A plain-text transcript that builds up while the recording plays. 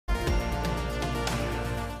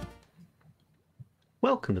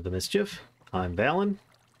Welcome to the Mischief. I'm Valen,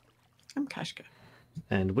 I'm Kashka.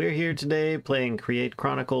 and we're here today playing Create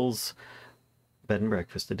Chronicles Bed and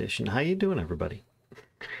Breakfast Edition. How you doing, everybody?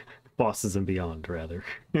 Bosses and Beyond, rather.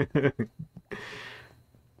 I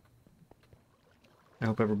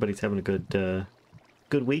hope everybody's having a good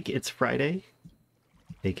week. It's Friday,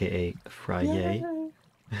 aka Friday.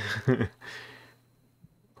 Oh,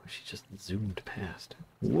 she just zoomed past.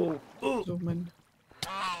 Whoa! Oh! Zooming.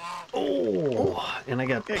 Oh! And I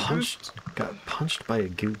got Get punched. Got punched by a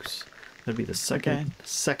goose. That'd be the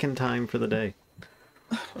second time for the day.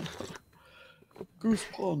 Goose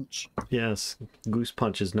punch. Yes, goose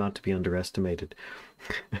punch is not to be underestimated.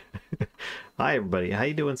 Hi everybody, how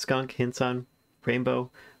you doing? Skunk, Hinson, Rainbow,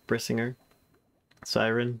 Brissinger,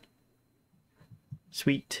 Siren,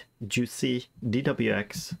 Sweet, Juicy,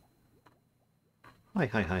 DWX.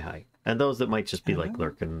 Hi. And those that might just be like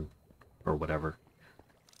lurking or whatever.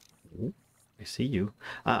 Ooh, I see you.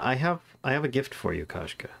 I have a gift for you,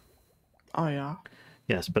 Kashka. Oh yeah.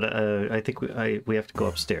 Yes, but I think we have to go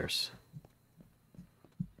upstairs.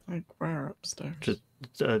 Like where upstairs? Just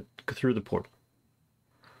through the portal.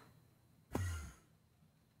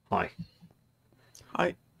 Hi.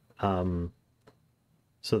 Hi. So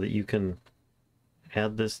that you can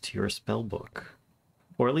add this to your spell book,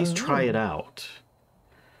 or at least try it out.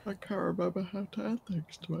 I can't remember how to add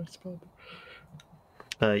things to my spell.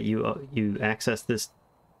 You access this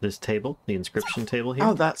table, the inscription table here.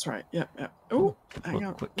 Oh, that's right. Yep. Oh, hang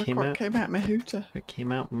on. What Look came what out? came out my hooter. It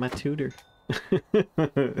came out my tutor.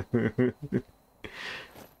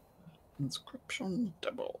 Inscription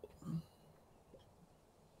double.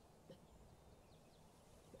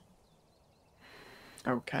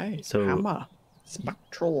 Okay. So hammer.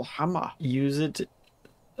 Spectral hammer. use it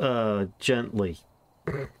gently.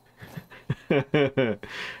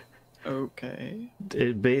 Okay.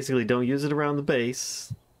 Basically, don't use it around the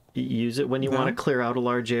base. Use it when you want to clear out a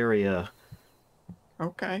large area.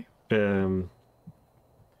 Okay. But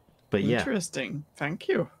yeah. Interesting. Thank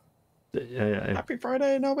you. Happy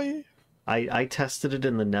Friday, Nobby. I tested it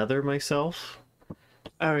in the Nether myself.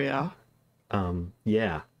 Oh yeah.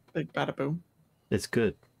 Yeah. Big bada boom. It's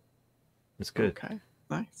good. It's good. Okay.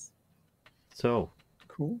 Nice. So.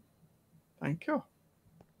 Cool. Thank you.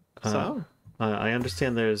 So. I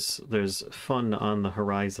understand there's fun on the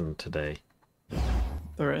horizon today.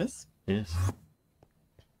 There is? Yes.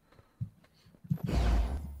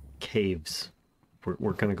 Caves.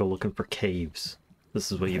 We're gonna go looking for caves.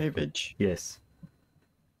 This is what Caveage. Yes.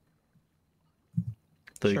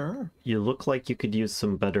 Sure. You look like you could use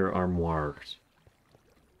some better armoires.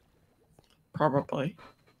 Probably.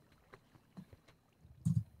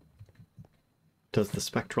 Does the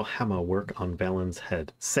spectral hammer work on Valen's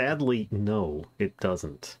head? Sadly, no, it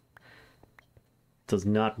doesn't. Does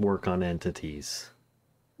not work on entities.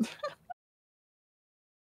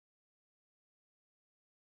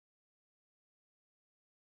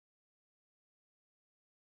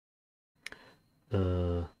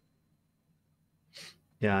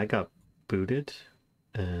 Yeah, I got booted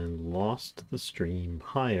and lost the stream.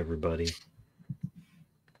 Hi, everybody.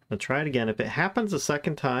 I'll try it again. If it happens a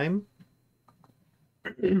second time,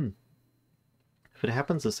 I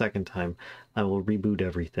will reboot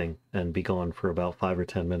everything and be gone for about 5 or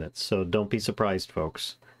 10 minutes. So don't be surprised,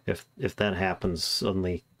 folks, if that happens,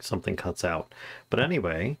 suddenly something cuts out. But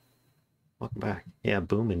anyway, welcome back. Yeah,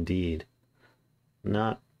 boom indeed.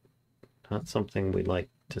 Not something we'd like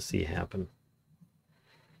to see happen.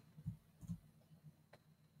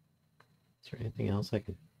 Is there anything else I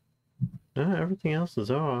could... No, everything else is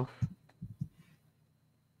off.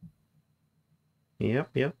 Yep.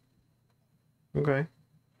 Okay.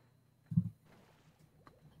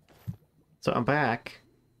 So I'm back.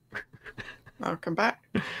 Welcome back.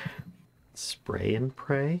 Spray and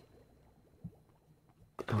pray?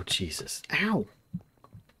 Oh, Jesus. Ow!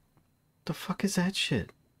 The fuck is that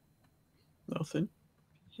shit? Nothing.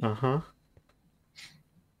 Uh-huh.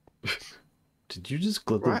 Did you just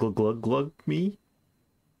glug me?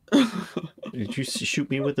 Did you shoot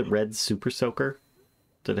me with a red super soaker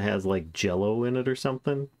that has like jello in it or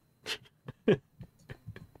something?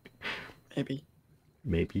 Maybe.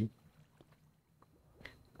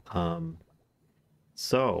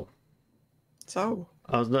 So I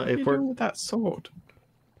was not. What are you doing with that sword?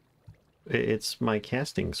 It's my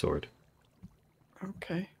casting sword.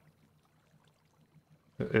 Okay.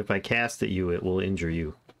 If I cast at you, it will injure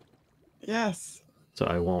you. Yes. So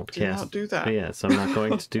I won't cast. Not do that. Yes, I'm not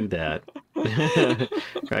going to do that.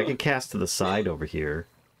 I can cast to the side over here.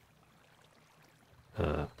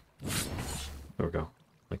 There we go,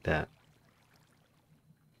 like that.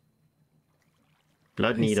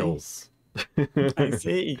 Blood needles. I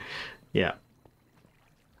see. Yeah.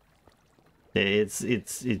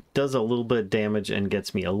 It does a little bit of damage and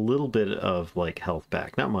gets me a little bit of like health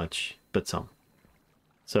back. Not much, but some.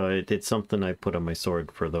 So it's something I put on my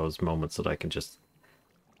sword for those moments that I can just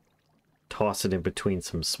toss it in between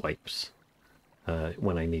some swipes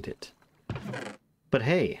when I need it. But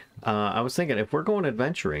hey, I was thinking if we're going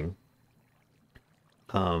adventuring,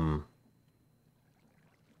 hey,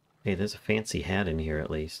 there's a fancy hat in here at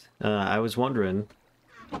least. I was wondering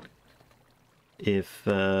if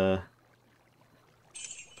oh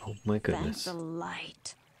my goodness. Thank the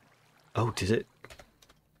light. Oh, did it?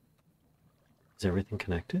 Is everything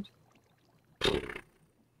connected?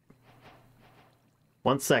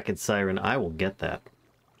 1 second, Siren. I will get that.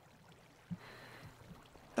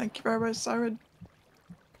 Thank you very much, Siren.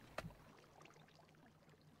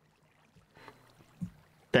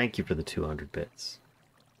 Thank you for the 200 bits.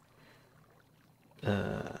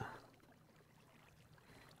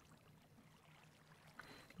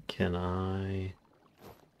 Can I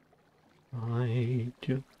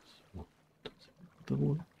just want to set the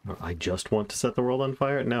world... I just want to set the world on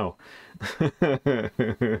fire? No.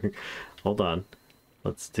 Hold on.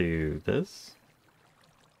 Let's do this.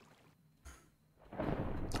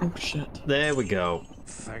 Oh shit. There we go.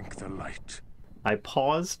 Thank the light. I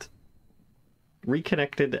paused,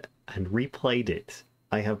 reconnected, and replayed it.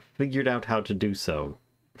 I have figured out how to do so.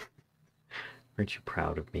 Aren't you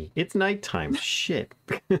proud of me? It's nighttime. Shit.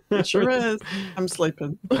 It sure is. I'm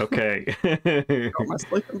sleeping. Okay. Got my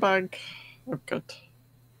sleeping bag. Oh, good.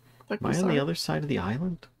 Am I on the other side of the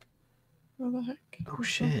island? What the heck? Oh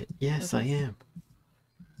shit. Yes, I am.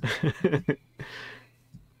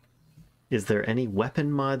 Is there any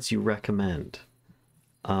weapon mods you recommend?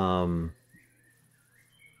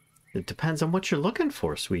 It depends on what you're looking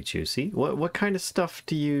for, Sweet Juicy. What kind of stuff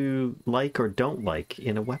do you like or don't like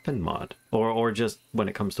in a weapon mod? Or just when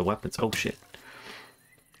it comes to weapons? Oh shit.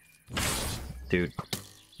 Dude.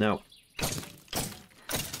 No.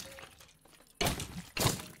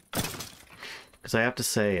 Because I have to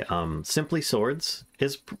say, Simply Swords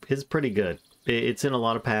is pretty good. It's in a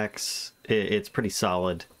lot of packs. It's pretty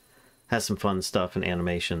solid. Has some fun stuff and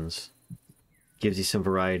animations. Gives you some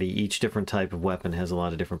variety. Each different type of weapon has a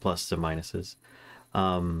lot of different pluses and minuses.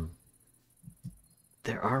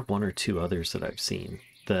 There are 1 or 2 others that I've seen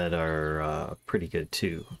that are pretty good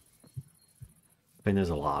too. I mean, there's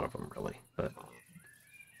a lot of them really, but...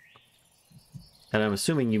 And I'm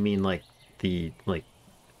assuming you mean like the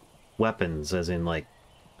weapons, as in like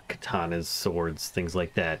katanas, swords, things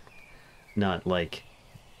like that. Not like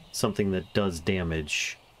something that does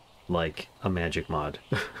damage like a magic mod.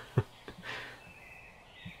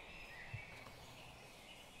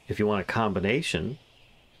 If you want a combination,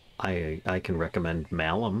 I can recommend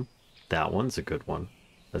Malum. That one's a good one.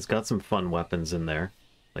 It's got some fun weapons in there,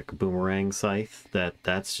 like a boomerang scythe.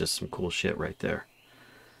 That's just some cool shit right there.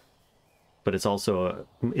 But it's also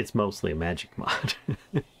it's mostly a magic mod.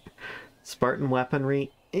 Spartan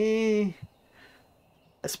weaponry,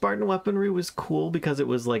 Spartan weaponry was cool because it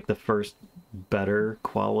was like the first better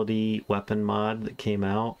quality weapon mod that came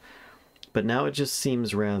out. But now it just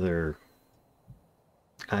seems rather...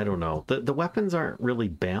 I don't know. The weapons aren't really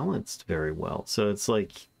balanced very well. So it's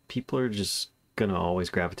like people are just going to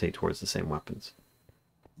always gravitate towards the same weapons.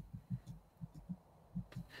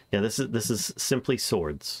 Yeah, this is Simply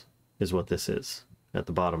Swords is what this is. At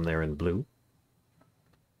the bottom there in blue.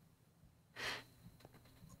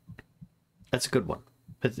 That's a good one.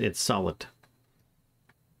 It's solid.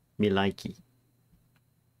 Me likey.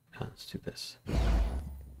 Let's do this.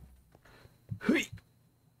 Hui!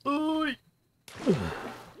 Oi!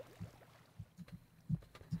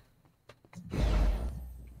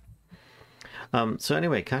 So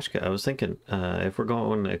anyway, Kashka, I was thinking, if we're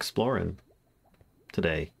going exploring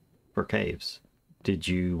today for caves, did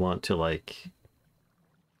you want to, like,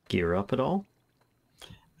 gear up at all?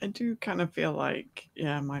 I do kind of feel like,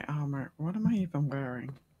 yeah, my armor. What am I even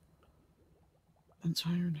wearing? An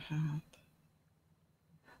iron hat.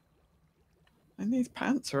 And these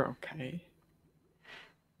pants are okay.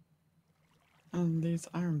 And these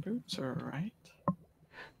iron boots are alright.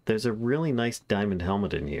 There's a really nice diamond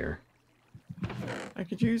helmet in here. I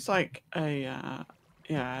could use like a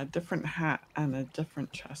different hat and a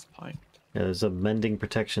different chest plate. Yeah, there's a Mending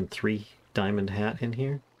Protection 3 diamond hat in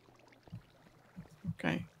here.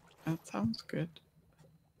 Okay, that sounds good.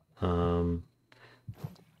 Oh,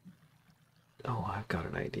 I've got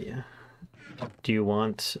an idea. Do you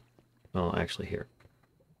want... Well, actually, here.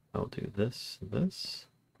 I'll do this and this.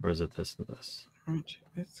 Or is it this and this? Alright,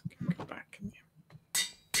 this can go back in here.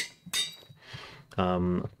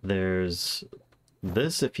 There's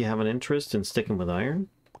This, if you have an interest in sticking with iron,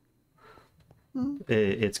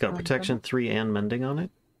 it's got protection 3 and mending on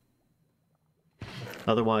it.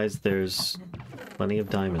 Otherwise, there's plenty of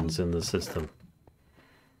diamonds in the system.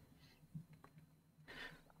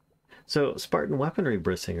 So, Spartan weaponry,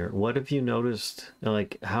 Brissinger, what have you noticed?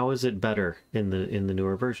 Like, how is it better in the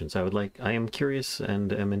newer versions? I am curious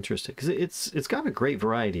and am interested because it's got a great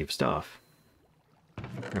variety of stuff.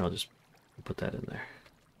 Here, I'll just put that in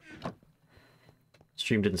there.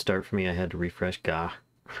 Stream didn't start for me. I had to refresh. Gah.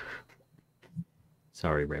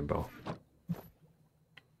 Sorry, Rainbow.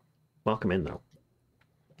 Welcome in, though.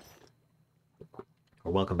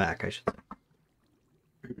 Or welcome back, I should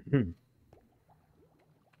say.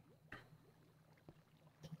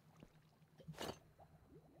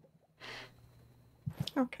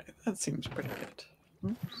 Okay, that seems pretty good.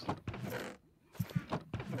 Oops.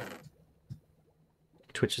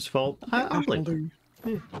 Twitch's fault? I'll blame them.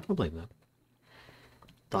 Yeah, I'll blame them.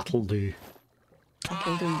 That'll do.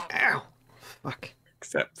 That'll do. Ow! Fuck.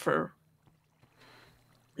 Except for,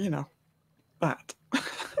 you know, that.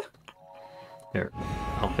 Here,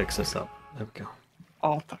 I'll fix this up. There we go.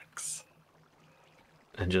 All thanks.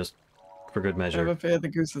 And just for good measure. Never fear the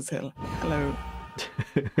goose's hill. Hello.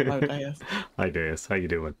 Hello, Deus. Hi, Deus. How you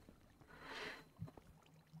doing?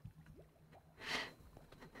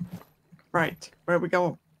 Right, where are we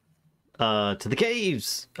going? To the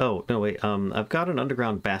caves! Oh, no, wait. I've got an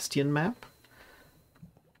underground bastion map,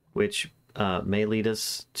 which may lead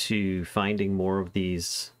us to finding more of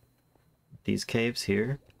these caves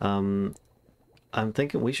here. I'm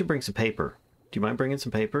thinking we should bring some paper. Do you mind bringing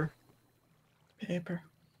some paper? Paper?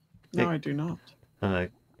 No, I do not.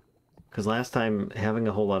 Because last time having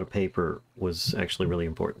a whole lot of paper was actually really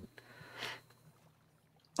important.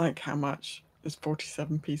 Like how much? Is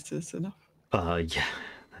 47 pieces enough? Yeah,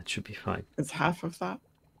 that should be fine. Is half of that?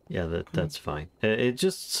 Yeah, that's fine. It's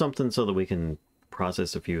just something so that we can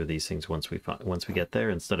process a few of these things once we get there,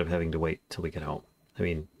 instead of having to wait till we get home. I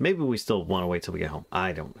mean, maybe we still want to wait till we get home.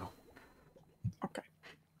 I don't know. Okay.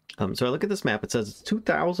 So I look at this map. It says it's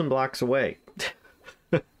 2,000 blocks away.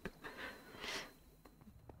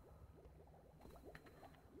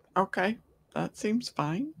 Okay, that seems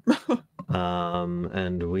fine.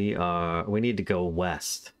 And we need to go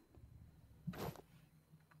west.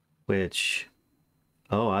 Which,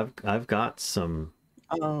 oh, I've got some.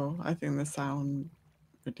 Oh, I think the sound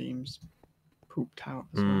redeems pooped out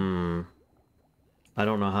as well. I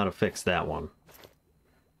don't know how to fix that one.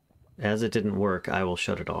 As it didn't work, I will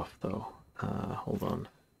shut it off though. Hold on.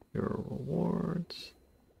 Your rewards.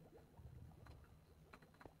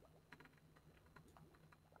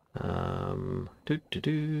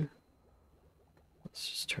 Let's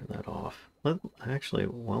just turn that off. Actually,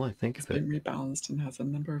 while I think It's of it, been rebalanced and has a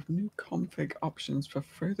number of new config options for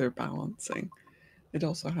further balancing. It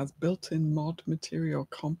also has built-in mod material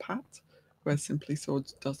compact, where Simply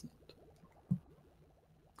Swords doesn't.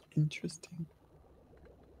 Interesting.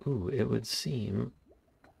 ooh, it would seem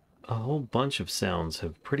a whole bunch of sounds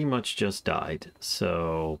have pretty much just died.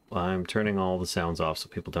 So I'm turning all the sounds off so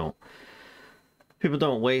people don't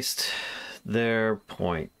waste their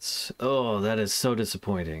points. Oh, that is so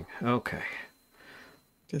disappointing. Okay.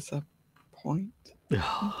 Disappoint?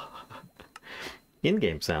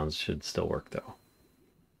 In-game sounds should still work though.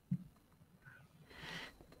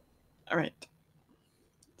 All right.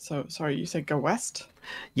 So, sorry, you said go west?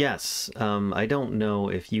 Yes. I don't know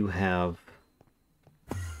if you have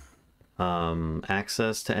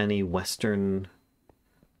access to any Western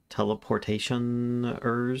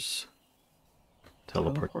teleportationers.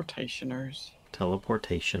 Teleportationers.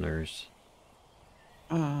 Teleportationers.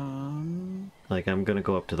 Like, I'm gonna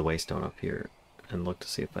go up to the Waystone up here and look to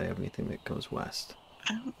see if I have anything that goes west.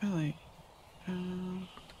 I don't really.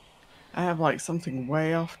 I have like something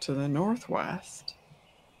way off to the northwest.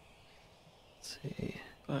 Let's see.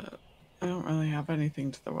 But I don't really have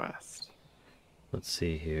anything to the west. Let's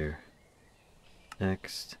see here.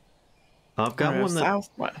 Next. I've got one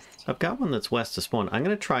southwest. I've got one that's west of spawn. I'm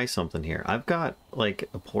gonna try something here. I've got like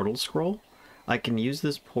a portal scroll. I can use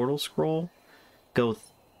this portal scroll, go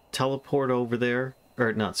teleport over there,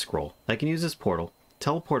 or not scroll. I can use this portal,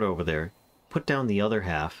 teleport over there, put down the other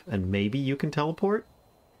half, and maybe you can teleport?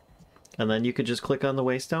 And then you could just click on the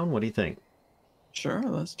Waystone? What do you think? Sure,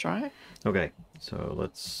 let's try it. Okay, so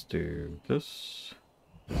let's do this.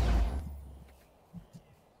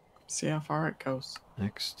 See how far it goes.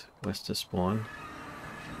 Next, west of spawn.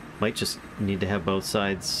 Might just need to have both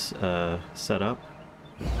sides set up.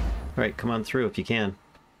 Alright, come on through if you can.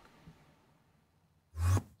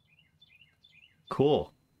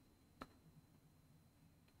 Cool.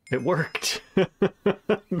 It worked.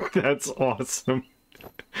 That's awesome.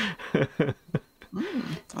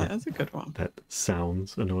 That is a good one. That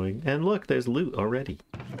sounds annoying. And look, there's loot already.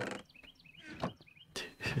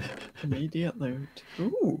 Immediate loot.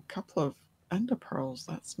 Ooh, couple of ender pearls.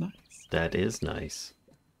 That's nice. That is nice.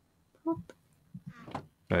 Oop.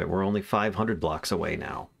 Alright, we're only 500 blocks away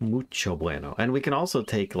now. Mucho bueno. And we can also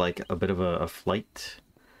take like a bit of a flight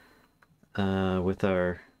with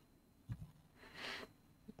our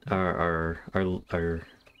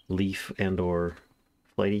leaf and or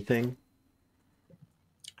flighty thing.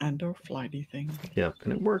 And or flighty thing. Yep,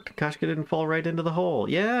 and it worked. Kashka didn't fall right into the hole.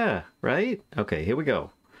 Yeah, right? Okay, here we go.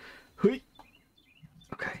 Hui.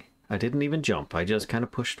 Okay, I didn't even jump. I just kind of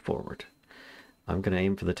pushed forward. I'm going to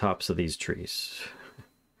aim for the tops of these trees.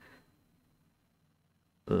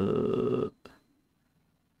 Uh-oh.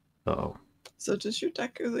 So does your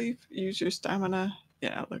Deku Leaf use your stamina?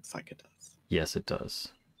 Yeah, it looks like it does. Yes, it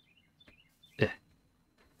does.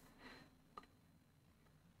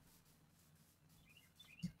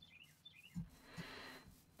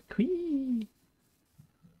 Whee!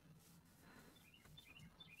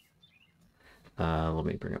 Let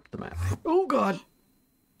me bring up the map. Oh god!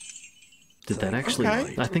 Did that actually...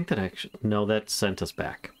 Okay. I think that actually... No, that sent us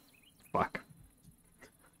back. Fuck.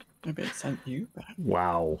 Maybe it sent you back.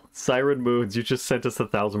 Wow. Siren Moons, you just sent us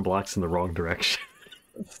 1,000 blocks in the wrong direction.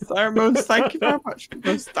 Siren Moons, thank you very much for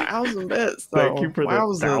those 1,000 bits. Though. Thank you for the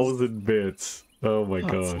 1,000 bits. Oh my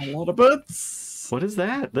That's gosh. a lot of bits. What is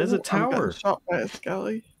that? There's a I'm tower. getting shot by a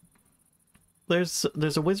skelly. There's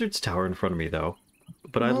a wizard's tower in front of me though.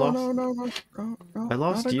 But I No, lost... no. I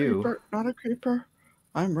lost not a you. Creeper, not a creeper.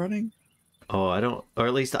 I'm running. Oh, I don't... Or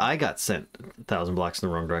at least I got sent 1,000 blocks in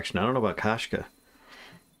the wrong direction. I don't know about Kashka.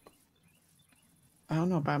 I don't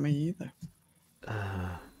know about me either.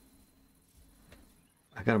 I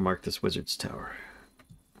gotta mark this wizard's tower.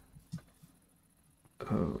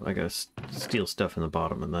 Oh, I gotta steal stuff in the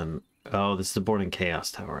bottom and then... Oh, this is the Born in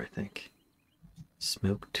Chaos tower, I think.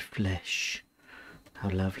 Smoked flesh. How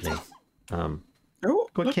lovely. Oh,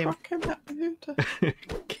 What look came- what came out of here.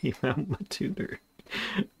 Came out my tutor.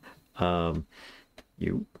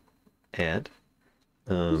 You add.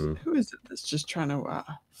 Who is it that's just trying to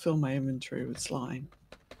fill my inventory with slime?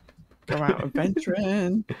 Go out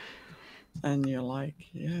adventuring, and you're like,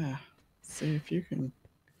 yeah, see if you can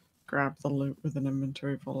grab the loot with an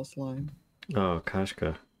inventory full of slime. Oh,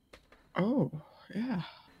 Kashka. Oh, yeah,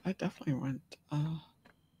 I definitely went.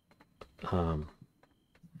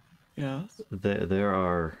 Yes. There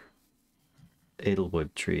are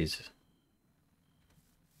Edelwood trees.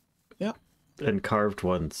 Yep. And carved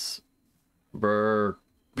ones. Brr.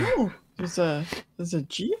 Oh, there's a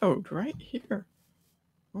geode right here.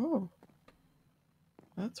 Whoa.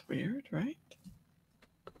 That's weird, right?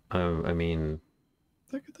 I mean,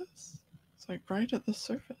 Look at this. It's like right at the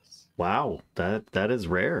surface, wow, that is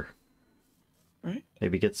rare. right?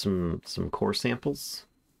 Maybe get some core samples.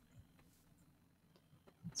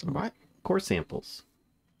 Some what? Core samples.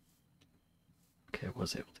 Okay, I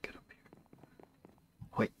was able to get up here.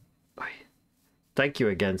 Wait. Thank you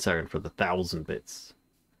again, Siren, for the 1,000 bits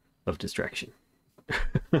of distraction.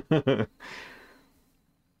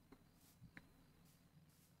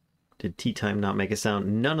 Did tea time not make a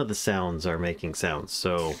sound? None of the sounds are making sounds,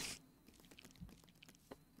 so...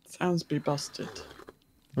 Sounds be busted.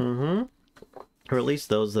 Mm-hmm. Or at least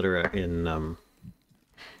those that are in, Ooh,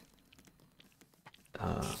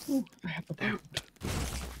 I have a boat.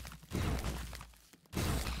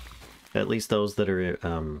 at least those that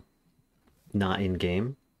are, not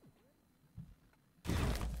in-game.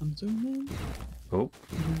 I'm zooming. Oh,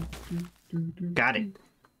 got it.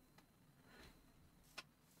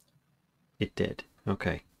 It did.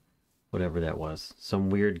 Okay. Whatever that was. Some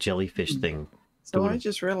weird jellyfish thing. So I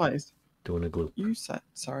just realized Doing a gloop. you said,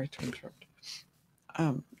 sorry to interrupt.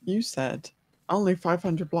 You said only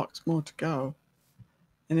 500 blocks more to go.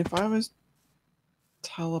 And if I was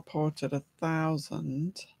teleported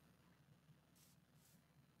 1,000,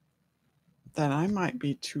 then I might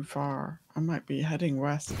be too far. I might be heading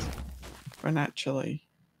west when actually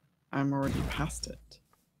I'm already past it.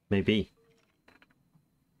 Maybe.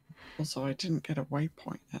 Also, I didn't get a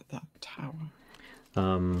waypoint at that tower.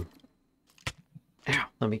 Ow,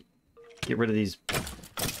 let me get rid of these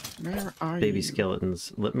Where are baby you?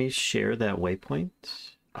 skeletons. Let me share that waypoint.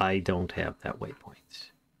 I don't have that waypoint.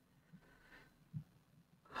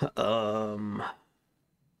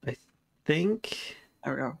 I think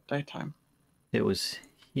There we go. Daytime. it was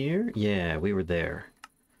here. Yeah, we were there.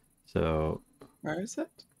 So Where is it?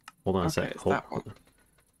 hold on a Okay, sec. it's Hold, that one.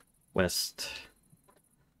 West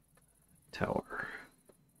Tower. Where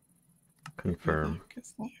the Confirm. heck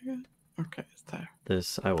is that again? Okay, it's there.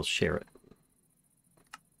 This, I will share it.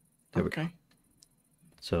 There we go.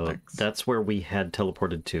 So Thanks. that's where we had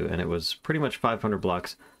teleported to, and it was pretty much 500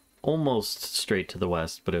 blocks, almost straight to the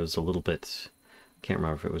west, but it was a little bit, can't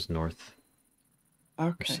remember if it was north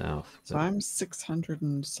or south. So I'm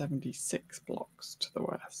 676 blocks to the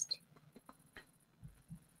west.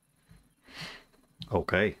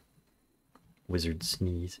 Okay. Wizard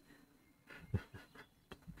sneeze.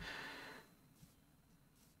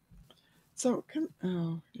 So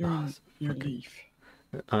you're leaf.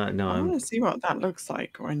 No, I want to see what that looks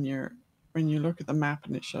like when you look at the map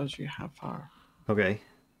and it shows you how far. Okay.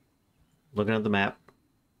 Looking at the map.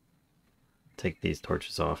 Take these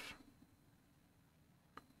torches off.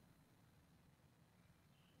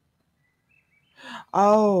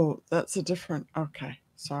 Oh, that's a different. Okay,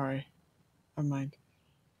 sorry. Never mind.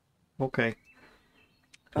 Okay.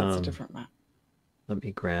 That's a different map. Let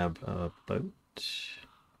me grab a boat.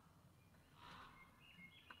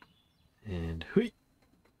 And hui!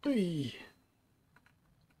 Hui!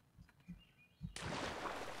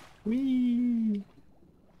 Whee!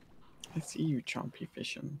 I see you, chompy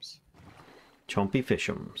fishums. Chompy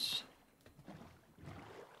fishums.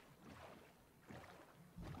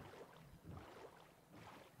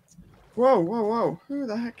 Whoa, whoa, whoa. Who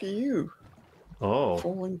the heck are you? Oh.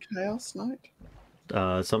 Fallen Chaos Knight?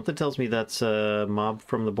 Something tells me that's a mob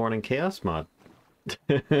from the Born in Chaos mod.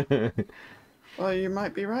 Well, you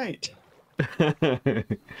might be right.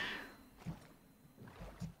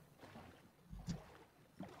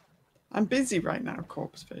 I'm busy right now,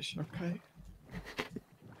 corpse fish, okay?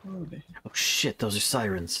 Holy. Oh shit, those are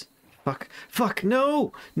sirens. Fuck. Fuck,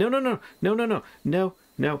 no! No, no, no. No, no, no. No,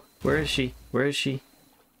 no. Where is she? Where is she?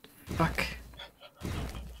 Fuck.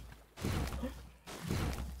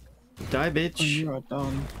 Die, bitch. Oh, you are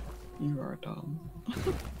dumb. You are dumb.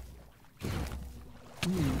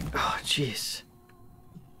 Oh, jeez.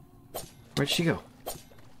 Where'd she go?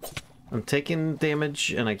 I'm taking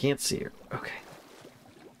damage and I can't see her. Okay.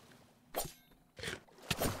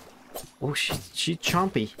 Oh, she's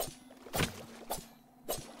chompy.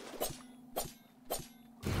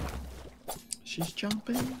 She's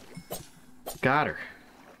jumping. Got her.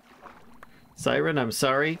 Siren, I'm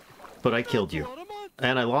sorry, but I killed you.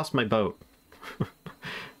 And I lost my boat.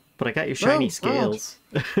 But I got your shiny scales.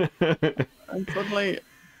 I'm suddenly...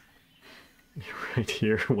 Right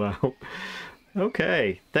here, wow.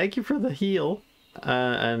 Okay, thank you for the heal.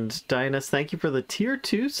 And Dianus, thank you for the tier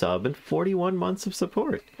 2 sub and 41 months of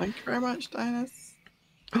support. Thank you very much, Dianus.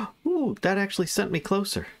 Ooh, that actually sent me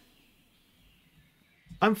closer.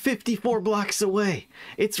 I'm 54 blocks away.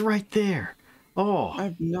 It's right there. Oh. I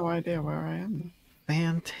have no idea where I am.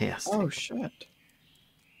 Fantastic. Oh, shit.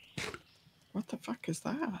 What the fuck is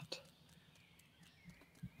that?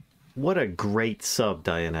 What a great sub,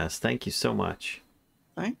 Dianus. Thank you so much.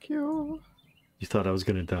 Thank you. You thought I was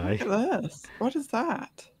going to die? Look at this. What is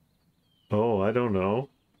that? Oh, I don't know.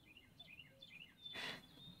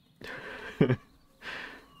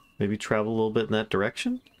 Maybe travel a little bit in that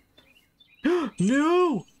direction?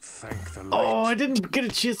 No! Thank the light. Oh, I didn't get a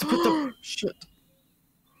chance to put the... Shit.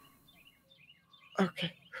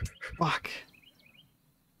 Okay. Fuck.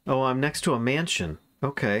 Oh, I'm next to a mansion.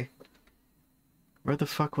 Okay. Where the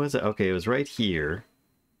fuck was it? Okay, it was right here.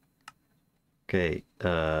 Okay,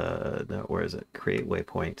 no, where is it? Create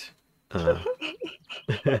waypoint.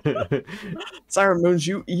 Siren Moons,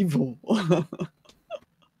 you evil.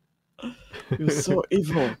 You're so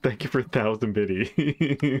evil. Thank you for 1,000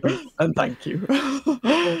 biddy. And thank you.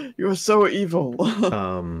 You're so evil.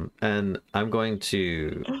 And I'm going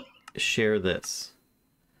to share this.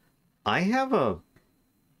 I have a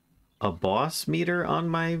boss meter on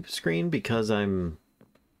my screen because I'm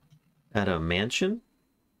at a mansion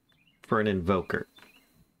for an invoker.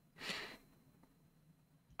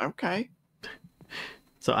 Okay.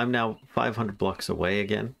 So I'm now 500 blocks away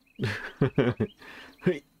again.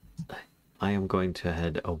 I am going to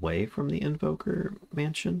head away from the invoker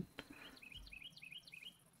mansion.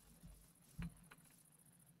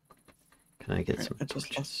 Can I get some I just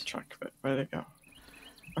torches? lost track of it. Where'd it go?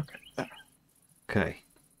 Okay, there. Okay.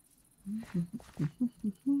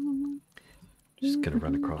 Just gonna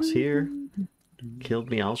run across here. Killed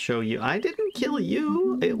me, I'll show you. I didn't kill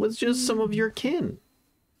you. It was just some of your kin.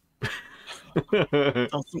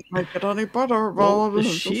 Doesn't make it any better. Well,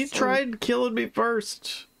 she tried killing me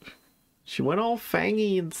first. She went all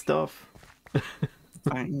fangy and stuff.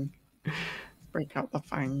 Fang. Break out the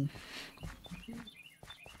fang.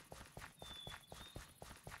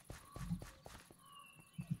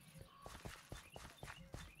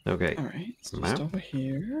 Okay. Alright, it's Map. just over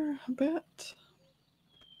here a bit.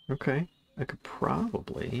 Okay. I could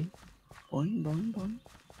probably Boing, boing, boing.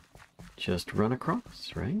 Just run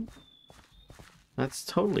across, right? That's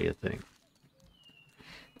totally a thing.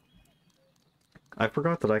 I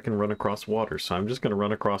forgot that I can run across water, so I'm just going to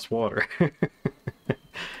run across water.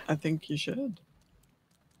 I think you should.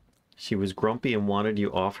 She was grumpy and wanted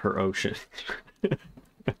you off her ocean.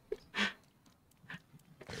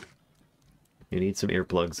 You need some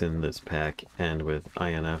earplugs in this pack, and with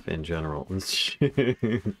INF in general.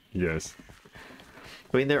 Yes.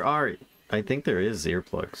 I mean, I think there is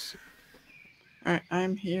earplugs. Alright,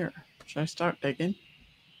 I'm here. Should I start digging?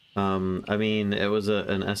 I mean, it was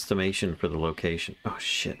an estimation for the location. Oh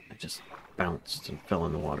shit, I just bounced and fell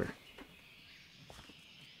in the water.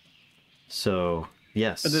 So,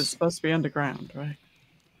 yes. But it's supposed to be underground, right?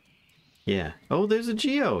 Yeah. Oh, there's a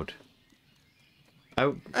geode!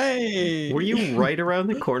 Hey! Were you right around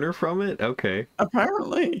the corner from it? Okay.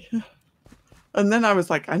 Apparently. And then I was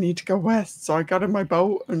like, I need to go west. So I got in my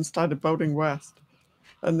boat and started boating west.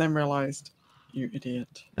 And then realized, you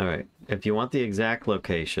idiot. Alright. If you want the exact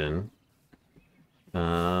location,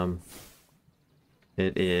 it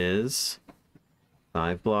is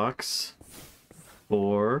 5 blocks,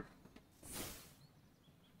 4,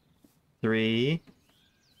 3.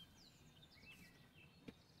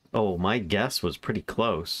 Oh, my guess was pretty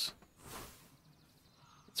close.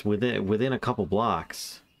 It's within a couple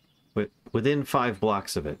blocks. Within 5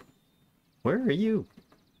 blocks of it. Where are you?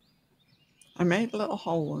 I made a little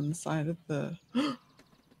hole inside of the...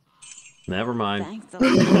 Never mind. Thanks a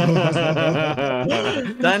lot.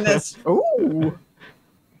 Dennis! Ooh!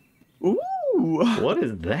 Ooh! What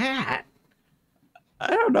is that? I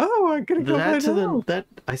don't know. I'm gonna go That find to out. the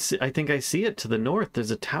I think I see it to the north.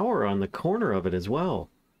 There's a tower on the corner of it as well.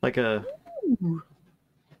 Like a... Ooh.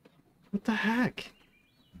 What the heck?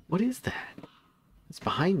 What is that? It's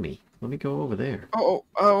behind me. Let me go over there.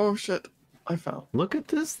 Oh, shit. I fell. Look at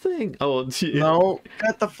this thing. Oh, No,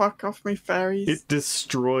 get the fuck off me, fairies. it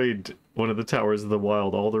destroyed one of the towers of the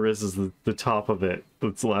wild. All there is the top of it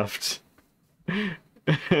that's left.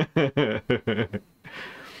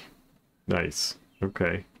 Nice.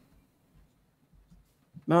 Okay.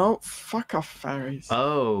 No, fuck off, fairies.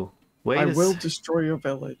 Oh, wait. I will destroy your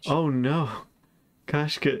village. Oh no,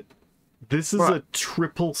 Kashka, this is What? a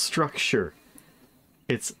triple structure.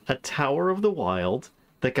 It's a Tower of the Wild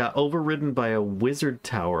that got overridden by a wizard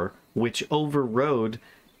tower, which overrode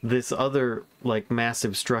this other, like,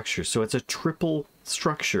 massive structure. So it's a triple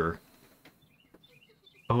structure.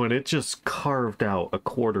 Oh, and it just carved out a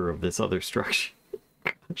quarter of this other structure.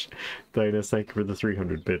 Gosh. Dinus, thank you for the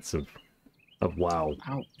 300 bits of wow.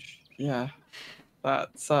 Ouch. Yeah.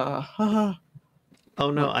 That's, Oh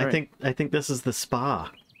no, Not great. I think this is the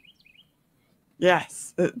spa.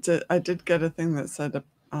 Yes, I did get a thing that said,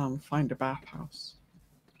 find a bathhouse.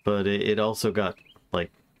 But it also got, like,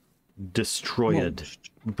 destroyed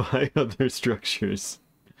Launched. by other structures.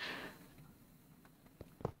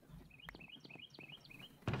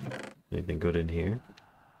 Anything good in here?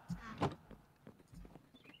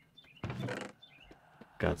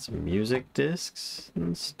 Got some music discs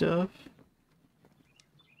and stuff.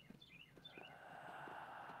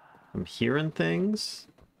 I'm hearing things.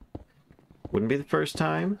 Wouldn't be the first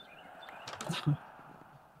time.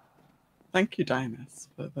 Thank you, Dinus,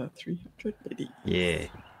 for the 300 biddies. Yeah.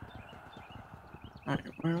 Alright,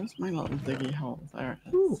 where was my little diggy hole? There it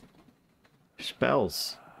is. Ooh.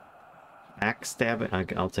 Spells. Axe stabbing.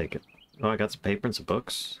 I'll take it. Oh, I got some paper and some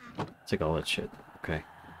books. Take all that shit. Okay.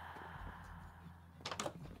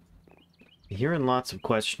 Hearing lots of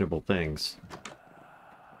questionable things.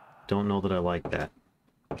 Don't know that I like that.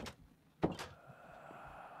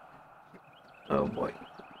 Oh boy.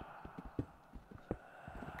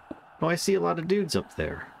 Oh, I see a lot of dudes up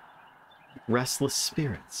there. Restless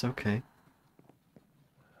spirits, okay.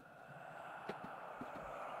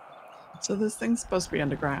 So this thing's supposed to be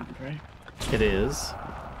underground, right? It is.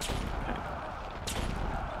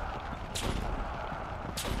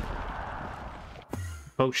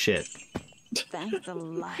 Oh shit. Thanks a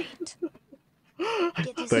lot.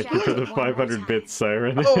 Thank you for the 500 bits,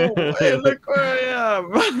 Siren. Oh, hey, look where I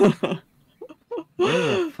am!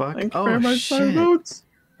 Where the fuck? Thank you Oh, very much, shit. Starboats.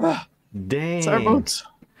 Ah, Dang. Starboats,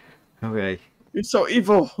 Okay. you're so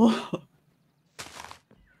evil.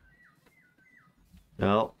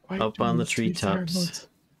 Well, Why up do on the these three treetops. Starboats?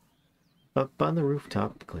 Up on the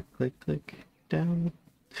rooftop. Click, click, click. Down.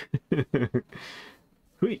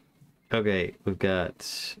 Hui. Okay, we've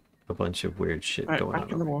got a bunch of weird shit Right, going back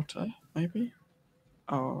on. in the over water, maybe?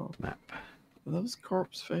 Oh, Map. are those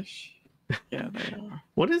corpse fish? Yeah, they are.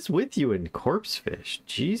 What is with you in corpse fish?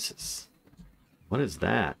 Jesus. What is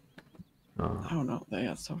that? Oh, I don't know, they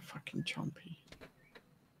are so fucking chompy.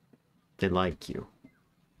 They like you.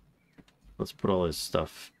 Let's put all this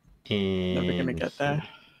stuff in. Never gonna get there.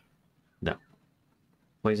 No.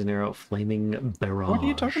 Poison arrow, flaming barrage. What are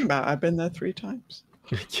you talking about? I've been there 3 times.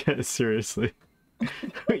 Yeah, seriously.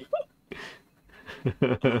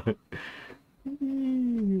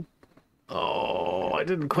 Oh, I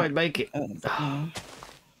didn't quite make it. Here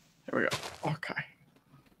we go. Okay.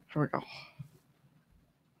 Here we go.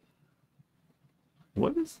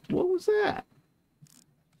 What was that?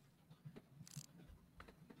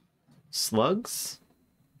 Slugs?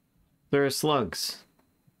 There are slugs.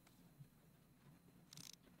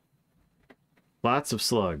 Lots of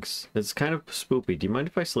slugs. It's kind of spoopy. Do you mind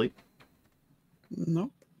if I sleep?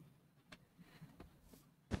 Nope.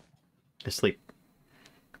 I sleep.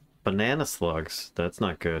 Banana slugs. That's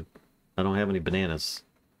not good. I don't have any bananas.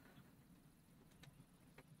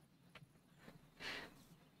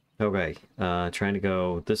 Okay. Trying to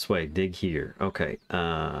go this way. Dig here. Okay.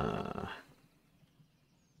 Ah!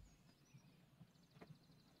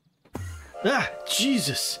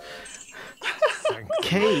 Jesus!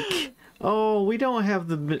 Cake! Oh, we don't have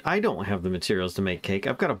the... I don't have the materials to make cake.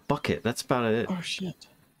 I've got a bucket. That's about it. Oh, shit.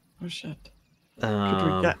 Oh, shit.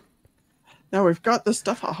 Could we get... Now we've got the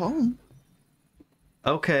stuff at home.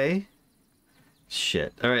 Okay.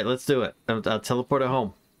 Shit. Alright, let's do it. I'll teleport at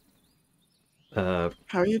home. How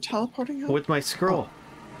are you teleporting home? With my scroll.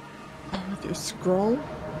 Oh, with your scroll?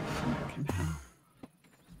 Fucking hell.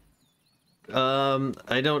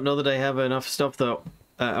 I don't know that I have enough stuff, though.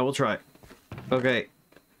 I will try. Okay.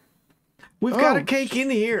 We've got a cake in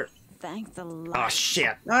here! Thank the Lord. Oh,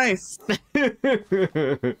 shit! Nice!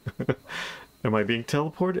 Am I being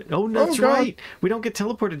teleported? Oh, that's right! We don't get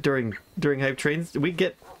teleported during hype trains. We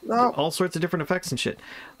get all sorts of different effects and shit.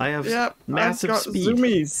 I have massive I've got speed.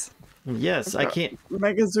 Zoomies. Yes, I can't...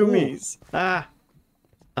 Mega zoomies. Ooh. Ah!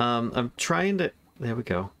 I'm trying to... There we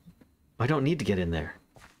go. I don't need to get in there.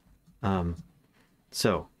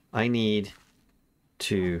 So, I need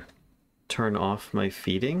to turn off my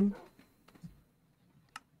feeding.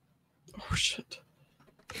 Oh, shit.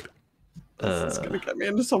 This is gonna get me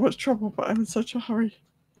into so much trouble, but I'm in such a hurry.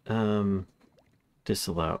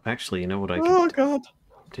 Disallow. Actually, you know what I can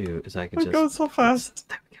do is I can just... go so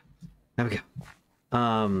fast. There we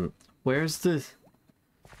go. Where's the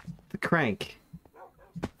crank?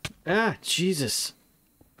 Ah, Jesus.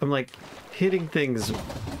 I'm like hitting things.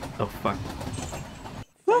 Oh, fuck.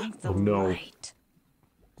 Oh, no. Light.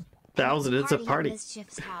 1,000, it's a party.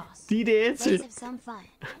 Mischief's house. D-Dancer. Let's have some fun.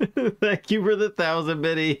 Thank you for the 1,000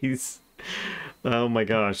 biddies. Oh my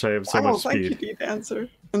gosh, I have so much speed. Thank you, D-Dancer.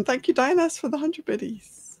 And thank you, Dynas, for the 100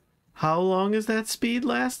 biddies. How long is that speed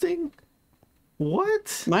lasting?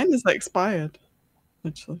 What? Mine is expired,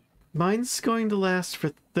 actually. Mine's going to last for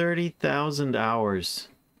 30,000 hours.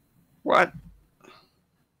 What?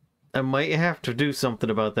 I might have to do something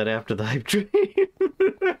about that after the hype train.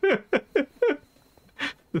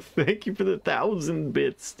 Thank you for the 1,000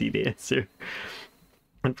 bits, D-Dancer.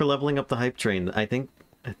 And for leveling up the hype train, I think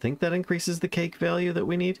that increases the cake value that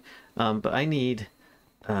we need. But I need...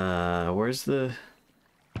 where's the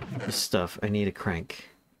stuff? I need a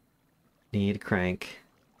crank. Need a crank.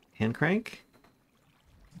 Hand crank?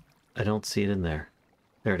 I don't see it in there.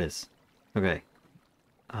 There it is. Okay.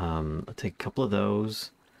 I'll take a couple of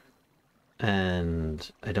those. And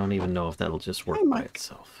I don't even know if that'll just work by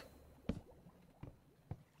itself.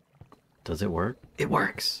 Does it work? It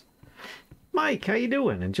works! Mike, how you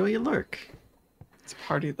doing? Enjoy your lurk. It's a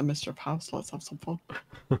party at the Mischief house. Let's have some fun.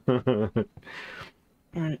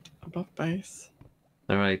 Alright, above base.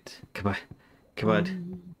 Alright, come on. Come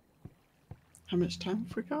on. How much time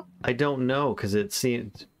have we got? I don't know, because it's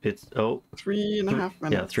 3.5 minutes.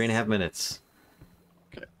 Yeah, 3.5 minutes.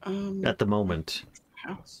 Okay, at the moment.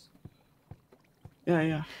 House.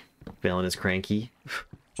 Yeah. Valen is cranky.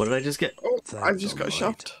 What did I just get? Oh, I just got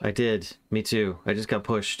shoved. I did. Me too. I just got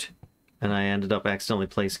pushed. And I ended up accidentally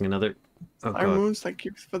placing another... Oh, God. Moons, thank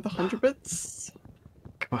you for the 100 bits.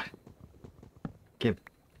 Come on. Give.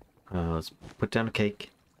 Let's put down a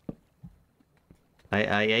cake.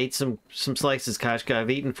 I ate some slices, Kashka. I've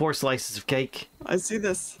eaten 4 slices of cake. I see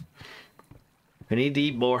this. I need to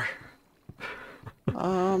eat more.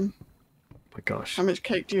 My gosh. How much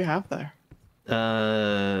cake do you have there?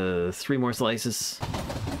 3 more slices.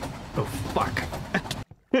 Oh, fuck.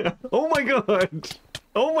 Oh my god.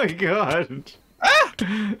 Oh my god. Ah!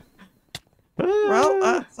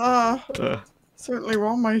 Well, that's certainly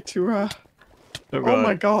one way to oh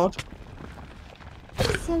my god.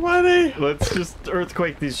 So many. Let's just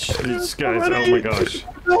earthquake these guys. Oh my gosh.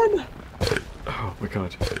 Oh my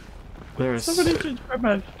god. There's so many gingerbread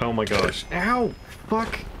men. Oh my gosh. Ow!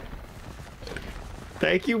 Fuck.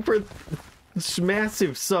 Thank you for this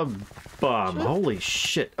massive sub bomb. Shit. Holy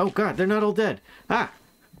shit. Oh god, they're not all dead. Ah!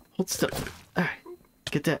 Hold still. Ah,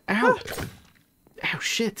 get that. Ow! Ow,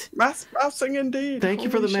 shit. Mass mousing indeed. Thank you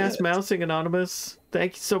for the Holy mass shit. mousing, Anonymous.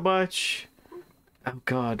 Thank you so much. Oh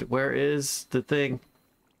god, where is the thing?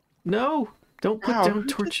 No! Don't put Wow, down who did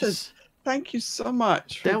torches. Thank you so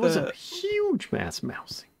much. For That was the... a huge mass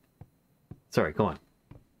mousing. Sorry, go on.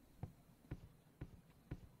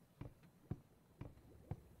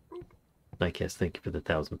 I guess thank you for the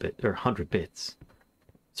 1,000 bit or 100 bits.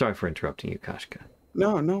 Sorry for interrupting you, Kashka.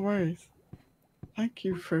 No, no worries. Thank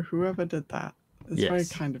you for whoever did that. It's very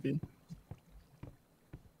Yes. kind of you.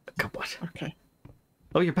 Come on. Okay,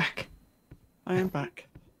 Oh, you're back. I am back.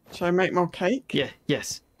 Shall I make more cake? Yeah,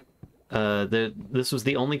 yes. This was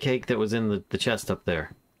the only cake that was in the chest up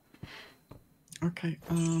there. Okay,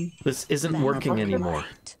 This isn't Then working okay. anymore.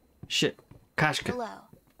 Right. Shit. Kashka, Hello.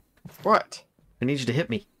 what? I need you to hit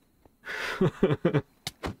me.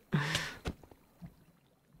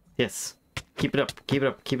 Yes. Keep it up. Keep it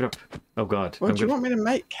up. Keep it up. Oh god. Well, I'm do you gonna- want me to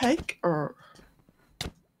make cake or?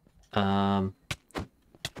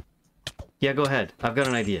 Yeah, go ahead. I've got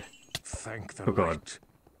an idea. Thank the Oh, God. light.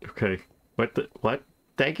 Okay. What?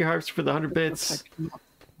 Thank you, Harps, for the 100 bits.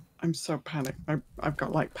 I'm so panicked. I've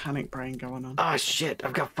got like panic brain going on. Ah, shit.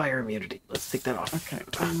 I've got fire immunity. Let's take that off. Okay,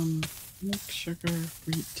 milk, sugar,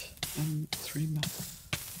 wheat, and 3 milk.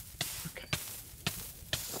 Okay.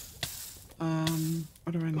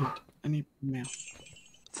 What do I need? I need meal.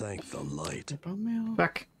 Thank the light. Bone meal.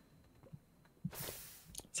 Back.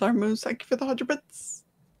 Sorry, Moose. Thank you for the 100 bits.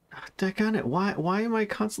 Daggone it. Why am I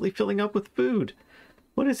constantly filling up with food?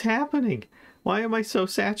 What is happening? Why am I so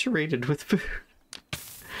saturated with food?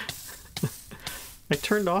 I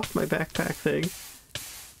turned off my backpack thing.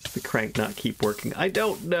 Does the crank not keep working? I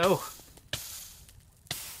don't know.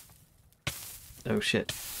 Oh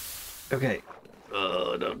shit. Okay.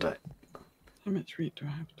 Oh, don't die. How much wheat do I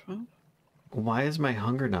have? 12? Why is my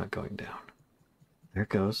hunger not going down? There it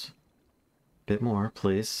goes. Bit more,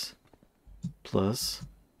 please. Plus.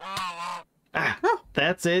 Ah,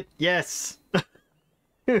 that's it. Yes.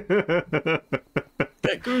 Get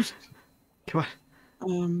goose. Come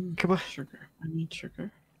on. Come on. Sugar. I need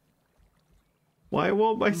sugar. Why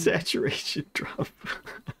won't my saturation drop?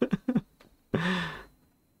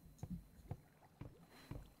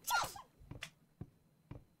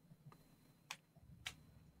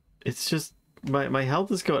 It's just my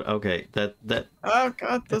health is going. Okay, that Oh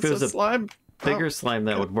god, If this it was is a slime. bigger Oh, slime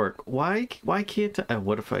that would work. Why can't I?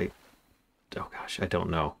 What if I? Oh gosh, I don't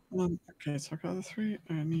know. okay, so I got the 3.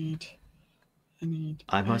 I need.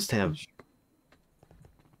 I must egg have and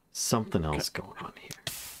something else going on here.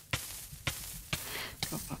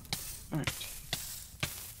 got that. All right.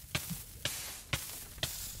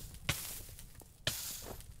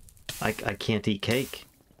 I can't eat cake.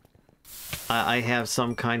 I have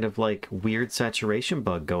some kind of like weird saturation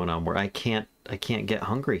bug going on where I can't get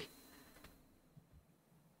hungry.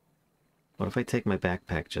 What if I take my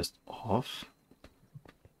backpack just off?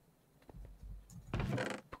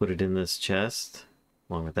 Put it in this chest,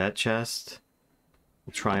 along with that chest.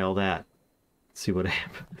 We'll try all that. See what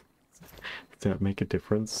happens. Does that make a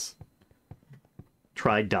difference?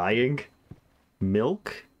 Try dying?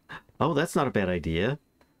 Milk? Oh, that's not a bad idea.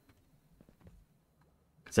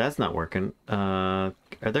 Because that's not working. Are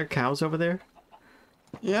there cows over there?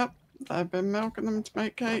 Yep, I've been milking them to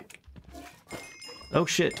make cake. Oh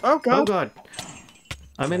shit. Oh, God. Oh god.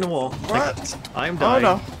 I'm in the wall. What? I'm Oh, dying.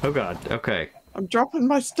 no. Oh god. Okay. I'm dropping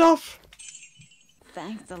my stuff.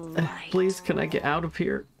 Thank the light. Please, can I get out of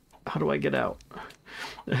here? How do I get out?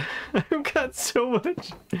 I've got so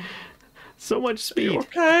much You speed.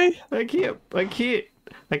 okay? I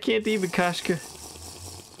can't even Kashka.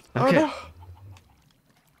 Oh Okay. no.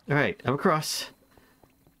 All right, I'm across.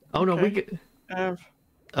 Oh no, we Okay. get. I have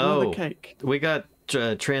another Oh, cake. we got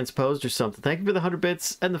transposed or something. Thank you for the 100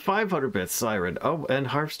 bits and the 500 bits, Siren. Oh, and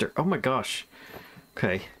Harvester. Oh my gosh.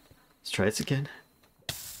 Okay, let's try this again.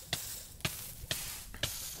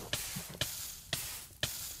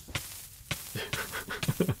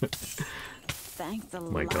 Thank the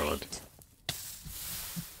my light. God.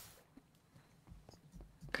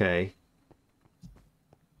 Okay.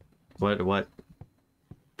 What?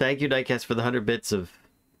 Thank you, Diecast, for the 100 bits of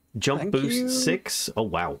Jump Thank Boost you. 6. Oh,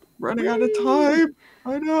 wow. Running out of time.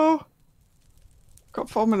 I know. Got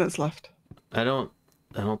 4 minutes left. I don't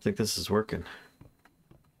think this is working.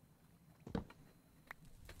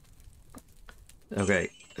 Okay.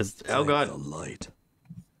 Oh, Thank God. the light.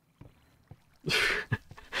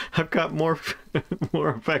 I've got more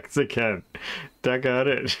effects again. I got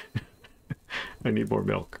it. I need more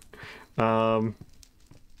milk.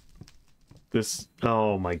 This,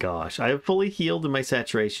 oh my gosh. I have fully healed and my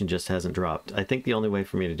saturation just hasn't dropped. I think the only way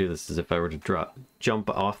for me to do this is if I were to jump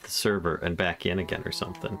off the server and back in again or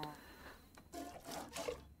something.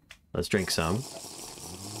 Let's drink some.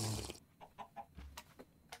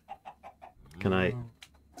 Can I?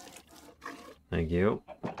 Thank you.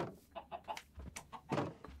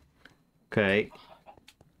 Okay.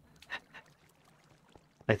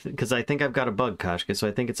 Because I think I've got a bug, Kashka, so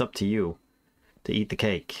I think it's up to you to eat the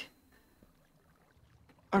cake.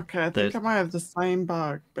 Okay, I think I might have the same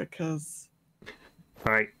bug because...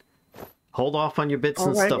 Alright. Hold off on your bits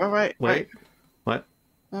and wait, stuff. Wait. What?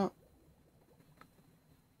 No.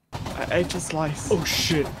 I ate a slice. Oh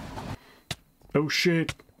shit. Oh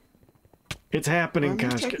shit. It's happening, Am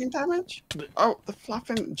I Kashka. taking damage? Oh, the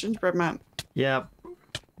fluffing gingerbread man. Yeah.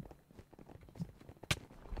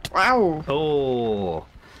 Wow. Oh.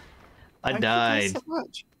 I died. Thank you so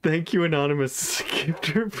much. Thank you, Anonymous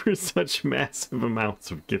Gifter, for such massive amounts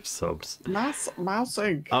of gift subs.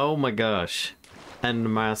 Mousing. Oh my gosh.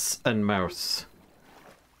 And mouse. And mouse.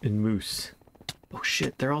 And moose. Oh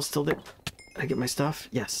shit, they're all still there. Did I get my stuff?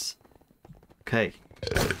 Yes. Okay.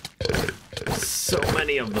 So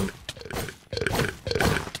many of them.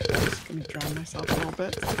 I'm just gonna drown myself a little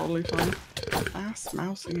bit. It's totally fine. Ass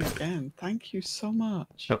mousing again. Thank you so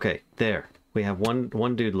much. Okay, there. We have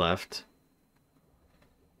one dude left.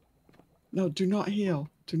 No, do not heal.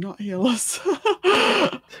 Do not heal us.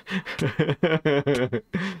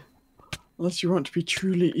 Unless you want to be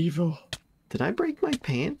truly evil. Did I break my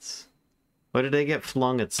pants? Or did I get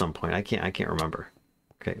flung at some point? I can't remember.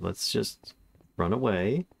 Okay, let's just run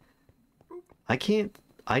away. I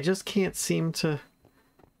just can't seem to...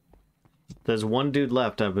 There's one dude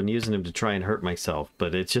left. I've been using him to try and hurt myself,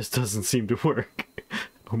 but it just doesn't seem to work.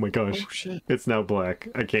 Oh my gosh. Oh shit. It's now black.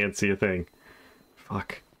 I can't see a thing.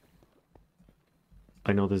 Fuck.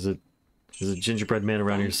 I know there's a gingerbread man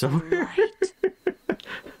around here somewhere.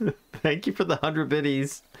 Thank you for the 100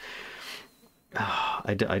 biddies. Oh,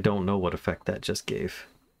 I don't know what effect that just gave.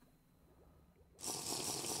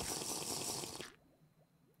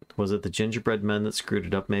 Was it the gingerbread men that screwed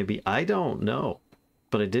it up maybe? I don't know.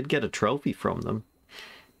 But I did get a trophy from them.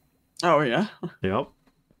 Oh yeah. Yep.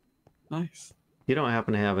 Nice. You don't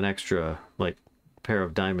happen to have an extra, like, pair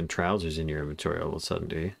of diamond trousers in your inventory all of a sudden,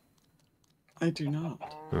 do you? I do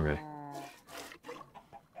not. Okay.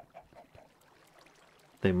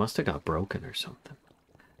 They must have got broken or something.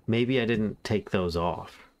 Maybe I didn't take those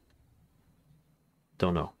off.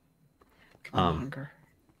 Don't know. Come on, hunger.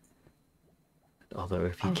 Although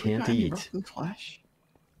if you Oh, can't we got any eat... rotten flesh?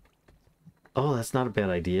 Oh, that's not a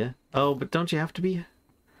bad idea. Oh, but don't you have to be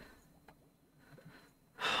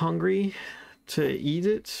hungry to eat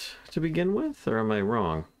it to begin with? Or am I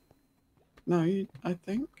wrong? No, I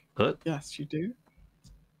think. What? Yes, you do.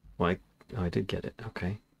 Why? Oh, I did get it.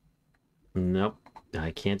 Okay. Nope.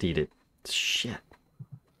 I can't eat it. Shit.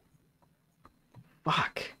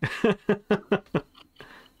 Fuck.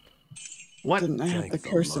 What? Didn't I have the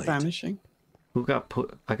curse of vanishing? Who got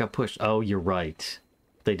put? I got pushed. Oh, you're right.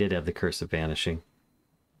 They did have the curse of vanishing.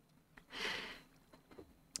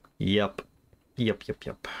 Yep. Yep.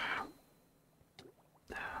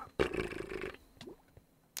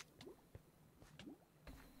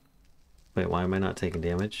 Wait, why am I not taking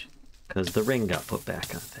damage? Because the ring got put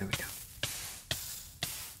back on. There we go.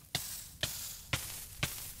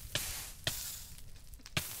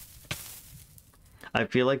 I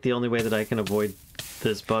feel like the only way that I can avoid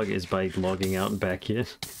this bug is by logging out and back in.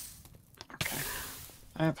 Okay.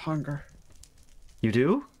 I have hunger. You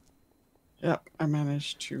do? Yep, I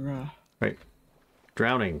managed to, Right.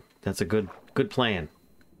 Drowning. That's a good plan.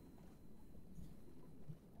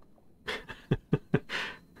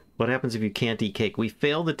 What happens if you can't eat cake? We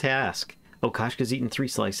fail the task. Oh, Kashka's eaten 3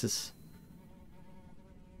 slices.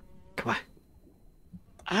 Come on.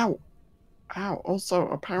 Ow! Ow. Also,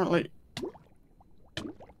 apparently,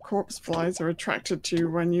 corpse flies are attracted to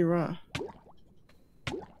you when you, Oh,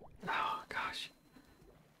 gosh.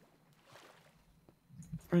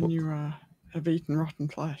 when you, have eaten rotten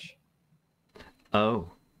flesh.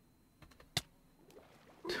 Oh.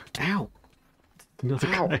 Ow. Another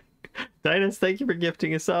Ow. guy. Dinus, thank you for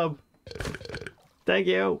gifting a sub. Thank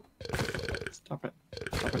you. Stop it.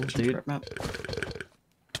 Stop it, Dude. gingerbread man.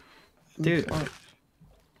 Dude. Like,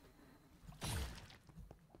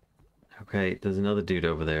 Okay, there's another dude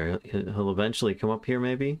over there. He'll eventually come up here,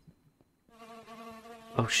 maybe?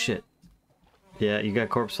 Oh, shit. Yeah, you got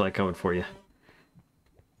corpse fly coming for you.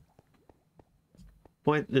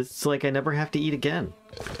 Boy, it's like I never have to eat again.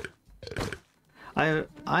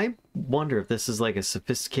 I wonder if this is like a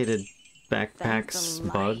sophisticated backpacks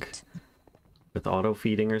bug with auto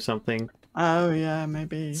feeding or something. Oh yeah,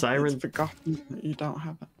 maybe Siren- it's forgotten that you don't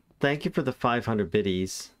have it. Thank you for the 500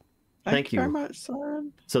 biddies. Thank you very much,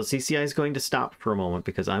 Siren. So CCI is going to stop for a moment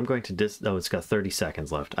because I'm going to oh, it's got 30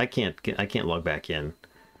 seconds left. I can't log back in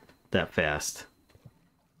that fast.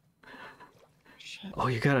 Shit. Oh,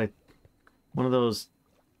 you got one of those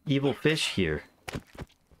evil fish here.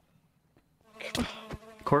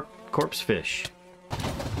 Corpse fish.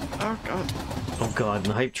 Oh god. Oh god, and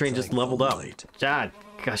the hype train just leveled up. Light. God,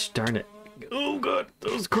 gosh darn it. Oh god,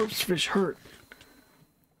 those corpse fish hurt.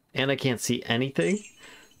 And I can't see anything.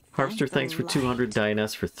 Harpster, thanks for 200.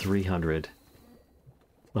 Dianess for 300.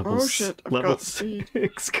 Oh shit, I've level got speed.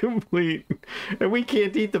 6 complete. And we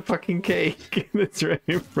can't eat the fucking cake that's right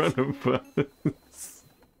in front of us.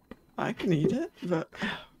 I can eat it, but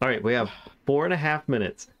Alright, we have 4.5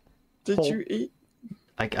 minutes. did you eat?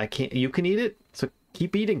 I can't. You can eat it, so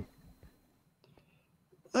keep eating.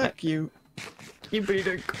 Look, you. Keep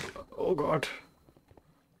eating. Oh god.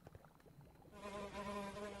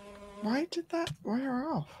 Why did that wear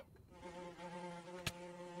off?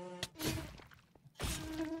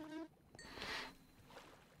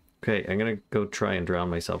 Okay, I'm gonna go try and drown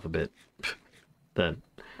myself a bit. Then.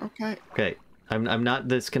 Okay. Okay, I'm not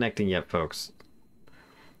disconnecting yet, folks.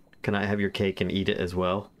 Can I have your cake and eat it as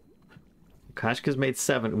well? Kashka's made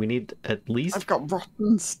 7. We need at least... I've got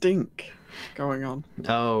rotten stink going on.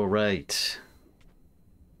 Oh, right.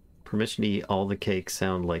 Permission to eat all the cakes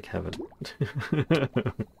sound like heaven.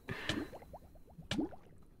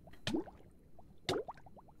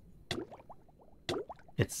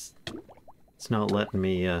 It's not letting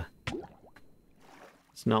me,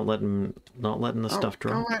 it's not letting the stuff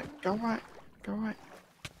drop. Go away.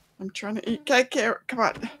 I'm trying to eat cake here. Come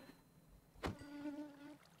on.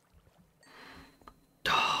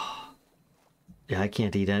 Yeah, I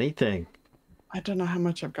can't eat anything. I don't know how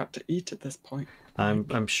much I've got to eat at this point.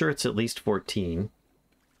 I'm sure it's at least 14.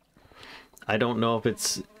 I don't know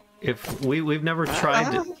if we've never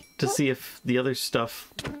tried to see if the other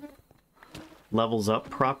stuff levels up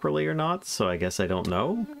properly or not, so I guess I don't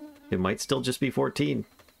know. It might still just be 14.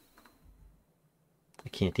 I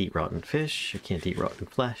can't eat rotten fish. I can't eat rotten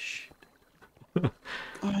flesh. Oh,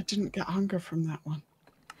 I didn't get hunger from that one.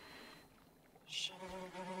 Shit.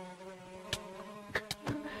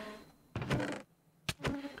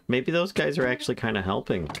 Maybe those guys are actually kind of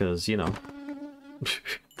helping, because, you know,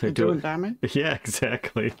 They're doing damage? Yeah,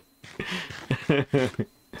 exactly. Okay,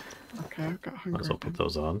 I've got hunger. Might as well put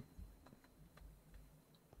those on.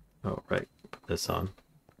 Oh, right. Put this on.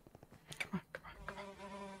 Come on.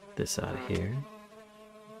 This out of here.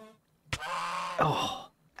 Oh,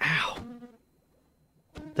 ow.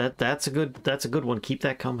 That's a good one. Keep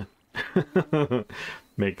that coming.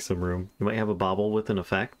 Make some room. You might have a bobble with an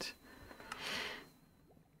effect.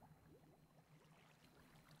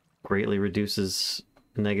 Greatly reduces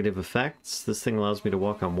negative effects. This thing allows me to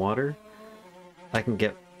walk on water. I can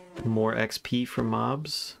get more XP from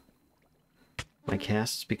mobs. My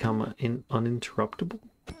casts become uninterruptible.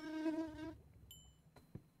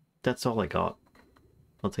 That's all I got.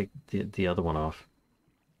 I'll take the other one off.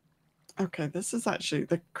 Okay, this is actually,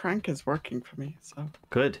 the crank is working for me, so.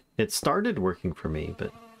 Good. It started working for me,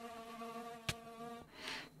 but...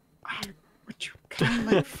 Would you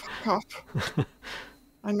kindly fuck off?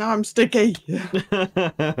 I know I'm sticky. Leave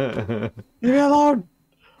me alone.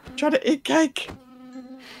 Try to eat cake.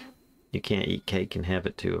 You can't eat cake and have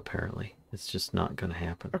it too, apparently. It's just not going to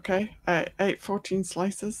happen. Okay, I ate 14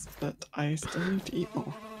 slices, but I still need to eat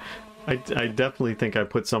more. I definitely think I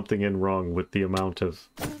put something in wrong with the amount of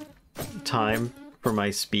time for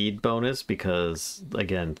my speed bonus, because,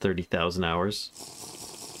 again, 30,000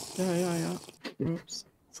 hours. Yeah. Oops.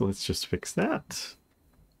 So let's just fix that.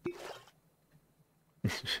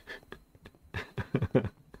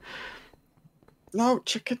 No,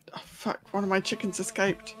 chicken. Oh, fuck, one of my chickens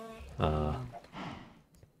escaped.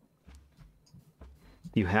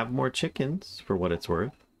 You have more chickens, for what it's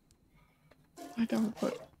worth. I don't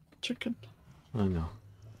put chicken. I know.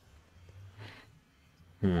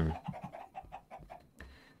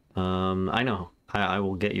 I know. I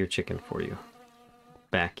will get your chicken for you.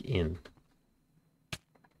 Back in.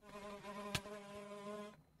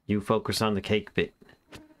 You focus on the cake bit.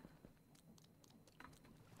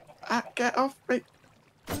 Get off me.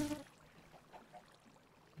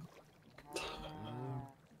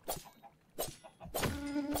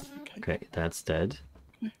 Okay, that's dead.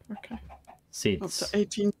 Okay. Seeds. Up to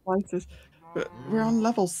 18 slices. But we're on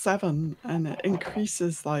level 7, and it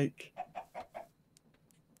increases, like,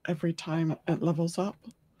 every time it levels up.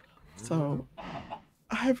 So,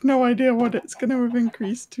 I have no idea what it's going to have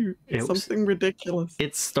increased to. Something ridiculous.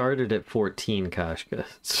 It started at 14, Kashka.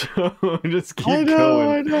 So just keep I know, going.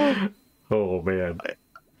 I know. Oh, man.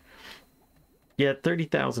 Yeah,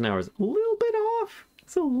 30,000 hours. A little bit off.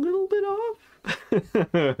 It's a little bit off.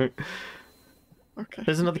 Okay.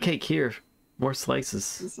 There's another cake here. More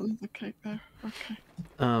slices. There's another cake there. Okay.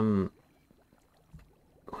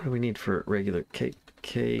 What do we need for regular cake?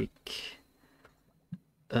 Cake.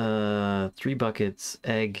 3 buckets,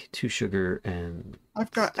 egg, 2 sugar, and...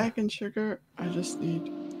 I've got egg and sugar. I just need...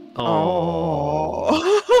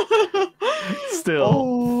 Oh.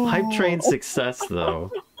 Still, hype train success, though.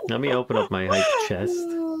 Let me open up my hype chest.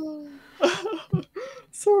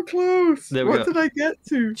 So close. There we what go. did I get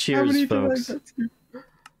to? Cheers, How many folks. did I get to?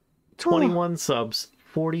 21 subs,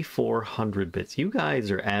 4,400 bits. You guys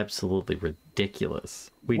are absolutely ridiculous.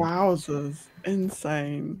 Wowzers.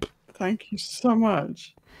 Insane. Thank you so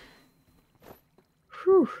much.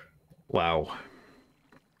 Whew. Wow.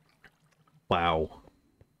 Wow.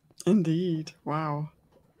 Indeed. Wow.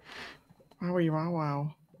 Wowie, wow,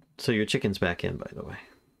 wow. So your chicken's back in, by the way.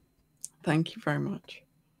 Thank you very much.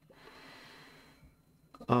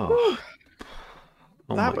 Oh.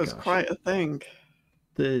 Oh that my was gosh. quite a thing.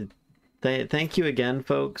 Thank you again,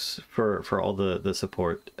 folks, for all the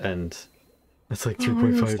support. And it's like 2.5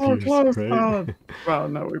 we were so years, close. right? Well,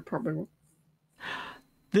 no, we probably won't.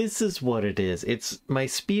 This is what it is. It's my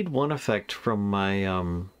speed 1 effect from my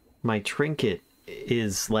my trinket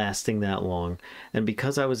is lasting that long, and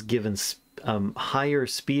because I was given higher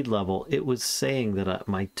speed level, it was saying that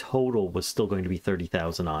my total was still going to be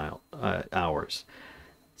 30,000 hours.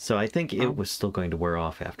 So I think it was still going to wear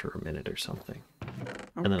off after a minute or something,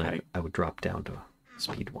 and then I would drop down to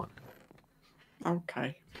speed 1.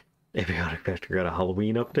 Okay. Avionic Factor got a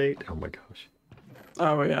Halloween update. Oh my gosh.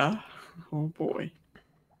 Oh yeah. Oh boy.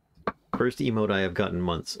 First emote I have gotten in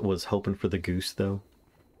months was hoping for the goose, though.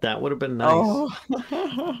 That would have been nice.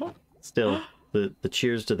 Oh. Still, the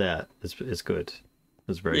cheers to that is good.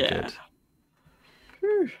 It's very good.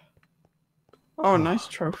 Whew. Oh, nice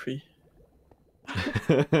trophy.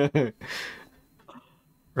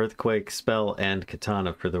 Earthquake, spell, and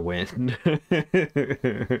katana for the win.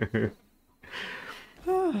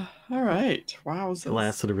 All right. Wow. It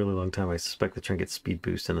lasted a really long time. I suspect the trinket's speed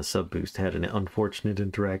boost and the sub boost had an unfortunate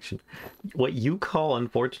interaction. What you call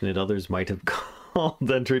unfortunate, others might have called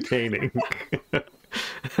entertaining.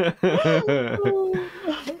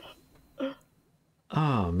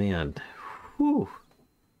 Oh man. Whew.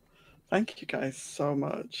 Thank you guys so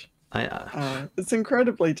much. I It's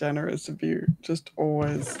incredibly generous of you. Just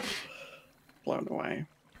always blown away.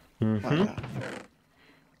 Like that.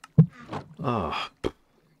 Oh.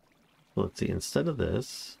 Let's see, instead of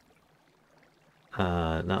this,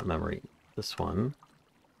 not memory, this one,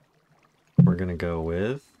 we're gonna go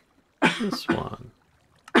with this one.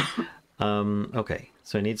 Okay,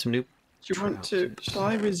 so I need some new... Do you want to... Shall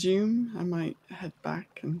I resume? I might head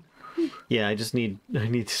back and... Yeah, I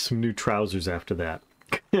need some new trousers after that.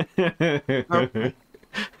 Okay.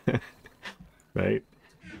 Right?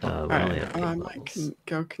 Alright, I might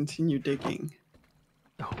go continue digging.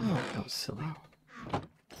 Oh, that was silly.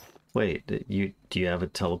 Wait, do you have a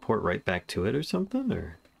teleport right back to it or something,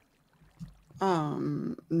 or?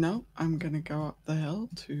 No, I'm gonna go up the hill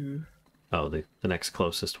to... Oh, the next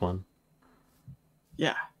closest one?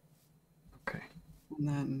 Yeah. Okay. And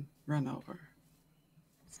then run over.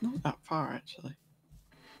 It's not that far, actually.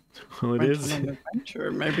 Well, it Went is. on an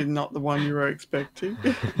adventure, maybe not the one you were expecting.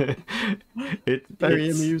 Very Very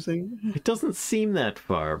amusing. It doesn't seem that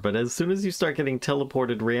far, but as soon as you start getting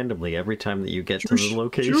teleported randomly every time that you get to the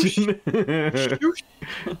location,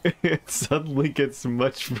 it suddenly gets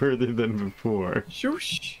much further than before.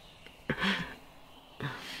 Shoosh.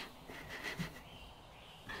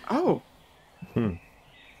 Oh.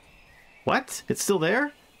 What? It's still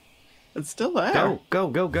there? It's still there. Go, go,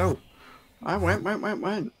 go, go. I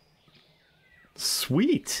went.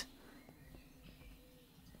 Sweet.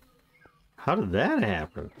 How did that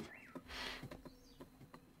happen?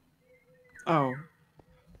 Oh.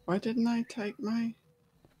 Why didn't I take my...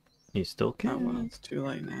 You still can. Oh, well, it's too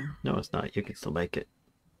late now. No, it's not. You can still make it.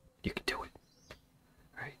 You can do it.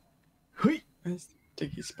 All right. Hui. Where's the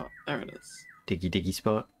diggy spot? There it is. Diggy diggy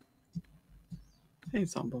spot. Hey,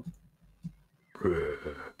 Zombo.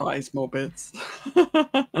 Buys more bits.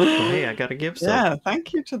 Well, hey, I got a gift. Yeah,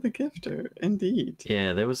 thank you to the gifter. Indeed.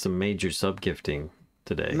 Yeah, there was some major sub gifting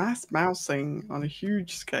today. Mass mousing on a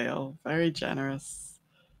huge scale. Very generous.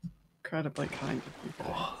 Incredibly kind of you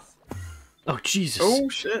guys. Oh, Jesus. Oh,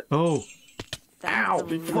 shit. Oh. Ow!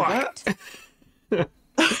 Did you hear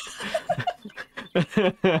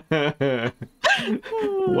that?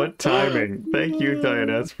 What timing? Thank you,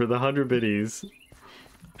 Dianess, for the 100 biddies.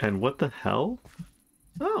 And what the hell?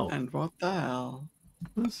 Oh. And what the hell?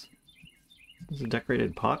 There's a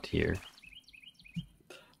decorated pot here.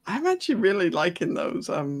 I'm actually really liking those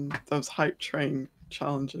hype train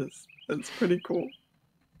challenges. It's pretty cool.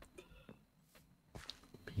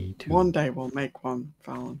 Me too. One day we'll make one,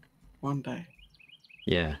 Fallon. One day.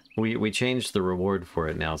 Yeah, we changed the reward for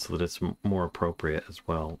it now so that it's more appropriate as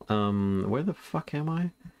well. Where the fuck am I?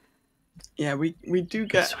 Yeah, we do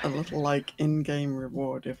get a little like in-game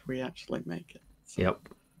reward if we actually make it. So Yep.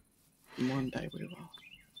 one day we will.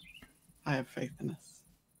 I have faith in us.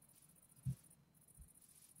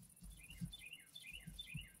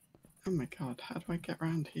 Oh my god, how do I get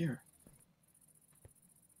around here?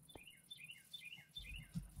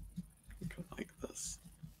 Go like this.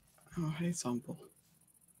 Oh, hey, Zomble.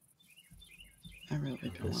 I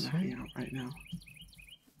really don't want to hang out right now.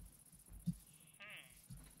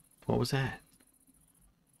 What was that?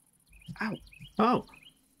 Ow. Oh.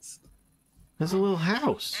 There's a little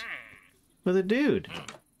house with a dude.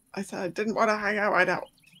 I said I didn't want to hang out right now.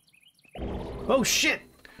 Oh shit!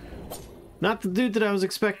 Not the dude that I was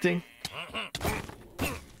expecting.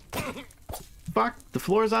 Fuck, the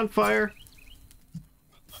floor's on fire.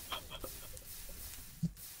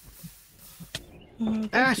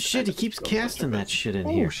 Ah shit, he keeps casting that shit in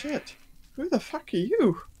here. Oh shit. Who the fuck are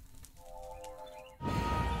you?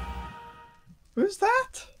 Who's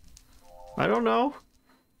that? I don't know.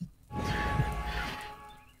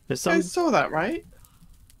 There's You some... guys saw that, right?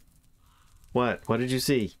 What? What did you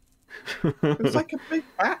see? It was like a big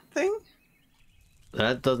bat thing.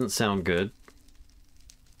 That doesn't sound good.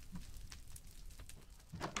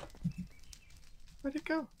 Where'd it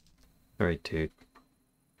go? Alright, dude.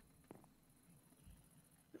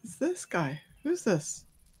 It's this guy. Who's this?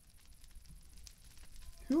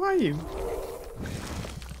 Who are you?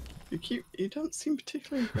 You don't seem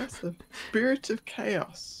particularly aggressive. Spirit of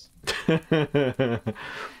chaos.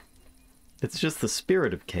 It's just the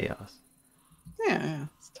spirit of chaos. Yeah,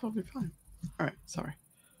 it's totally fine. Alright, sorry.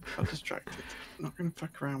 Got distracted. I'm not gonna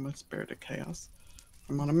fuck around with spirit of chaos.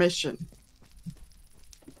 I'm on a mission.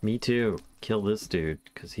 Me too. Kill this dude,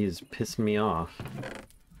 because he's pissing me off.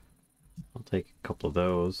 I'll take a couple of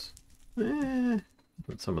those. And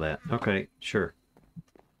some of that. Okay, sure.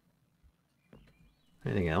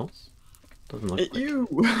 Anything else? Doesn't look like... You!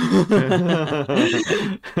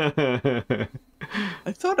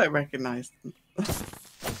 I thought I recognized them.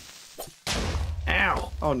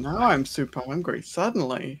 Ow! Oh, now I'm super hungry.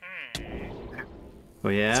 Suddenly. Oh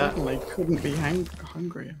yeah? Suddenly couldn't be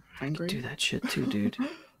hungry. Hungry? Do that shit too, dude.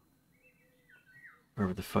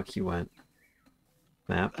 Wherever the fuck you went.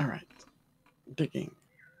 Map. Alright. Digging.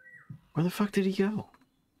 Where the fuck did he go?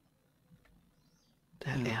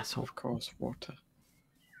 That Yeah, asshole. Of course, water.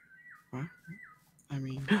 What? I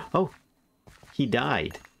mean... Oh! He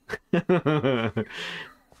died.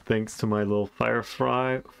 Thanks to my little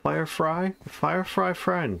firefly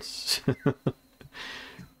friends.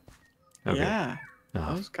 Okay. Yeah,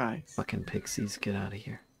 Oh, those guys. fucking pixies, get out of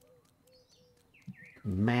here.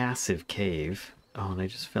 Massive cave. Oh, and I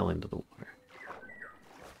just fell into the water.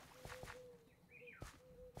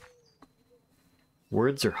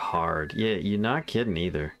 Words are hard. Yeah, you're not kidding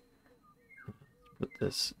either. Put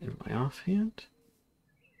this in my offhand.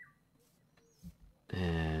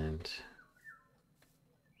 And...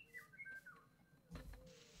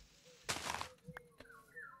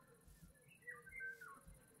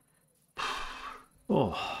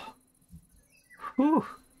 oh. Whew.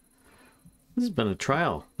 This has been a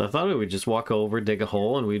trial. I thought we would just walk over, dig a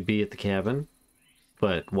hole, and we'd be at the cabin.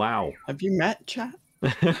 But wow. Have you met Chat?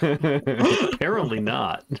 Apparently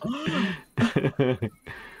not. Come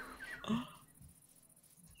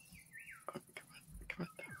on.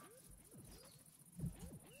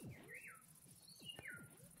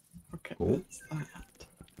 Okay, Oh. that's that.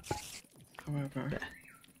 However...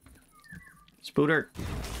 Spooter.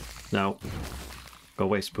 No. Go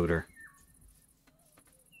away, Spooter.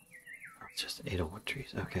 Oh, it's just Edelwood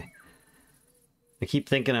trees. Okay. I keep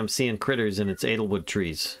thinking I'm seeing critters and it's Edelwood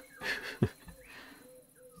trees.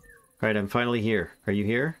 Alright, I'm finally here. Are you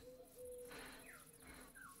here?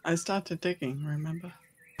 I started digging, remember?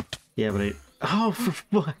 Yeah, but I... oh, for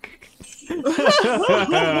fuck.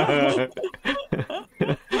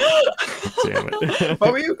 Damn it.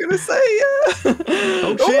 What were you gonna say?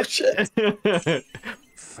 Oh, shit.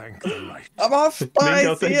 Thank the light. I'm off. Bye.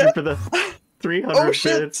 Mingo, See thank ya. you for the 300 Oh,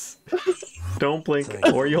 shit. bits. Don't blink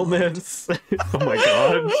Thank or you'll miss. Oh my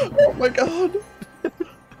god. Oh my god.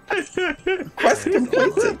 Quest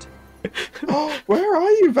completed. Oh, where are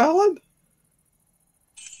you, Valen?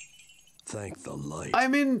 Thank the light.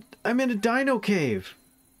 I'm in a dino cave.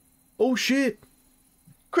 Oh shit.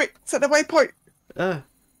 Quick, set a waypoint.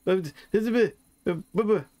 There's a bit. You,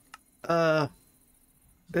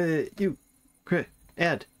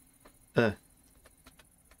 add.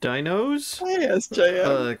 Dinos. Yes,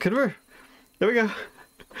 JM. Convert. There we go.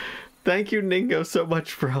 Thank you, Ningo, so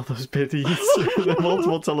much for all those biddies. The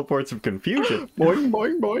multiple teleports of confusion. Boing,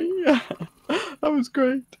 boing, boing. That was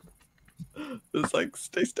great. It's like,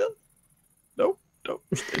 stay still. Nope, nope,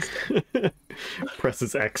 stay still.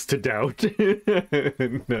 Presses X to doubt.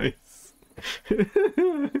 Nice.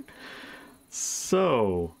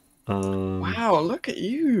 So, Wow, look at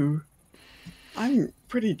you. I'm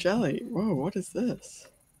pretty jelly. Whoa, what is this?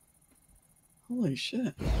 Holy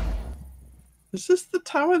shit. Is this the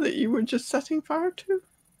tower that you were just setting fire to?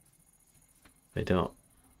 I don't.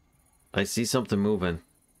 I see something moving.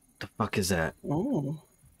 The fuck is that? Oh.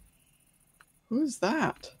 Who's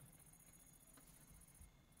that?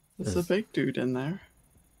 There's a big dude in there.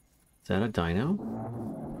 Is that a dino?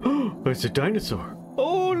 Oh, it's a dinosaur.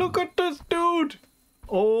 Oh, look at this dude.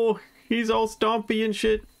 Oh, he's all stompy and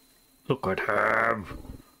shit. Look at him.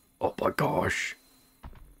 Oh my gosh.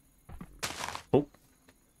 Oh,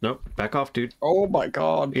 no, back off, dude. Oh my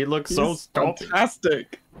god. He looks so stompy.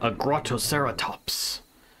 Fantastic. A Grottoceratops.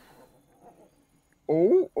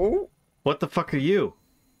 Oh. What the fuck are you?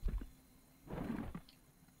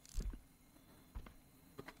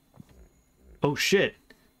 Oh shit.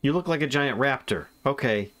 You look like a giant raptor.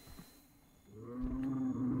 Okay.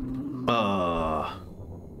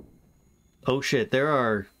 Oh shit,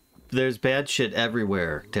 there's bad shit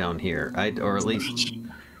everywhere down here. Or at least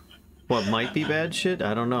what might be bad shit?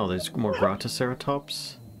 I don't know. There's more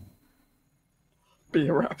Grottoceratops. Be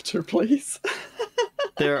a raptor, please.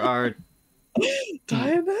 There are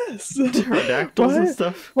Lioness. pterodactyls and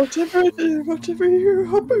stuff. Whatever you're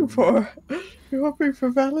hoping for. You're hoping for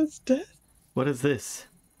Val's death? What is this?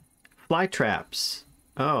 Fly traps.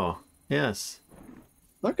 Oh, yes.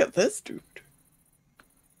 Look at this dude.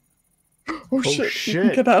 Oh shit. You shit.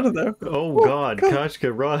 can get out of there. Oh god,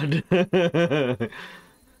 Kashka, run.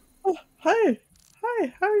 Oh, hi,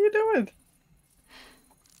 how are you doing?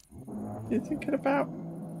 You thinking about...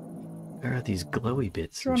 Where are these glowy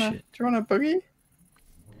bits Do and you shit? want a boogie?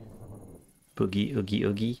 Boogie, oogie,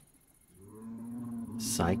 oogie.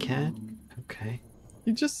 Psycat? Okay.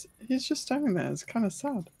 He's just standing there. It's kind of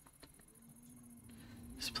sad.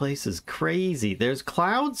 This place is crazy. There's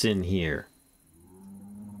clouds in here.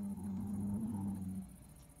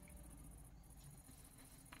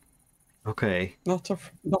 Okay. Not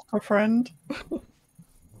a friend.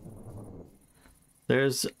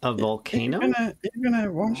 There's a volcano? Are you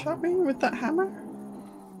gonna one-shot me with that hammer?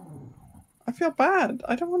 I feel bad.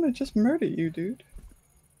 I don't want to just murder you, dude.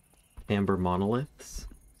 Amber monoliths.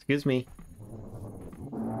 Excuse me.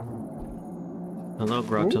 Hello,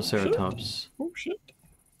 Grottoceratops. Oh shit.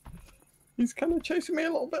 He's kind of chasing me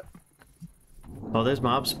a little bit. Oh, there's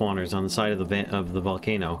mob spawners on the side of the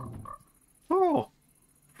volcano. Oh,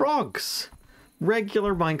 frogs.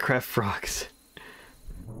 Regular Minecraft frogs.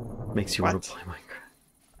 Makes you want to play Minecraft.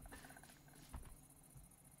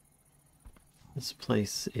 This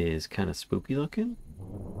place is kind of spooky looking.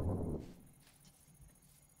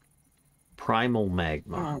 Primal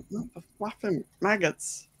magma. Oh, not the flapping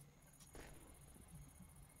maggots.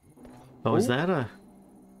 Oh, is that a...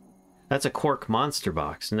 That's a Quark monster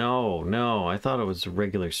box. No, I thought it was a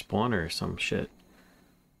regular spawner or some shit.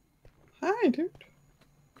 Hi, dude.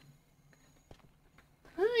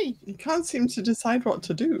 Hi. You can't seem to decide what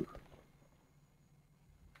to do.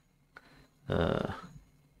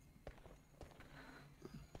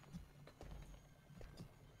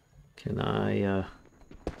 Can I,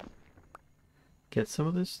 get some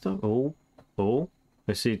of this stuff? Oh,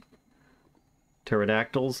 I see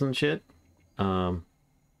pterodactyls and shit. Oh,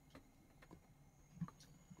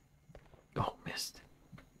 missed.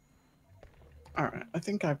 Alright, I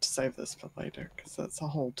think I have to save this for later, because that's a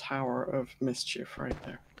whole tower of mischief right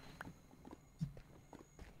there.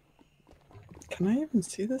 Can I even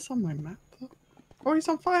see this on my map, though? Oh, he's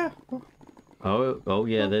on fire! Oh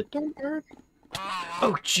yeah, that... Don't burn.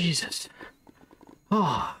 Oh, Jesus.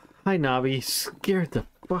 Oh, hi, Nobby. Scared the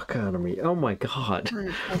fuck out of me. Oh my god. We're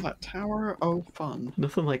gonna call that tower of fun.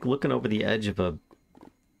 Nothing like looking over the edge of a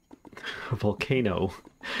volcano.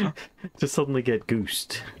 Just suddenly get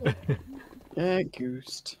goosed. Yeah,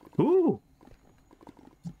 goosed. Ooh!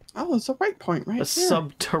 Oh, there's a waypoint right A here.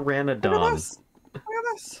 subpteranodon. Look at this. Look at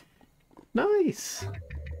this. Nice.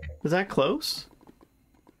 Is that close?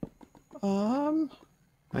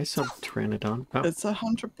 My subpteranodon. Oh, It's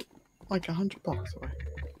 100 blocks away.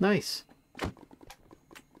 nice.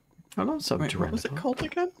 Oh no, Wait, what was it Pteranodon. called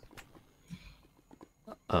again?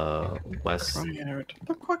 West. Triad.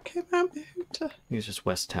 Look what came out, Hoota. He's just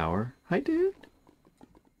West Tower. Hi, dude.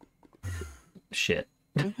 Shit.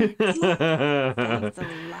 Thanks a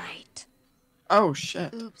light. Oh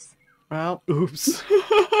shit. Oops. Well, Oops.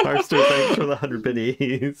 Harster, thanks for the 100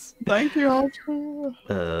 biddies. thank you, Archer.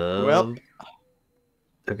 Well,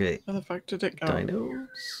 okay. where the fuck did it go?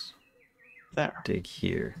 Dinos. There. Dig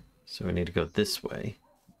here. So I need to go this way.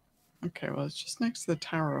 Okay, well, it's just next to the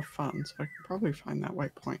Tower of Fun, so I can probably find that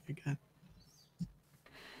waypoint again.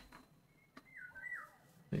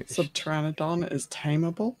 Maybe Subpteranodon is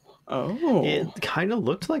tameable? Oh. it kind of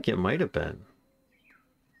looked like it might have been.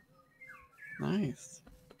 Nice.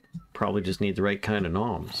 Probably just need the right kind of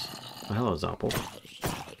noms. Oh, hello, Zompel.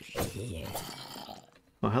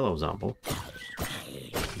 Oh, hello, Zompel.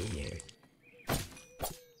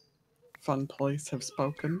 Fun police have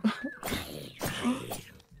spoken.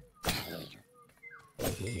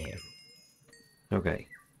 Okay,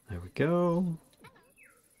 there we go.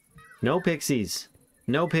 No pixies.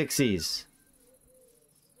 No pixies.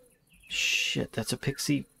 Shit, that's a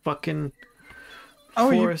pixie fucking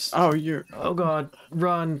forest. You're... Oh god,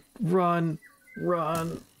 run, run,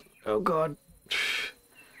 run. Oh god.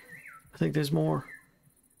 I think there's more.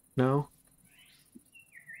 No?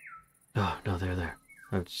 Oh, no, they're there.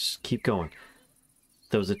 I'll just keep going.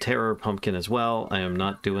 There was a terror pumpkin as well. I am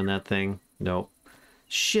not doing that thing. Nope.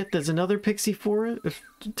 Shit, there's another pixie forest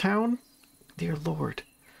town? Dear lord.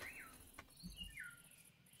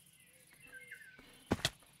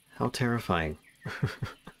 How terrifying.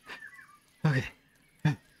 Okay.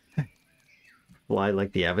 Fly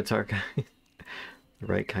like the Avatar guy. The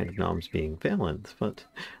right kind of noms being valent, but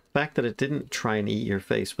the fact that it didn't try and eat your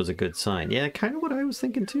face was a good sign. Yeah, kind of what I was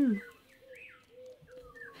thinking too.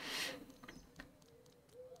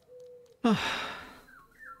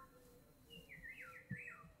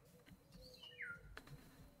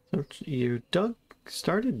 So you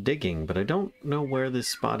started digging, but I don't know where this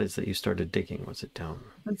spot is that you started digging. Was it down?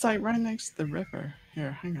 It's like right next to the river.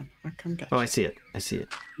 Here, hang on. I'll come get you. Oh, I see it. I see it.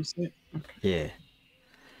 You see it? Okay.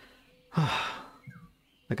 Yeah.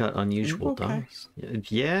 I got unusual okay? dust.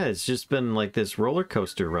 Yeah, it's just been like this roller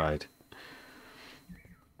coaster ride.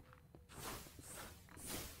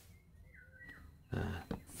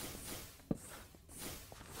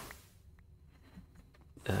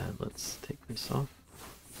 Let's take this off.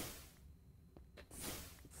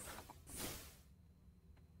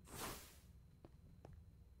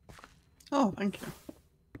 Oh, thank you.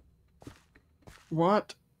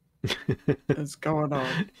 What is going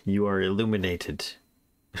on? You are illuminated.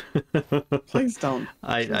 Please don't.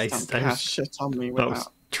 I Cast shit on me I without. was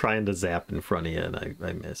trying to zap in front of you and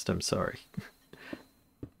I missed. I'm sorry.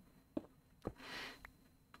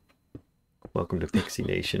 Welcome to Pixie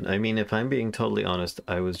Nation. I mean, if I'm being totally honest,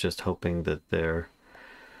 I was just hoping that there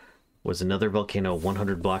was another volcano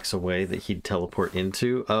 100 blocks away that he'd teleport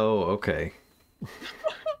into. Oh, okay.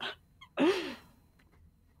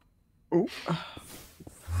 Ooh.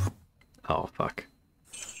 Oh, fuck.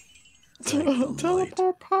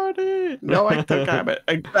 Teleport party! No ectogabet.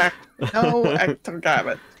 Exact. No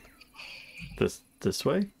ectogabet. This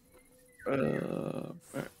way? Oh,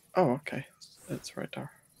 okay. It's right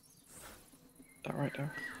there. That right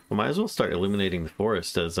there. Well, might as well start illuminating the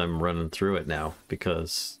forest as I'm running through it now,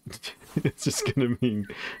 because it's just gonna mean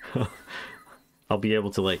I'll be able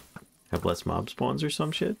to, like, have less mob spawns or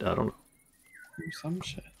some shit? I don't know. Some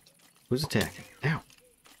shit. Who's attacking? Ow.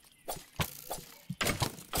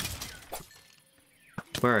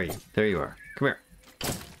 Where are you? There you are. Come here.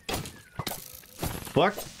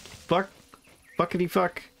 Fuck. Fuck. Fuckity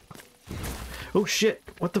fuck. Oh shit.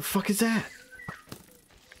 What the fuck is that?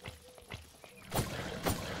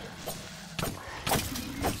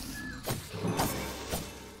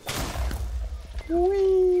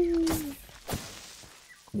 Whee!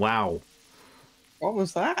 Wow. What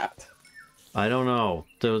was that? I don't know.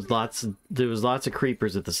 There was lots of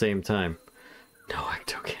creepers at the same time. No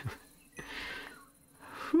ectogam.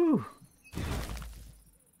 Whew.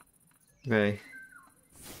 Okay.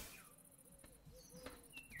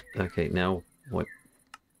 Okay, now what?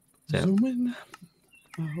 That? Zoom in.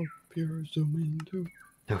 I hope you're zooming too.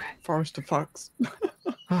 Okay. Forest of fucks.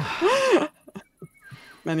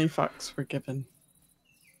 Many fucks were given.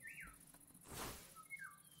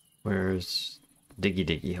 Where's Diggy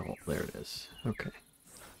Diggy Hole? There it is. Okay.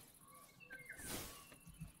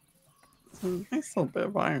 It's a nice little bit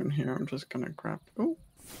of iron here. I'm just gonna grab. Oh,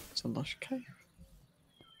 it's a lush cave.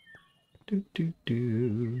 Do do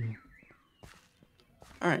do.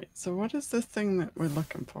 All right. So what is this thing that we're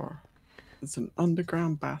looking for? It's an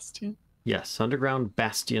underground bastion. Yes, underground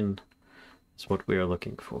bastion is what we are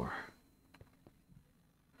looking for.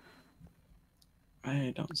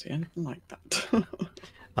 I don't see anything like that.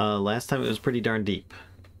 Last time it was pretty darn deep.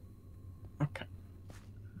 Okay.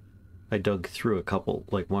 I dug through a couple,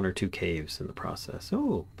 like 1 or 2 caves in the process.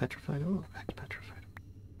 Oh, petrified. Oh, back to petrified.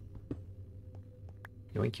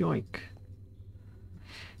 Yoink, yoink.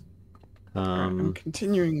 Alright, I'm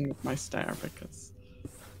continuing with my stair because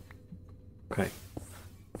Okay.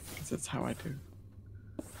 it's how I do.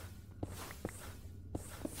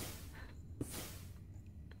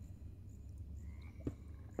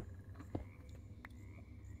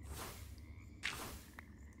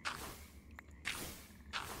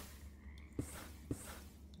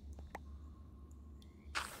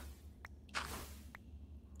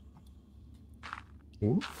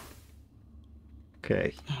 Ooh.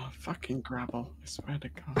 Okay. Oh, fucking gravel. I swear to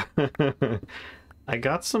God. I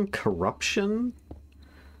got some corruption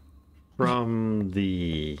from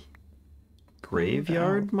the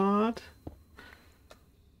graveyard mod.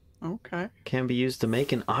 Okay. Can be used to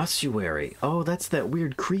make an ossuary. Oh, that's that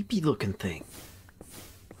weird creepy looking thing.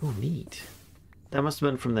 Oh, neat. That must have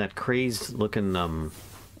been from that crazed looking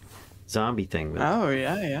zombie thing that Oh,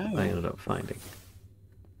 yeah. I ended up finding.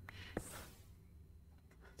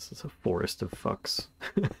 This is a forest of fucks.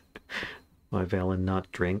 Why Valen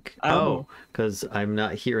not drink? Oh, because I'm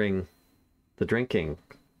not hearing the drinking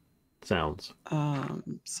sounds.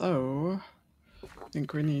 So I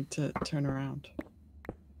think we need to turn around.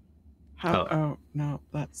 How? Oh, no,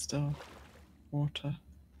 that's still water.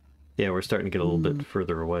 Yeah, we're starting to get a little bit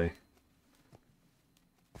further away.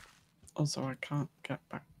 Also, I can't get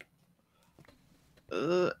back.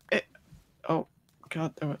 Oh,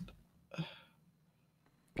 God damn it.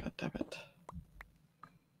 God damn it.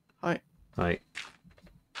 Hi. Hi.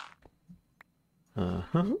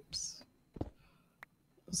 Oops.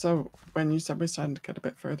 So, when you said we're starting to get a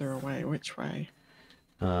bit further away, which way?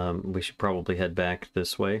 We should probably head back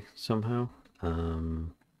this way somehow.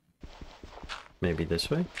 Maybe this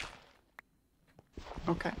way?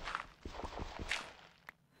 Okay.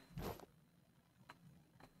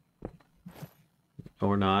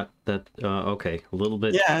 Or not. That, okay, a little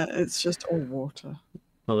bit. Yeah, it's just all water.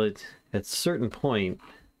 Well, at a certain point,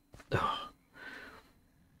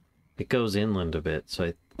 it goes inland a bit, so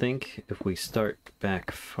I think if we start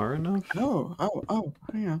back far enough... Oh,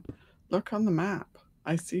 hang on. Look on the map.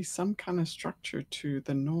 I see some kind of structure to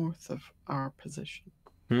the north of our position.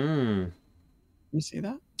 Hmm. You see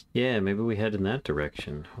that? Yeah, maybe we head in that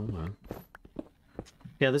direction. Hold on.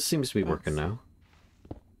 Yeah, this seems to be working now.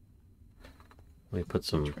 Let me put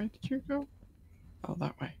some... Which way did you go? Oh,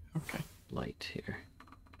 that way. Okay. Light here.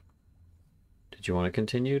 Did you want to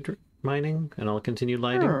continue mining, and I'll continue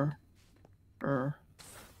lighting?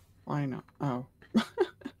 Why not? Oh.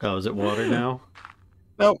 Oh, is it water now?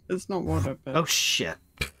 No, it's not water, but... Oh, shit.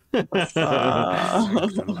 But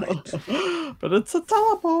it's a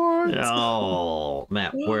teleport! Oh,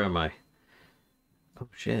 Matt, where am I? Oh,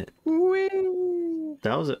 shit. Whee!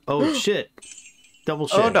 That was it. Oh, shit. Double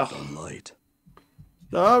shit. Oh, no. The light.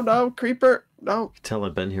 No, creeper. No. You can tell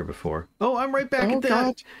I've been here before. Oh, I'm right back at that.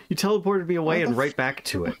 God. You teleported me away and right back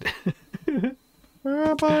to it. Where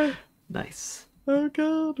am I? Nice. Oh,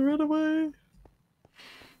 God, run away.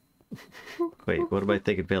 Wait, what am I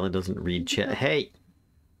thinking? Valen doesn't read chat. Hey!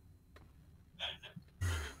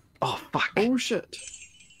 Oh, fuck. Oh, shit.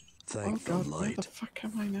 Thank God, the where light. the fuck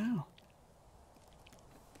am I now?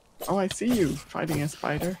 Oh, I see you fighting a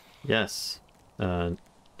spider. Yes. Do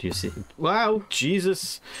you see? Wow,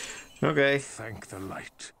 Jesus. Okay. Thank the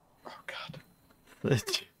light. Oh, God.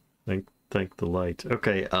 thank the light.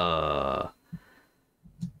 Okay,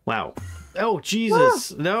 wow. Oh,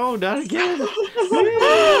 Jesus. No, not again.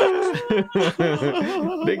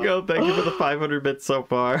 Bingo, thank you for the 500 bits so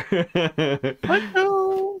far. I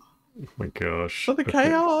know. Oh my gosh. For the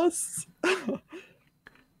chaos.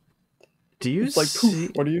 Do you It's like, see?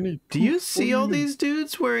 poof, what do you need? Do you Poof, see what all do you these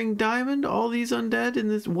dudes wearing diamond? All these undead in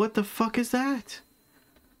this? What the fuck is that?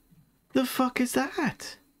 The fuck is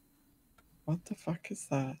that? What the fuck is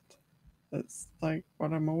that? That's like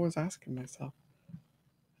what I'm always asking myself.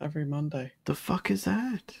 Every Monday. The fuck is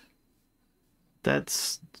that?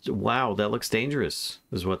 That's wow. That looks dangerous.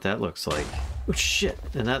 Is what that looks like. Oh shit!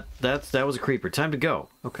 And that was a creeper. Time to go.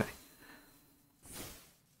 Okay.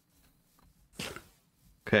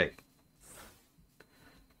 Okay.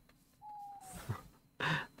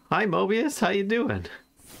 Hi Mobius, how you doing?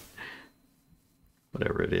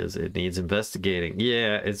 Whatever it is, it needs investigating.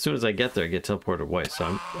 Yeah, as soon as I get there, I get teleported away.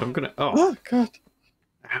 So I'm gonna Oh God.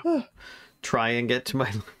 try and get to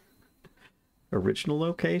my original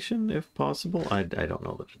location, if possible. I don't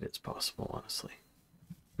know that it is possible, honestly.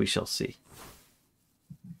 We shall see.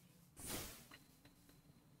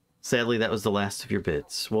 Sadly, that was the last of your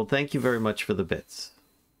bits. Well, thank you very much for the bits.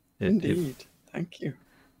 Indeed. Thank you.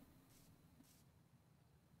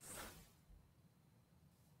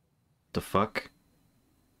 The fuck?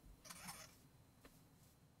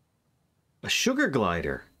 A sugar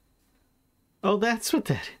glider. Oh, that's what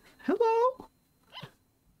that is. Hello.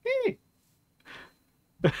 Hey.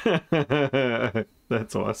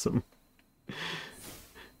 That's awesome.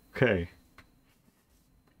 Okay.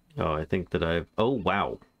 Oh, I think that I've... Oh,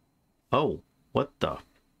 wow. Oh, what the...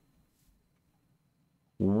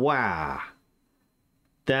 Wow.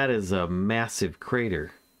 That is a massive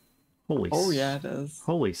crater. Holy yeah, it is.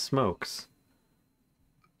 Holy smokes.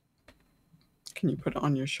 Can you put it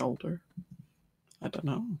on your shoulder? I don't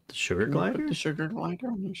know. The sugar Can you glider? put the sugar glider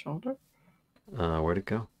on your shoulder? Where'd it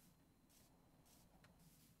go?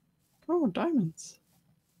 Oh, diamonds.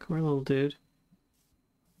 Come here, little dude.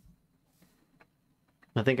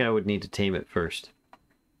 I think I would need to tame it first.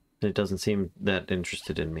 It doesn't seem that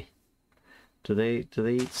interested in me. Do they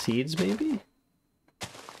eat seeds, maybe?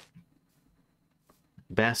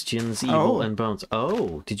 Bastion's evil and bones.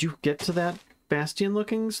 Oh, did you get to that bastion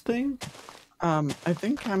looking thing? I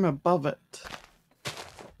think I'm above it.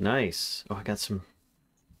 Nice. Oh, I got some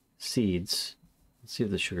seeds. Let's see if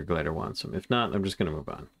the sugar glider wants them. If not, I'm just gonna move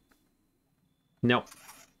on. Nope.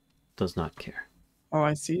 Does not care. Oh,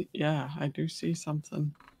 I see. Yeah, I do see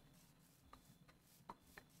something.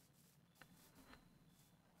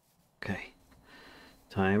 Okay.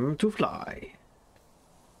 Time to fly.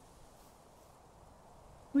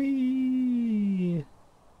 Whee!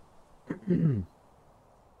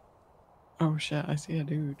 Oh shit, I see a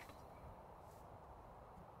dude.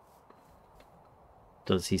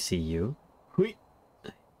 Does he see you? Whee!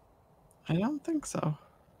 I don't think so.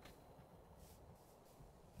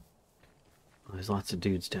 Oh, there's lots of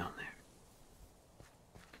dudes down there.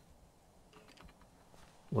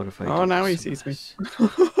 What if I Oh, do now he some of sees me. this?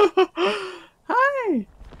 Hi!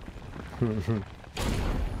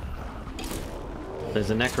 There's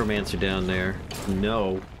a necromancer down there.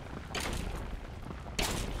 No.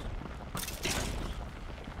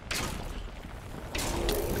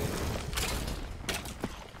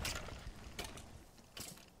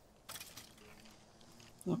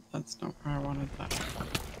 No, that's not where I wanted that.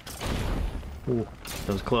 Ooh,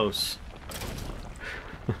 that was close.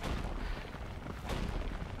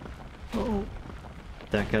 Oh.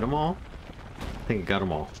 That got them all? I think it got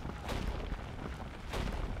them all.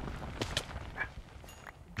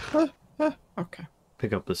 Okay.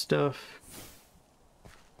 Pick up the stuff.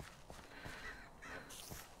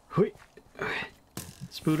 Whee!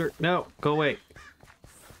 Spooter, no, go away.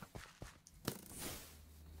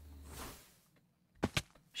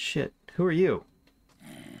 Shit, who are you?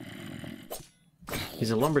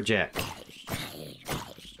 He's a lumberjack.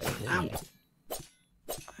 Ow.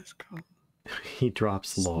 Let's go. He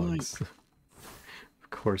drops logs. Snipe. Of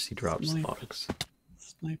course he drops Snipe. logs.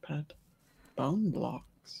 Snipe head. Bone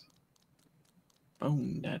blocks.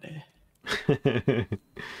 Bone daddy.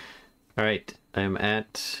 Alright, I'm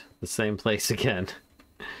at the same place again.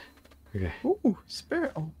 Okay. Ooh,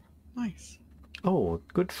 spirit orb. Nice. Oh,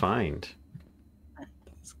 good find. Alright,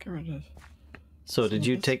 let's get rid of. So some did of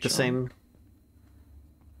you this take the junk. same...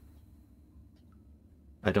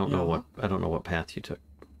 I don't know Yeah. what path you took.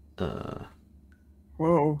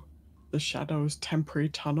 Whoa. The Shadow's temporary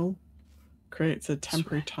tunnel creates a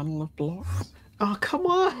temporary tunnel of blocks. Oh, come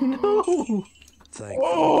on! No! Thank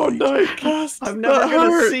Oh, the light. Nightcast! I'm never that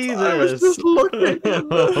gonna hurts. see I was this. just looking at this.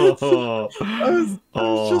 Oh, I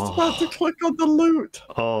was just about to click on the loot.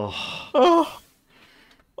 oh. Oh.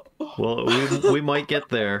 Well, we might get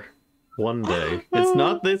there one day. It's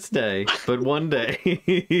not this day, but one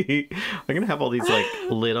day. I'm gonna have all these like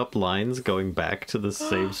lit up lines going back to the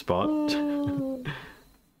same spot.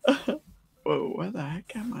 Whoa, where the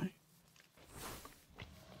heck am I?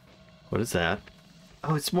 What is that?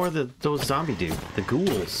 Oh, it's more those zombie dude, the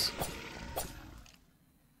ghouls.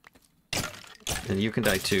 And you can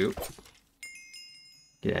die too.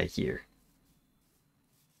 Get out of here.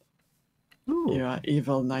 Ooh. You are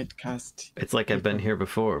evil Nightcast. It's like I've been here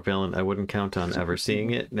before, Villain. I wouldn't count on ever seeing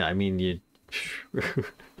it. I mean, you're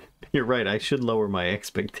right. I should lower my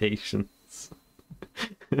expectations.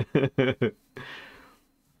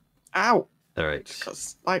 Ow! All right.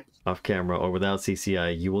 Because, like, Off camera or without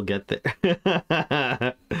CCI, you will get there.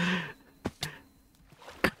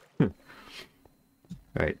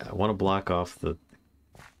 Alright, I want to block off the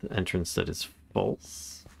entrance that is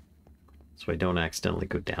false. So I don't accidentally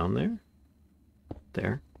go down there.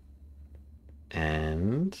 There.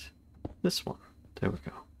 And this one. There we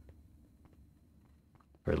go. All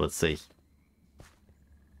right, let's see.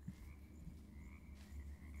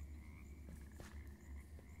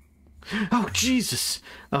 Oh, Jesus!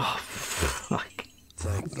 Oh, fuck.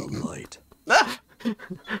 Thank the light. Ah!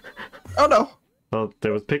 Oh no! Well,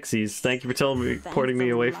 there was pixies. Thank you for telling me, porting me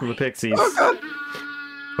away from the pixies. Oh god!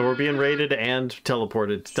 But we're being raided and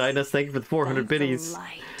teleported. Dinus, thank you for the 400 biddies.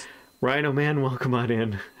 Rhino Man, welcome on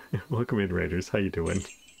in. Welcome in, Raiders. How you doing?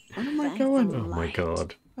 Where am I going? Oh my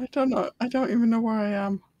god. I don't know. I don't even know where I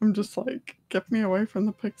am. I'm just like, get me away from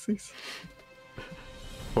the pixies.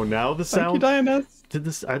 Oh, now the Thank you, sound.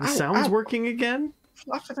 Dianas. Are the Ow, sounds ow. working again?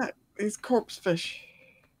 Laughing at these corpse fish.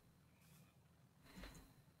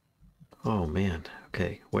 Oh man.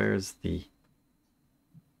 Okay, where's the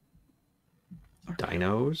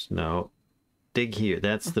dinos? No. Dig here.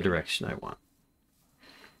 That's the direction I want.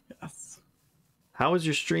 Yes. How was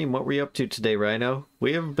your stream? What were you up to today, Rhino?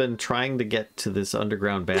 We have been trying to get to this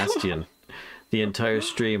underground bastion the entire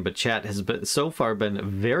stream, but chat has been so far been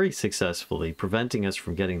very successfully preventing us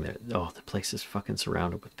from getting there. Oh, the place is fucking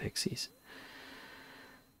surrounded with pixies.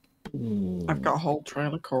 I've got a whole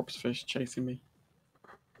trail of corpse fish chasing me.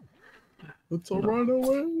 Let's all run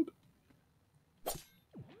away.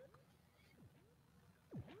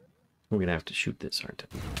 We're gonna have to shoot this, aren't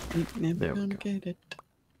we? Never There we gonna go. get it.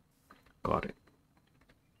 Got it.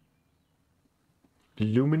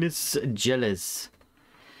 Luminous jealous.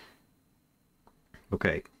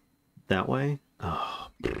 Okay. That way? Oh.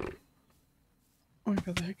 Oh, I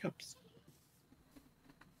got the hiccups.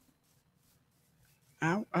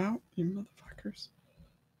 Ow, ow, you motherfuckers.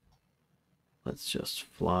 Let's just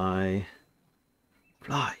fly.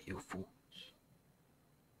 Fly, you fools.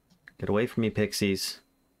 Get away from me, pixies.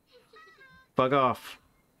 Bug off.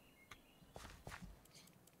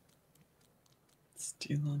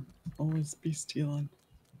 Stealing. Always be stealing.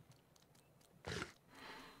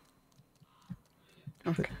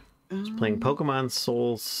 Okay. Just playing Pokemon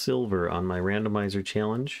Soul Silver on my randomizer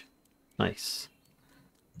challenge. Nice.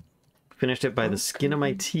 Finished it by the skin of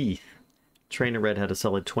my teeth. Trainer Red had a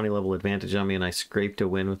solid 20 level advantage on me, and I scraped a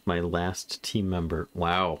win with my last team member.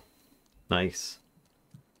 Wow. Nice.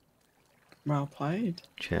 Well played.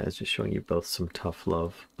 Chaz just showing you both some tough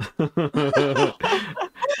love. I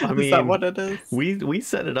Is mean, that what it is? we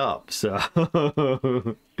set it up, so.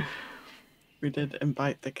 We did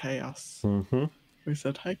invite the chaos. Mm-hmm. We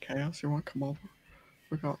said, "Hey, chaos, you want to come over?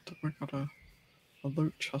 We got a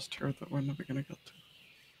loot chest here that we're never gonna get to."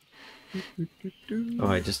 Oh,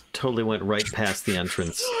 I just totally went right past the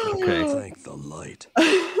entrance. Okay. Thank the light.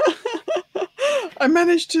 I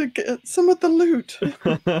managed to get some of the loot.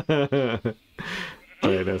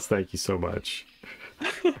 Dianas, thank you so much.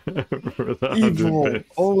 For the 100 Evil, bits.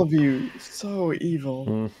 all of you, so evil.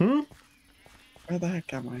 Mm-hmm. Where the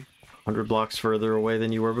heck am I? 100 blocks further away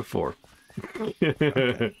than you were before.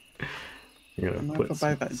 Okay. You're I'm gonna over put by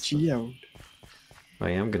some that stuff. geode. I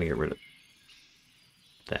am gonna get rid of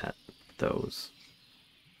that, those,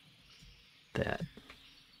 that.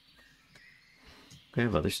 I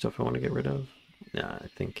have other stuff I want to get rid of. Nah, I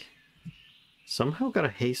think somehow got a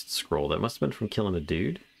haste scroll. That must have been from killing a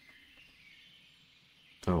dude.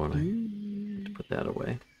 Oh, and I have to put that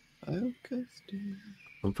away. Focused.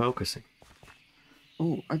 I'm focusing.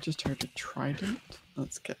 Oh, I just heard a trident.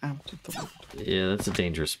 Let's get out of the wood. Yeah, that's a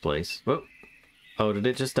dangerous place. Whoa. Oh, did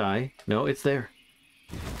it just die? No, it's there.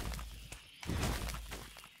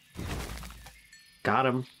 Got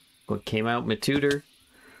him. What came out my tutor.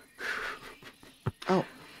 Oh,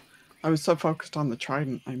 I was so focused on the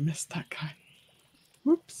trident, I missed that guy.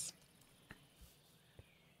 Whoops.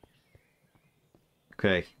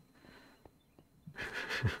 Okay.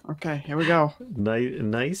 Okay, here we go.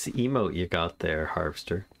 Nice emote you got there,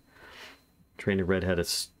 Harvester. Trainer Red had a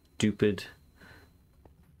stupid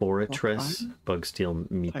Boratress bug steel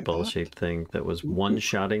meatball shaped thing that was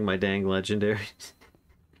one-shotting my dang legendaries.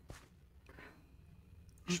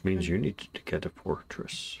 Which means you need to get a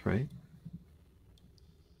fortress, right?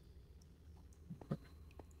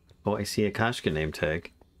 Oh, I see a Kashka name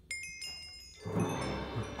tag.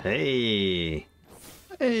 Hey!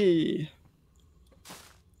 Hey.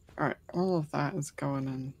 Alright, all of that is going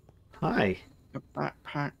in Hi. the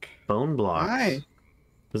backpack. Bone blocks. Hi.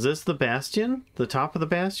 Is this the bastion? The top of the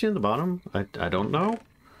bastion? The bottom? I don't know.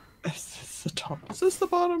 Is this the top? Is this the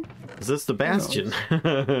bottom? Is this the bastion?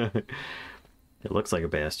 It looks like a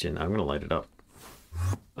bastion. I'm gonna light it up.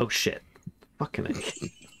 Oh shit. Fucking A.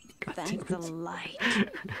 God damn Thank the it. light.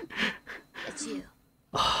 It's you.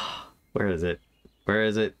 Where is it? Where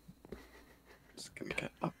is it? Just gonna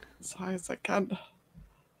get up as high as I can.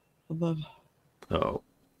 And then Oh.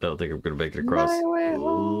 I don't think I'm gonna make it across. My way home.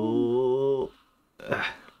 Ooh.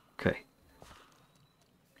 Okay.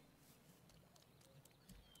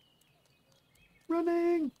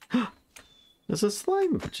 Running! There's a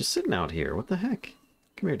slime just sitting out here. What the heck?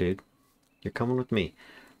 Come here, dude. You're coming with me.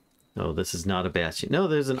 No, this is not a bastion. No,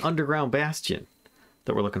 there's an underground bastion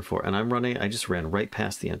that we're looking for. And I'm running. I just ran right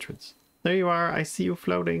past the entrance. There you are. I see you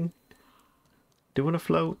floating. Doing a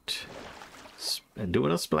float.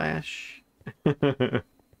 Doing a splash.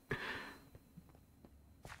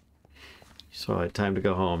 So I had time to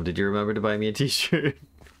go home. Did you remember to buy me a t-shirt?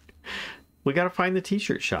 We gotta find the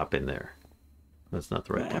t-shirt shop in there. That's not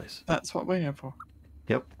the right place. That's what we're here for.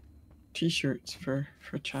 Yep. T-shirts for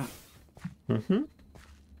chat. Mm-hmm.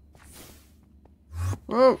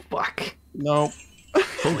 Whoa! Fuck. Nope.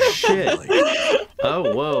 Oh shit.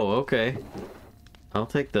 Oh, whoa, okay. I'll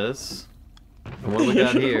take this. And what do we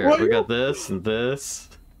got here? We got this and this.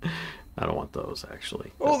 I don't want those,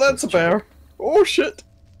 actually. Oh, that's a bear. Oh, shit.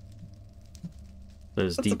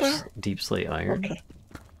 There's That's deep slate iron. Okay.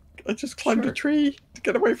 I just climbed a tree to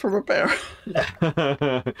get away from a bear.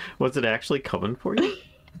 Was it actually coming for you?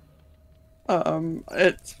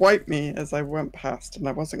 It swiped me as I went past, and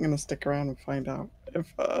I wasn't gonna stick around and find out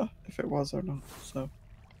if it was or not. So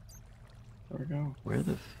there we go. Where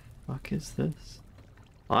the fuck is this?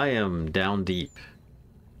 I am down deep.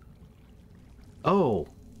 Oh,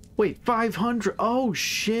 wait, 500. Oh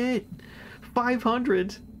shit,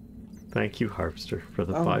 500. Thank you, Harpster, for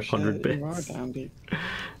the 500 shit, bits. You are down deep.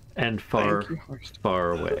 And far, Thank you, Harpster.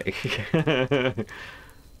 far away.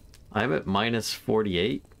 I'm at minus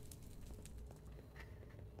 48.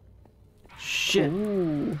 Shit.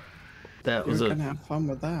 Ooh, That was you're a gonna have fun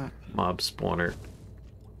with that. mob spawner.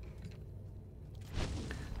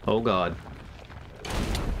 Oh god.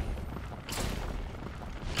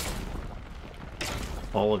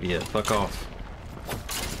 All of you, fuck off.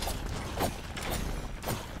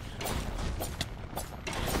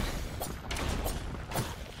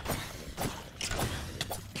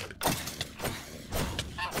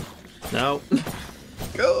 No.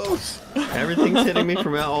 Ghost! Everything's hitting me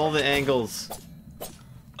from all the angles.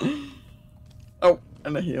 Oh,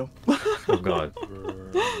 and a heal. Oh god.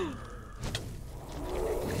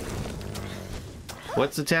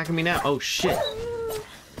 What's attacking me now? Oh shit.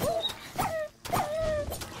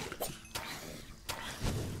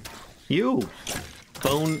 You!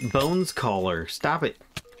 Bones caller. Stop it.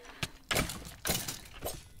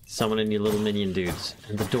 Summoning you little minion dudes.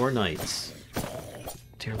 And the door knights.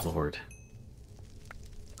 Dear lord.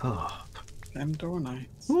 Oh. Them door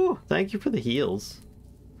knights. Ooh, thank you for the heals.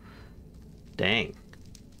 Dang.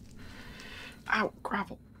 Ow,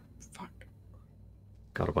 gravel. Fuck.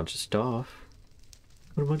 Got a bunch of stuff.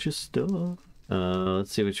 Got a bunch of stuff.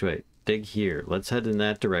 Let's see which way. Dig here. Let's head in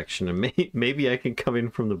that direction, and maybe I can come in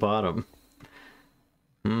from the bottom.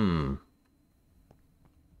 Hmm.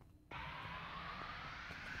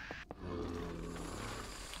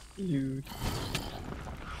 You.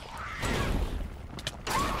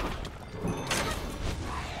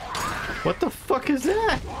 What the fuck is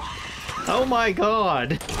that? Oh my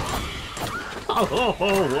god. Oh,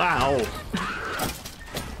 wow.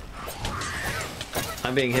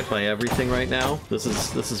 I'm being hit by everything right now. This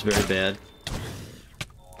is very bad.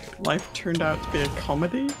 Life turned out to be a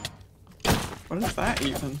comedy? What is that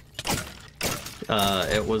even?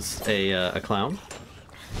 It was a clown.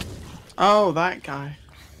 Oh, that guy.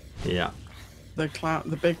 Yeah.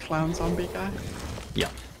 The big clown zombie guy? Yeah.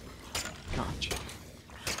 Gotcha.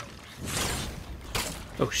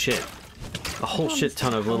 Oh shit. A whole shit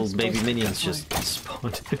ton of little baby minions just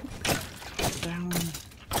spawned. Down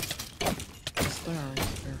the stairs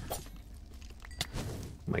here.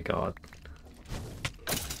 Oh my god.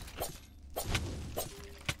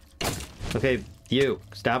 Okay, you,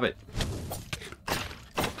 stop it.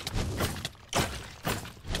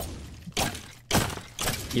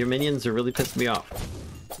 Your minions are really pissing me off.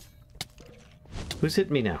 Who's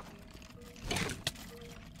hitting me now?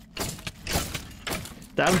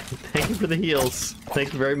 Stop it. Thank you for the heals.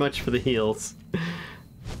 Thank you very much for the heals.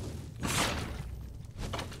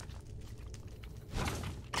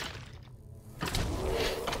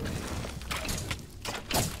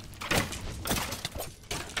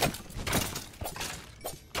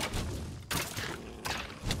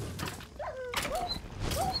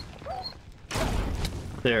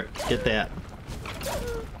 There, get that.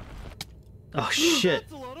 Oh shit.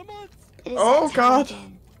 It is Oh, that time God.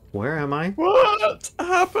 again. Where am I? What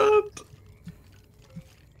happened?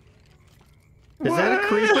 Is that a What?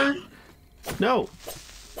 creeper? No.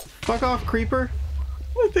 Fuck off, creeper.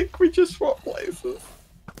 I think we just swapped places.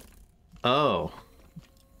 Oh.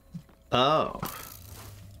 Oh.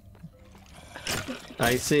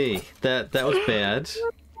 I see. That was bad.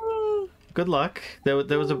 Good luck. There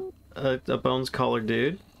was a bones collar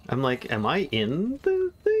dude. I'm like, am I in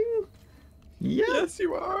the thing? Yeah. Yes,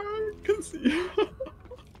 you are. I can see you.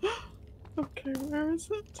 Okay, where is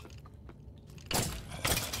it?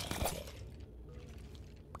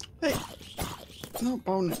 Hey, no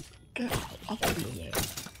bone. Get off me.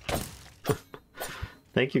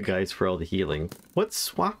 Thank you guys for all the healing. What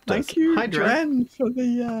swapped us? Thank you, Hi, Dren. Dren, for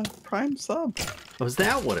the Prime sub. Was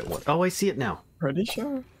that what it was? Oh, I see it now. Pretty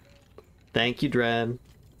sure. Thank you, Dren.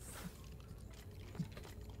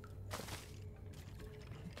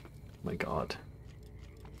 My God.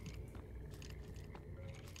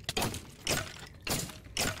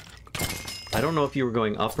 I don't know if you were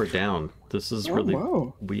going up or down. This is really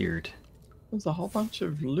weird. There's a whole bunch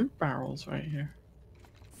of loot barrels right here.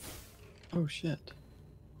 Oh shit.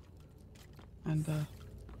 And a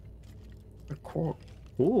quart.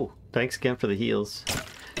 Ooh, thanks again for the heals.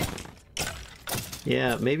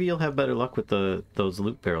 Yeah, maybe you'll have better luck with those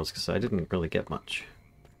loot barrels, because I didn't really get much.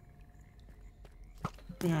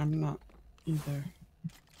 Yeah, I'm not either.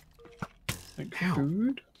 Like Ow.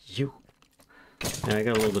 food? You. Yeah, I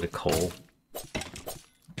got a little bit of coal.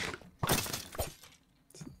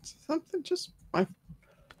 Something just... my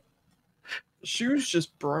shoes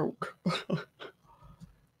just broke.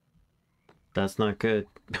 That's not good.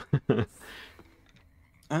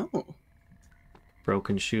 Oh.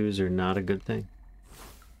 Broken shoes are not a good thing.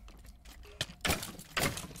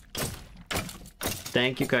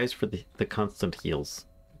 Thank you guys for the constant heals.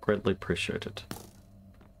 Greatly appreciate it.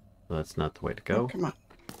 Well, that's not the way to go. Oh, come on.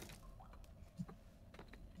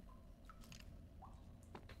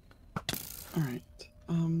 Alright,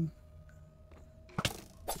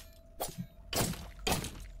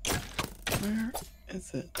 where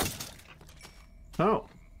is it? Oh,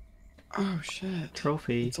 Oh shit.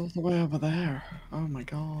 trophy. It's all the way over there. Oh my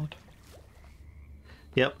god.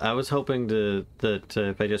 Yep, I was hoping that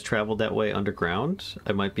if I just traveled that way underground,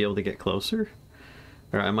 I might be able to get closer.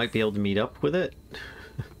 Or I might be able to meet up with it.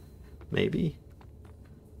 Maybe.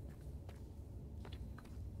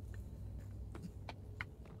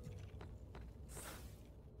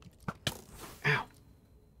 Ow.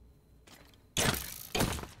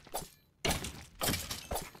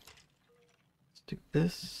 Let's do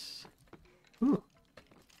this. Ooh.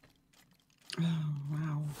 Oh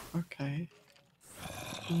wow. Okay.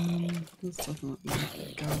 This doesn't look like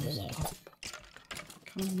it goes up.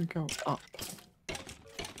 Can we go up?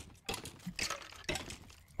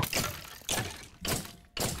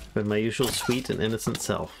 With my usual sweet and innocent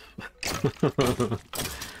self.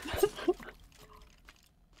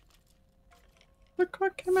 Look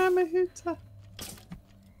what came out of my hooter.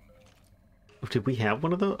 Did we have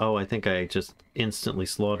one of those? Oh, I think I just instantly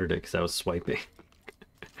slaughtered it because I was swiping.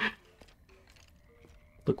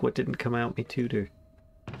 Look what didn't come out me tutor.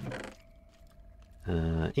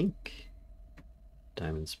 Ink.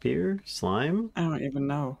 Diamond spear. Slime. I don't even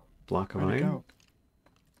know. Block of Where'd it iron.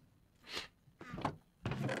 go?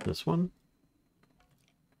 This one.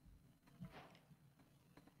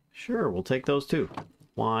 Sure, we'll take those too.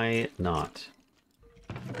 Why not?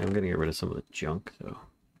 I'm gonna get rid of some of the junk though.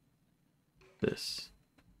 This.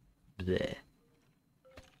 Bleh.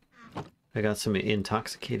 I got some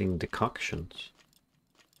intoxicating decoctions.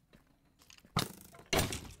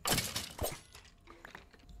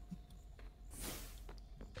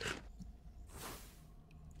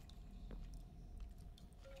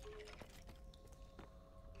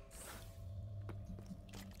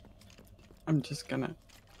 I'm just gonna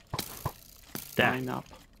That. line up.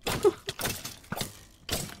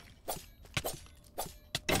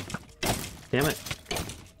 Damn it.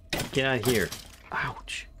 Get out of here.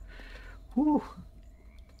 Ouch. Whew.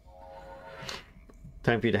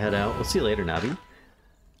 Time for you to head out. We'll see you later, Nabi.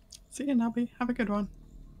 See you, Nubby. Have a good one.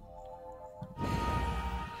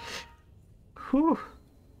 Whew.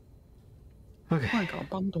 Okay. Oh, I got a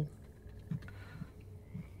bundle.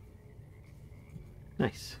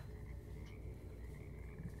 Nice.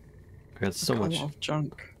 I got so Got much. a lot of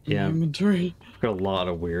junk Yeah. in the inventory. Got a lot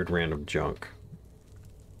of weird random junk.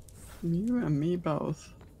 You and me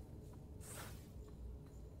both.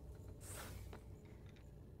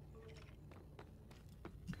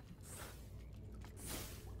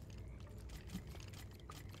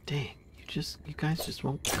 Dang, you guys just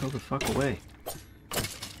won't go the fuck away.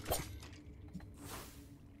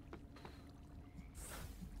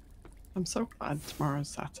 I'm so glad tomorrow's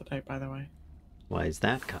Saturday, by the way. Why is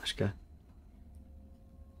that, Kashka?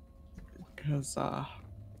 Because, I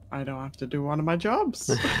don't have to do one of my jobs.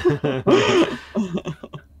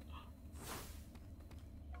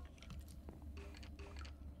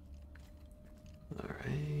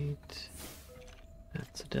 Alright.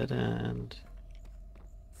 That's a dead end.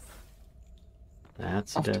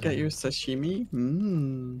 That's a Off to dead get end. you a sashimi.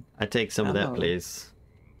 Mmm. I take some of that, Hello. please.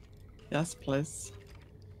 Yes, please.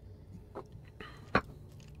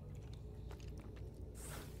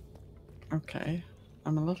 Okay.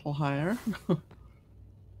 I'm a little higher.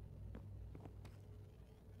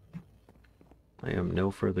 I am no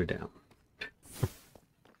further down.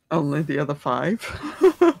 Only the other 5.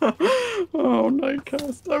 Oh,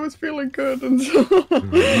 Nightcast. I was feeling good until.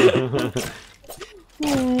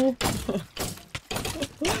 Oh.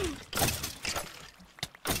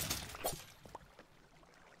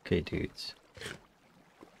 Okay, dudes.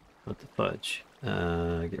 What the fudge?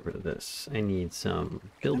 Get rid of this. I need some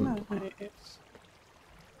building Come on, blocks.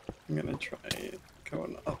 I'm gonna try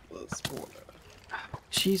going up this water.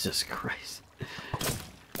 Jesus Christ.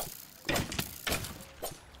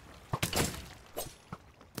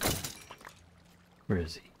 Where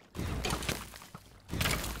is he?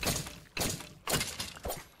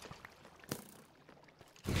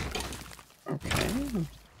 Okay,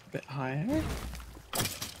 a bit higher.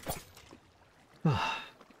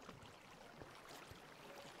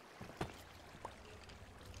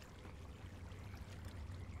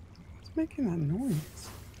 What's making that noise?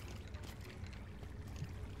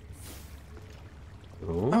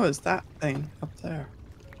 Oh, Oh, it's that thing up there.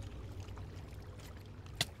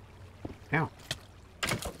 ow.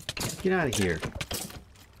 Get out of here.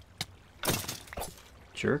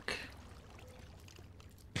 Jerk.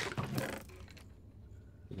 I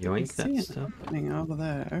Yoink see that an stuff. opening over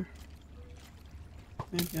there.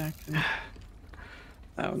 Maybe I can.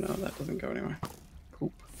 Oh no, that doesn't go anywhere.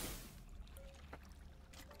 Poop.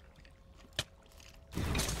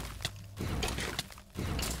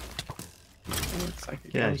 It looks like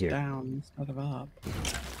it Get outta goes here. down instead of up.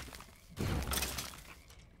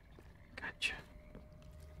 Gotcha.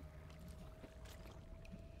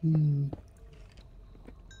 Hmm.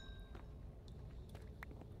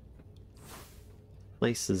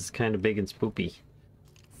 Place is kind of big and spoopy.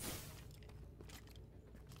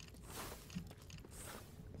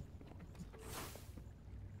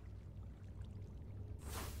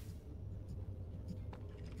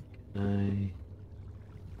 Can I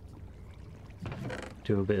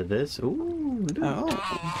do a bit of this? Ooh, look.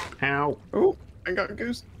 Oh. Ow. Oh, I got a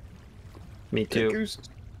goose. Me Get too. goose.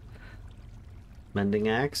 Mending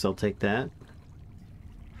axe, I'll take that.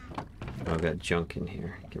 Oh, I've got junk in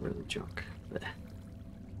here. Get rid of the junk. Blech.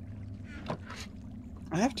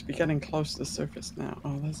 I have to be getting close to the surface now.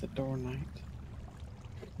 Oh, there's a door knight.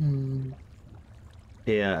 Hmm.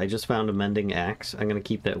 Yeah, I just found a mending axe. I'm gonna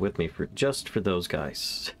keep that with me for just for those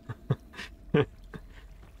guys.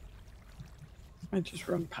 I just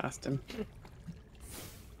run past him.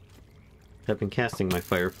 I've been casting my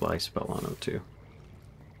firefly spell on him too.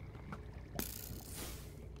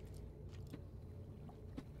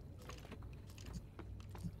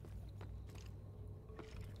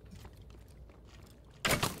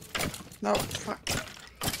 No, fuck.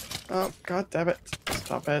 Oh, god damn it.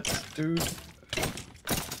 Stop it, dude.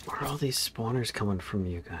 Where are all these spawners coming from,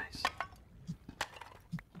 you guys?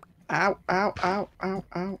 Ow, ow, ow, ow,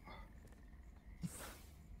 ow.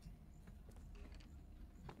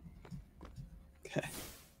 Okay.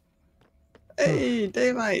 Hey,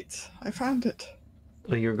 daylight. I found it.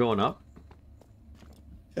 Oh, you're going up?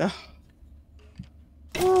 Yeah.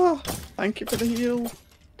 Oh, thank you for the heal.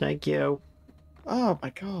 Thank you. Oh my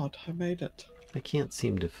god, I made it. I can't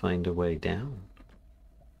seem to find a way down.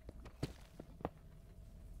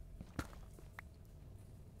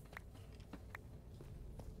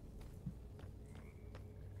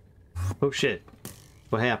 Oh shit.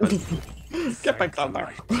 What happened? Get back down there.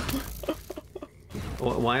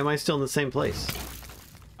 Why am I still in the same place?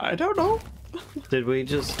 I don't know. Did we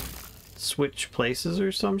just switch places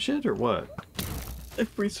or some shit or what?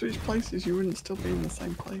 If we switch places, you wouldn't still be in the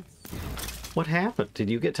same place. What happened? Did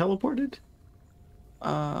you get teleported?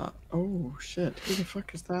 Oh shit. Who the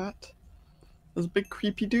fuck is that? There's a big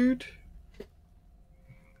creepy dude.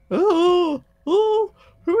 Oh,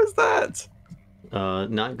 who is that?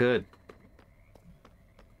 Not good.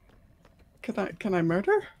 Can I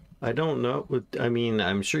murder? I don't know. I mean,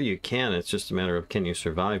 I'm sure you can. It's just a matter of can you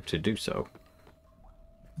survive to do so.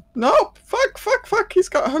 Nope. Fuck. He's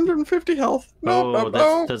got 150 health. Nope, Oh, nope,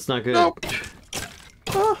 nope. that's not good. Nope.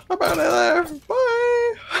 Oh, I'm out of there.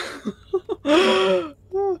 Bye.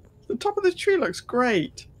 Oh, the top of the tree looks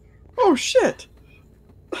great. Oh shit.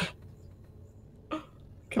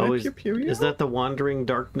 Can I pew you? Is that the wandering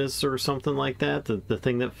darkness or something like that? The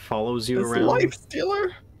thing that follows you It's around? Life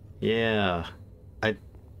Stealer. Yeah.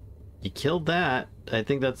 You killed that. I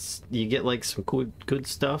think that's you get like some good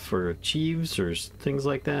stuff or achieves or things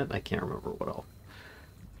like that. I can't remember what all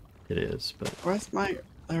it is, but Where's my...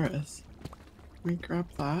 There it is. Let me grab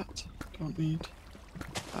that. Don't need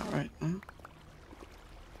that right now.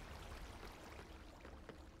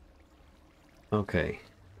 okay.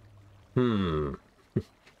 Hmm.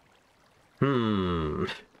 Hmm.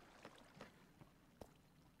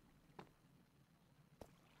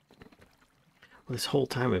 This whole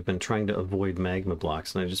time I've been trying to avoid magma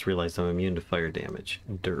blocks, and I just realized I'm immune to fire damage.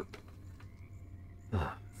 Derp.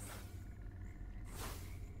 Ugh.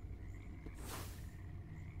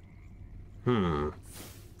 Hmm.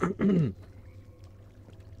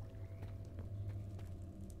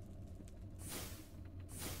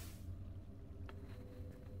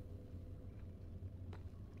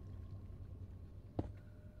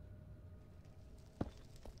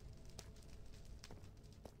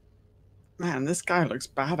 Man, this guy looks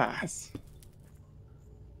badass.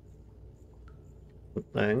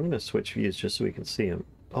 I'm gonna switch views just so we can see him.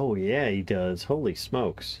 Oh yeah, he does. Holy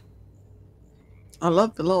smokes. I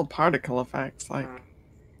love the little particle effects, like...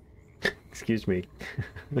 Excuse me.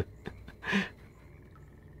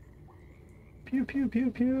 Pew pew pew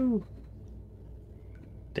pew.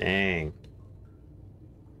 Dang.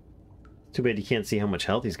 Too bad you can't see how much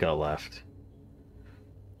health he's got left.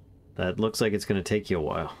 That looks like it's gonna take you a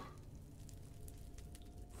while.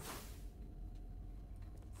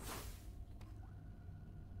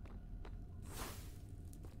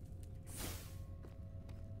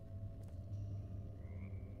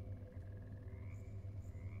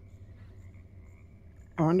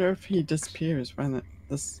 I wonder if he disappears when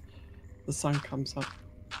the sun comes up.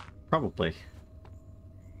 Probably.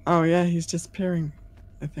 Oh yeah, he's disappearing,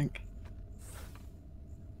 I think.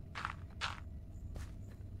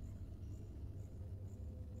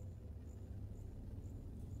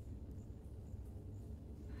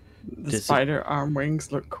 The spider arm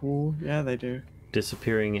wings look cool. Yeah, they do.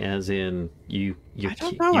 Disappearing as in you're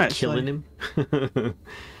actually. killing him?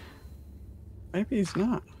 Maybe he's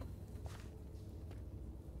not.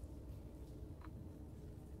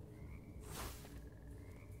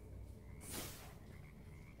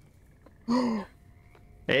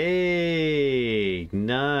 Hey,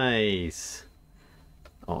 nice.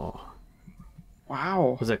 Oh,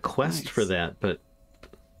 Wow. there's a quest for that, but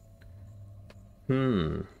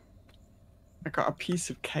I got a piece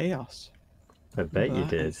of chaos. I bet you That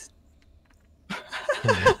did. is-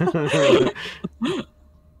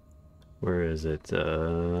 Where is it?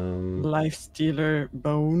 Life Stealer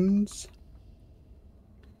Bones.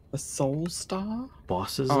 A Soul Star?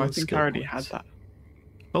 Bosses. Oh, I and think skill I already points. had that.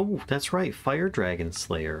 Oh, that's right. Fire Dragon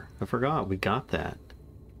Slayer. I forgot. We got that.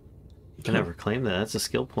 I never claimed that. That's a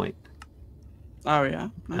skill point. Oh yeah.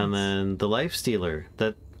 Nice. And then the Life Stealer.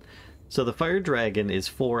 So the Fire Dragon is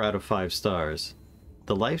 4 out of 5 stars.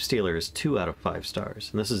 The Life Stealer is 2 out of 5 stars.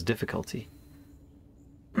 And this is difficulty.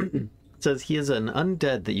 It says he is an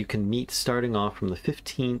undead that you can meet starting off from the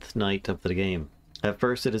 15th night of the game. At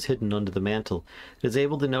first it is hidden under the mantle. It is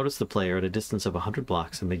able to notice the player at a distance of 100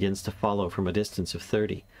 blocks and begins to follow from a distance of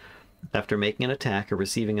 30. After making an attack or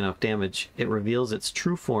receiving enough damage, it reveals its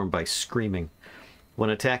true form by screaming. When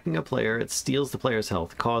attacking a player, it steals the player's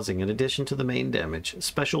health, causing, in addition to the main damage,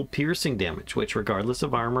 special piercing damage, which, regardless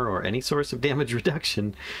of armor or any source of damage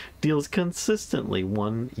reduction, deals consistently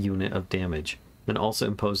 1 unit of damage, and also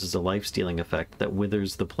imposes a life-stealing effect that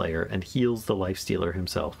withers the player and heals the life-stealer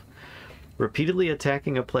himself. Repeatedly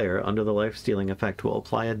attacking a player under the life-stealing effect will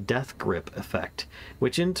apply a death grip effect,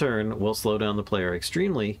 which in turn will slow down the player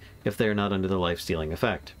extremely if they are not under the life-stealing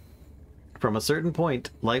effect. From a certain point,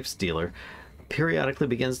 life-stealer periodically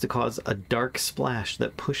begins to cause a dark splash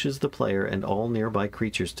that pushes the player and all nearby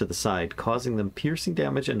creatures to the side, causing them piercing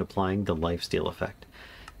damage and applying the lifesteal effect.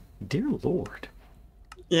 Dear Lord.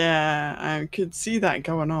 Yeah, I could see that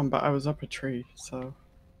going on, but I was up a tree, so...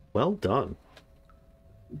 Well done.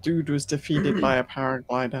 Dude was defeated by a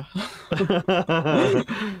paraglider.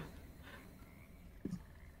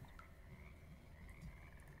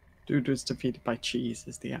 Dude was defeated by cheese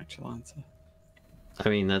is the actual answer. I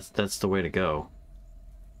mean, that's the way to go.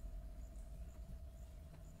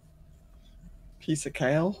 Piece of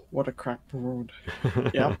kale? What a crap road.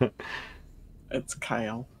 Yep. It's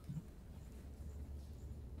kale.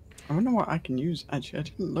 I wonder what I can use. Actually, I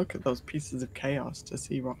didn't look at those pieces of chaos to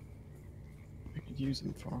see what I could use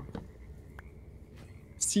them for.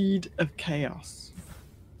 Seed of chaos.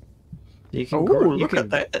 You can, look at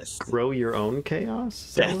this. grow your own chaos?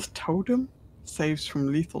 Is that what- Death totem? Saves from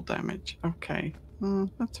lethal damage. Okay.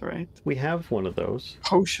 That's right. We have one of those.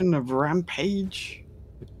 Potion of rampage.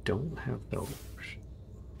 We don't have those.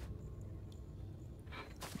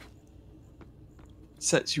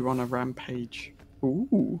 Sets you on a rampage.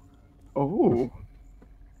 Ooh. Oh.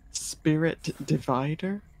 Spirit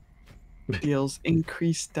Divider. Deals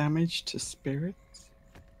increased damage to spirits.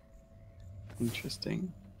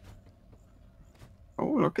 Interesting. Oh,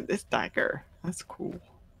 look at this dagger. That's cool.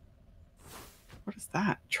 What is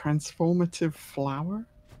that? Transformative flower?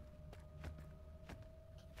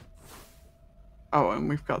 Oh, and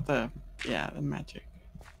we've got the magic.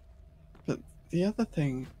 But the other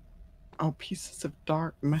thing, oh, pieces of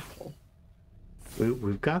dark metal.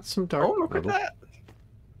 We've got some dark Oh, look metal. at that.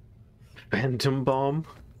 Phantom bomb.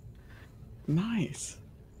 Nice.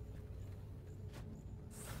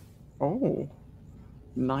 Oh,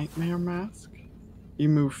 nightmare mask. You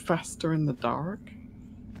move faster in the dark.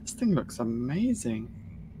 This thing looks amazing.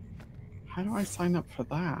 How do I sign up for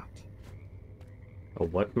that? A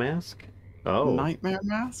what mask? Oh. Nightmare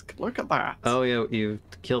mask? Look at that. Oh yeah, you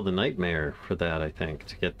kill the nightmare for that, I think,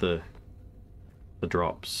 to get the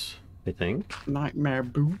drops, I think. Nightmare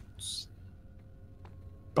boots.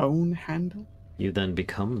 Bone handle. You then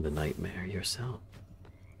become the nightmare yourself.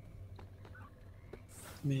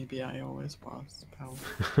 Maybe I always was, pal.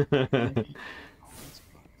 Maybe I always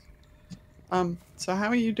was. So how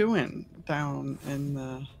are you doing down in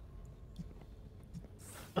the...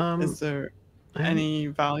 Is there any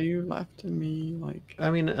value left in me? Like, I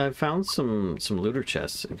mean, I found some looter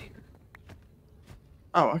chests in here.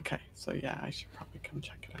 oh, okay. So yeah, I should probably come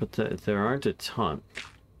check it out. But there aren't a ton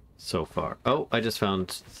so far. Oh, I just found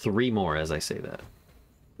 3 more as I say that.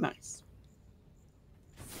 Nice.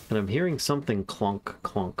 And I'm hearing something clunk,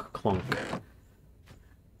 clunk, clunk.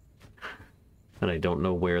 And I don't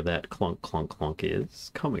know where that clunk, clunk, clunk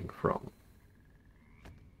is coming from.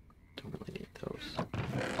 Don't really need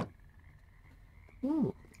those.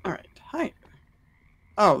 Ooh. All right. Hi.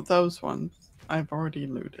 Oh, those ones I've already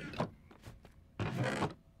looted.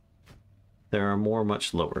 There are more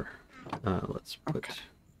much lower. Let's put Okay.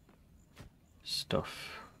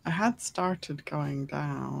 stuff. I had started going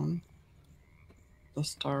down the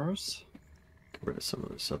stairs. Get rid of some of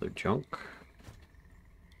this other junk.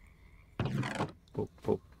 Boop,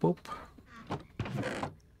 boop, boop.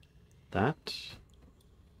 That.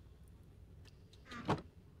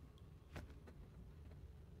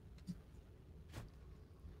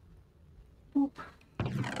 Boop.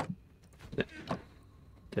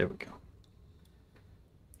 There we go.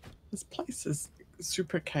 This place is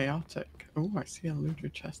super chaotic. Oh, I see a looter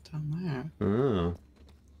chest down there. Oh.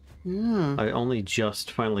 Yeah. I only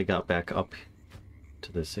just finally got back up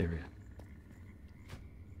to this area.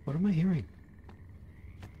 What am I hearing?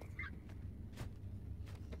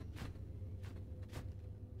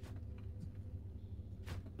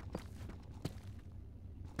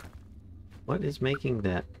 What is making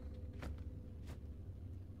that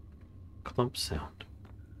clump sound?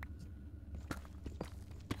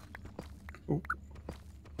 Oh,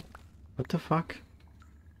 What the fuck?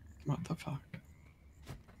 what the fuck?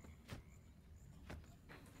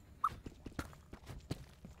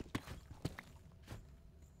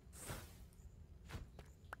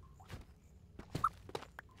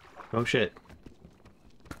 Oh shit.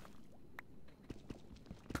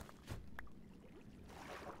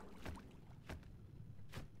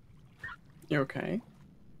 You okay?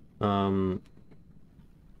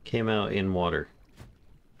 Came out in water.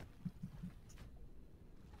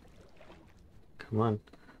 Come on.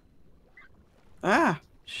 Ah!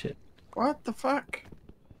 Shit. What the fuck?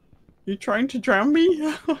 You trying to drown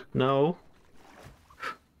me? No.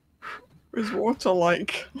 Is water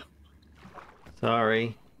like?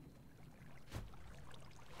 Sorry.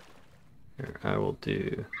 Here, I will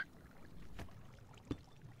do.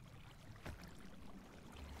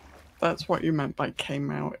 That's what you meant by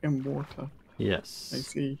came out in water. I Yes.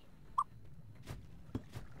 see.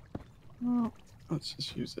 Well, let's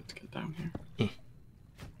just use it to get down here.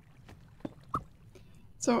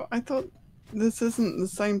 So I thought this isn't the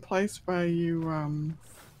same place where you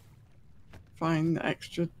find the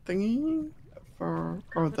extra thingy for,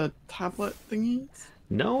 or the tablet thingies.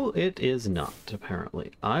 No, it is not,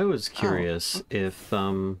 apparently. I was curious if,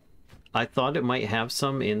 I thought it might have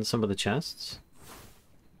some in some of the chests.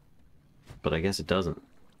 But I guess it doesn't.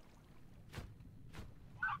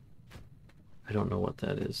 I don't know what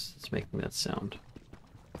that is. It's making that sound.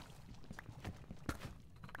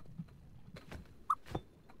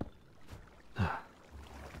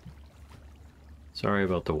 Sorry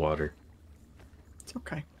about the water. It's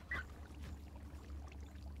okay.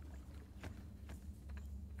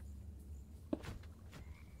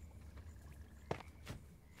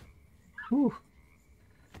 Whew.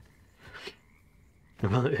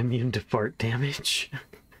 I'm immune to fart damage.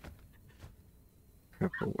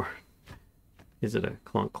 Purple word. Is it a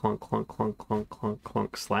clunk, clunk, clunk, clunk, clunk, clunk,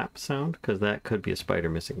 clunk slap sound? Because that could be a spider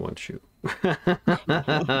missing one shoe.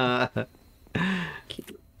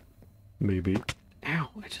 Maybe. Ow,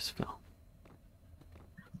 I just fell.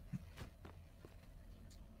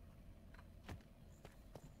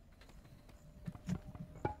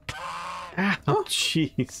 Ow,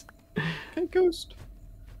 jeez. Okay, ghost.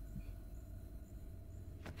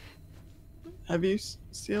 Have you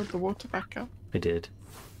sealed the water back up? I did.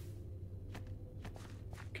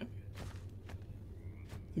 Okay.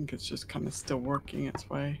 I think it's just kind of still working its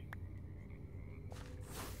way.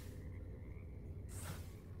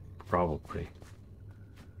 Probably.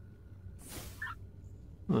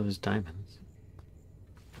 Oh, there's diamonds.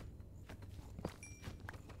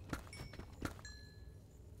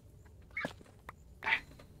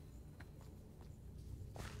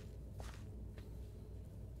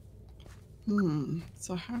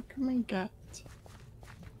 So how can we get...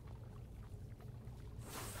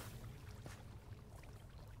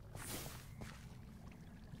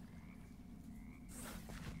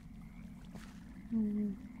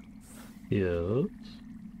 Yes.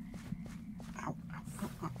 Ow, ow, ow,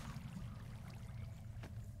 ow.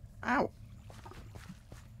 Ow!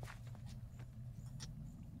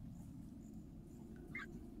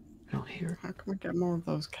 I don't hear. How can we get more of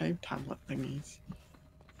those cave tablet thingies?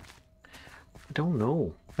 I don't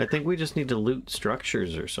know. I think we just need to loot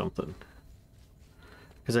structures or something.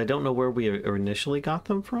 Because I don't know where we initially got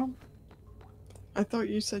them from. I thought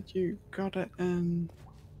you said you got it in...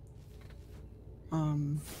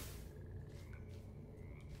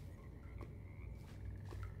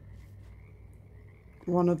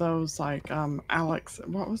 one of those, like, Alex...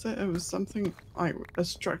 What was it? It was something like a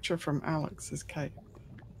structure from Alex's cave.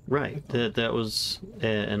 Right. That was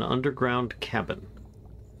an underground cabin.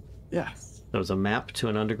 Yes. There was a map to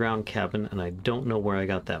an underground cabin, and I don't know where I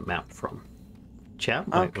got that map from. Chat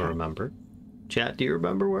might remember. Chat, do you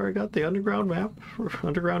remember where I got the underground map,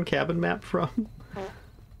 underground cabin map from?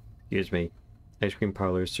 Excuse me. Ice cream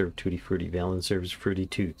parlors serve Tutti Frutti. Valen serves Fruity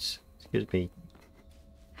Toots. Excuse me.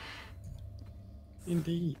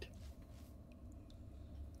 Indeed.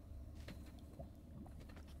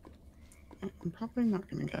 I'm probably not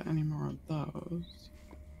going to get any more of those.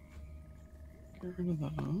 Get rid of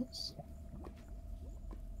those.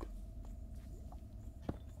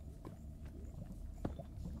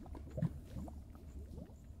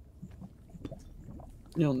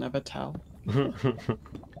 You'll never tell.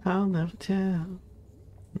 I'll never tell.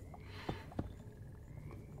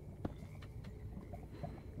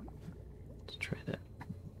 Let's try that.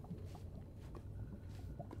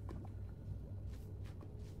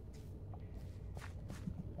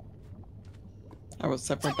 That was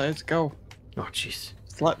several days ago. Oh, jeez.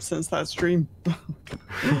 Slept since that stream.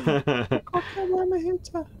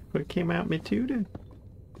 What came out me too, then?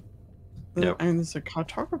 Yep. And there's a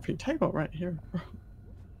cartography table right here.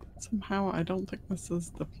 Somehow I don't think this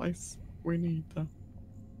is the place we need though.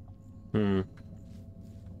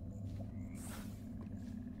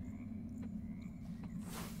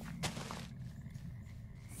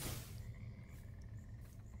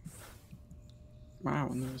 Wow,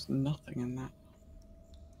 and there's nothing in that.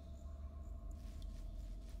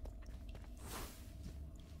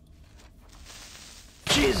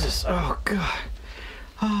 Jesus! Oh, God.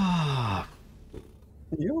 Ah.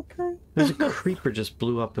 Are you okay? There's a creeper just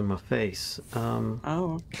blew up in my face.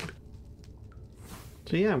 Oh, okay.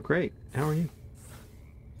 So yeah, I'm great. How are you?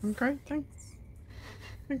 I'm great, thanks.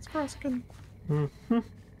 Thanks for asking.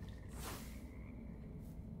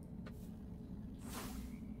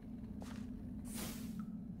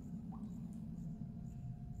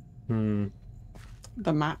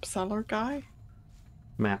 The map seller guy?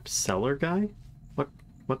 Map seller guy?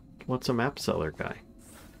 What's a map seller guy?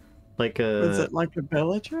 Like a... Is it like a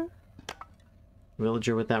villager?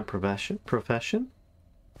 Villager with that profession?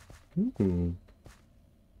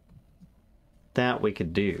 That we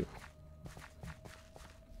could do.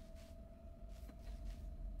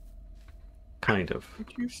 Kind of.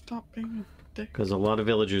 Would you stop being a dick? Because a lot of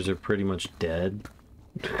villagers are pretty much dead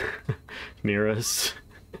near us.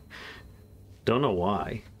 Don't know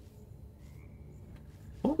why.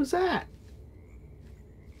 What was that?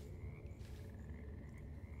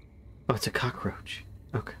 Oh, it's a cockroach.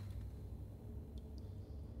 Okay.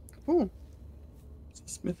 Oh, it's a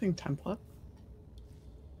smithing template.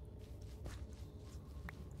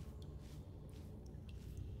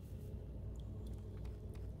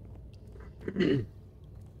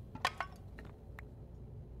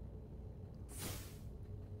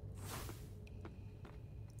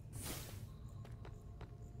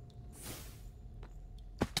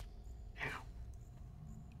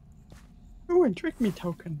 Ooh, a trick me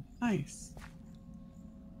token. Nice.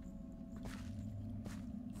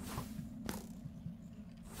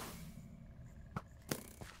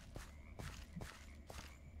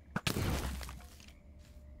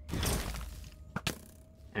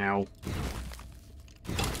 Ow.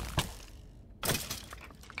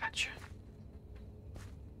 Gotcha.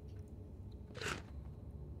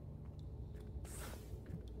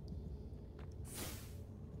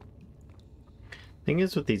 Thing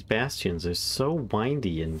is with these bastions, they're so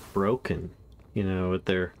windy and broken, you know, with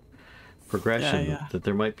their progression, Yeah. that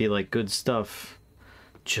there might be like good stuff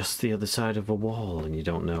just the other side of a wall and you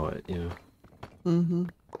don't know it, you know. Mm-hmm.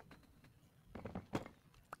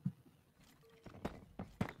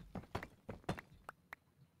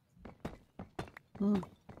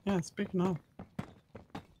 Yeah, speaking of, a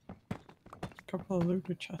couple of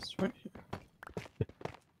looter chests right here.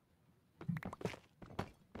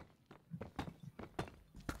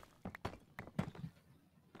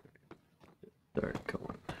 Start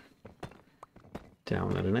going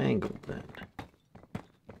down at an angle then.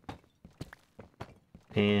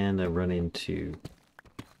 And I run into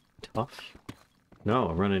tough. No,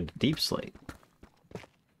 I run into deep slate.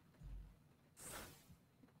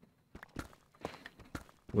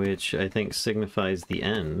 Which I think signifies the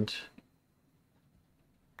end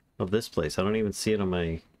of this place. I don't even see it on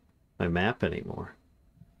my map anymore.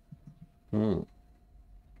 Most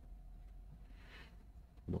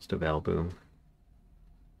of Alboom.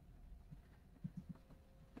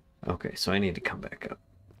 Okay, so I need to come back up.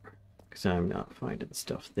 Because I'm not finding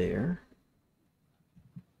stuff there.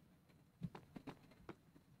 I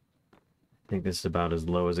think this is about as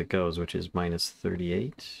low as it goes, which is minus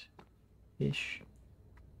 38-ish.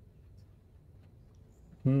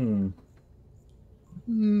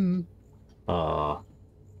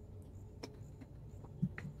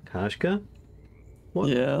 Kashka? What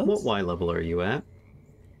Yes? Y level are you at?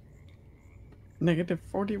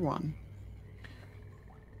 -41.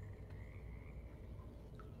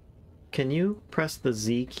 Can you press the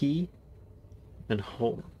Z key and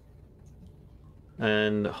hold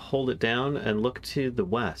it down and look to the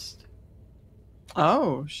west?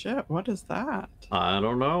 Oh, shit. What is that? I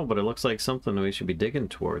don't know, but it looks like something we should be digging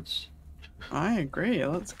towards. I agree.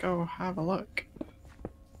 Let's go have a look.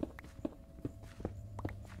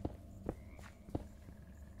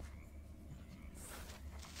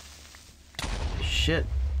 Shit.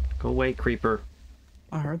 Go away, creeper.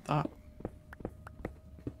 I heard that.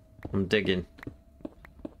 I'm digging.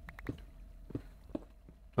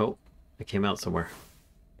 Oh, I came out somewhere.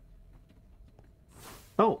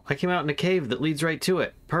 Oh, I came out in a cave that leads right to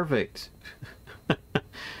it. Perfect.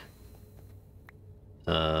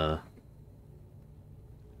 I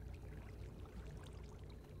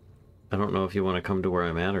don't know if you want to come to where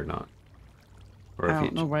I'm at or not. Or I if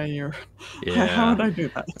don't know where you're... Yeah. How would I do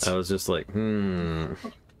that? I was just like, I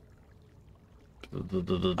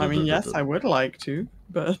mean, yes, I would like to,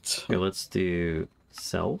 but... Here, let's do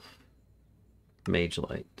self, mage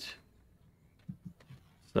light,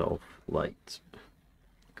 self, light,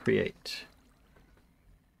 create.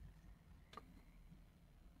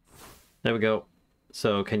 There we go.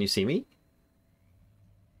 So, can you see me?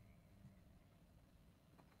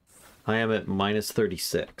 I am at minus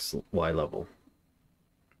 36 Y level.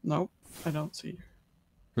 Nope, I don't see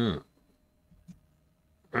you.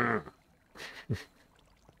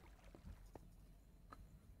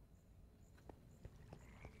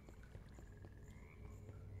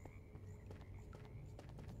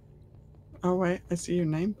 Oh, wait, I see your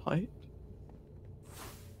nameplate.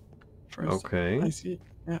 Okay. I see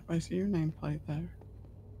your nameplate there.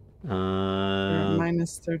 You're Uh, at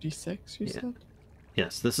minus 36, you said?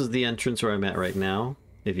 yes, this is the entrance where I'm at right now.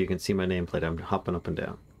 If you can see my nameplate, I'm hopping up and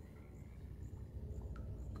down.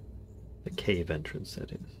 The cave entrance,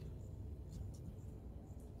 that is.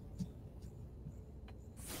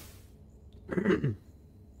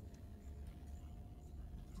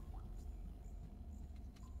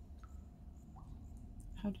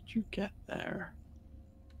 How did you get there?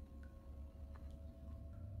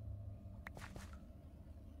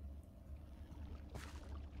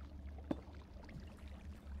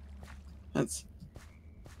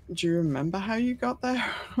 Do you remember how you got there?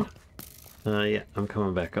 Yeah, I'm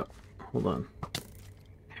coming back up. Hold on.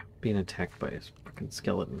 Being attacked by a fucking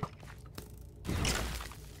skeleton.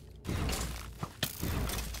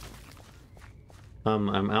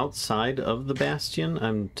 I'm outside of the bastion.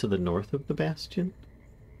 I'm to the north of the bastion.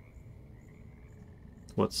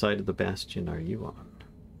 What side of the bastion are you on?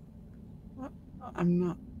 I'm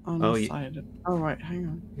not on the side of... Oh, right, hang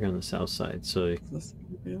on. You're on the south side, so... This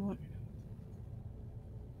would be like...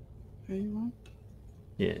 Where you want?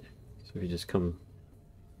 Yeah. So if you just come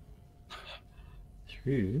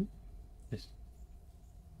through. This.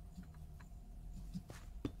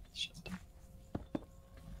 Shit.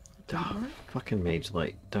 Oh, fucking mage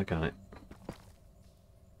light. Dug on it.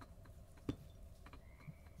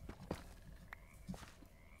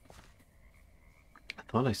 I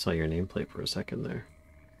thought I saw your nameplate for a second there.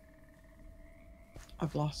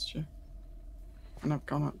 I've lost you. And I've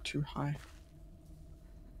gone up too high.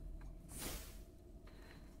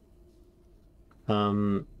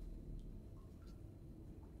 Hold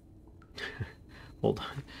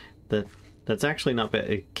on. That's actually not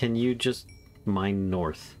bad. Can you just mine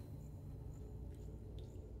north?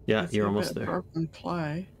 Yeah, you're almost there. Broken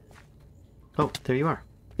clay. Oh, there you are.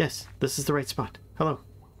 Yes, this is the right spot. Hello.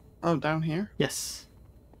 Oh, down here? Yes.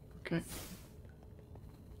 Okay.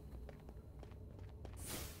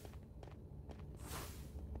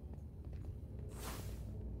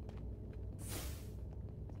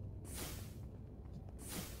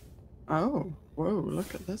 Oh, whoa,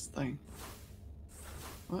 look at this thing.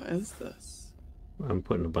 What is this? I'm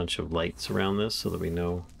putting a bunch of lights around this so that we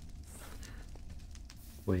know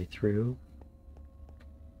way through.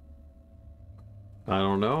 I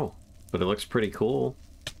don't know, but it looks pretty cool.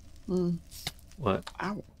 Hmm. What?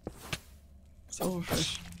 Ow.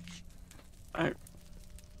 Silverfish. I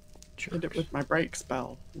did it with my break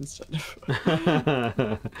spell instead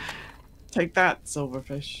of... Take that,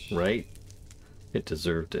 silverfish. Right? It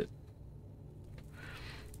deserved it.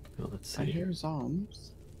 Well, let's see. I hear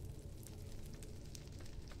zombies.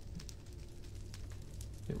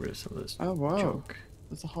 Get rid of some of this Oh, whoa. junk.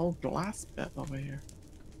 There's a whole glass bit over here.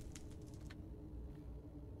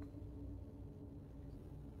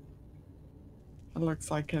 It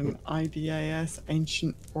looks like an IDAS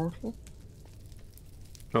ancient portal.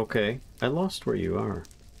 Okay, I lost where you are.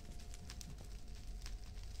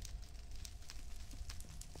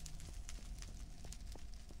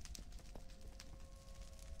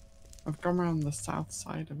 I've gone around the south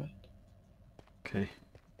side of it. Okay.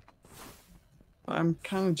 But I'm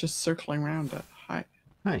kind of just circling around it. Hi.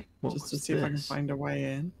 Hi. What Just to was see if I can this? find a way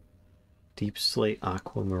in. Deep slate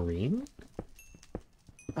aquamarine?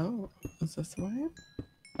 Oh, is this the way in?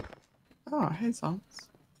 Oh, hey, zombies.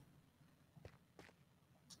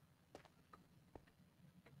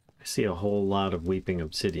 I see a whole lot of weeping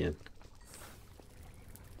obsidian.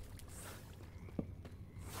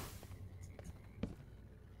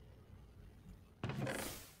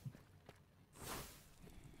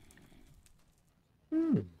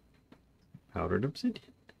 Powdered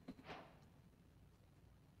obsidian.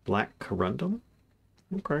 Black corundum?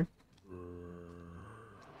 Okay.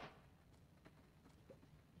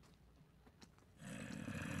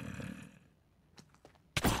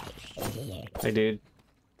 Hi, dude.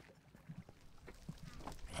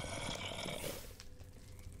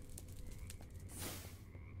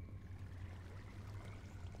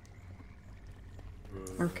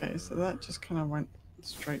 Okay, so that just kind of went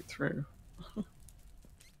straight through.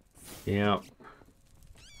 Yeah.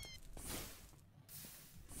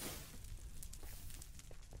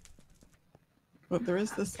 But there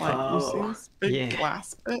is this, like, you see this big yeah.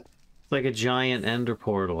 glass bit? It's like a giant ender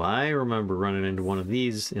portal. I remember running into one of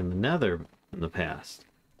these in the nether in the past.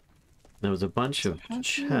 There was a bunch of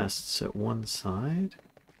chests at one side.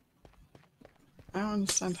 I don't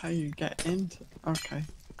understand how you get into... Okay.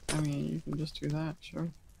 I mean, you can just do that,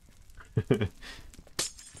 sure.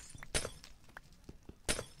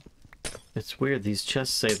 It's weird. These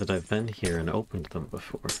chests say that I've been here and opened them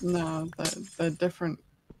before. No, they're different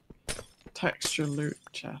texture loot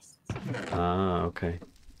chests. Ah, okay.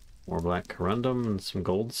 More black corundum and some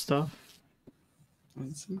gold stuff.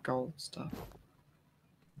 And some gold stuff.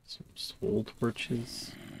 Some soul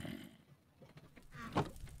torches.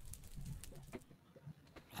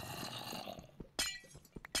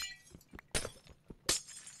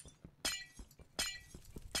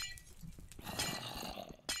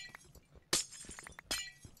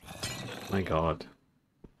 My god.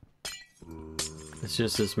 It's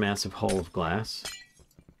just this massive hull of glass.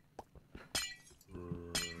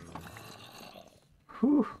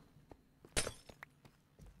 Whew.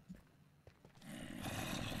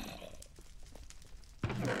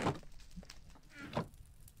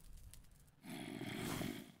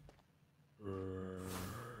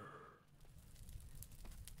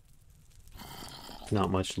 Not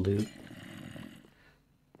much loot.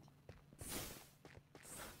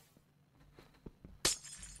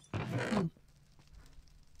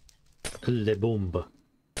 Le bombe.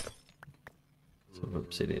 Some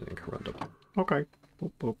obsidian and corundum. Okay.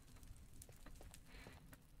 Boop, boop.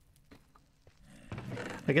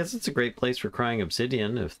 I guess it's a great place for crying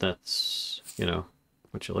obsidian if that's, you know,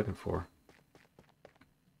 what you're looking for.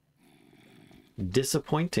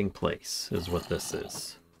 Disappointing place is what this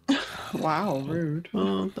is. Wow, rude.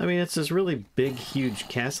 Well, I mean, it's this really big, huge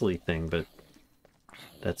castle-y thing, but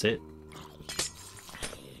that's it.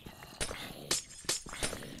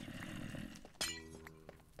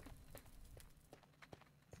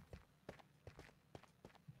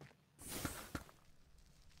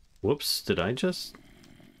 Whoops, did I just...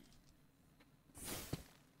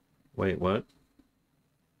 Wait, what?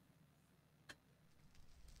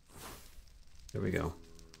 There we go.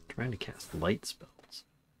 Trying to cast light spells.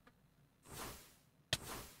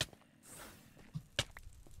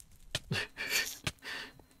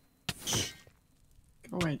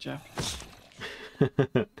 Go away, Jeff.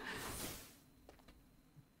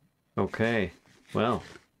 Okay. Well.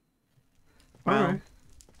 Wow.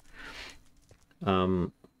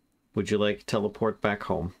 Alright. Would you like to teleport back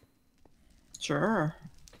home? Sure.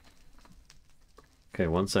 Okay,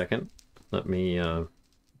 1 second. Let me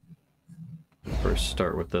first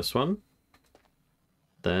start with this one.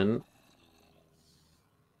 Then...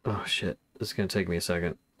 Oh shit, this is gonna take me a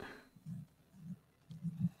second.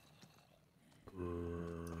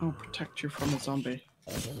 I'll protect you from a zombie.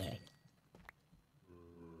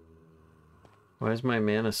 Why is my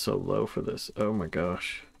mana so low for this? Oh my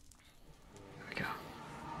gosh. There we go.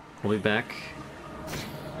 We'll be back.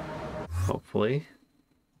 Hopefully.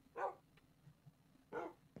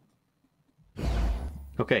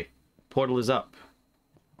 Okay, portal is up.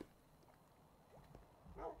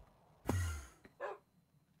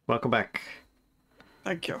 Welcome back.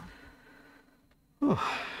 Thank you.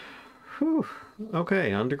 Oh. Whew.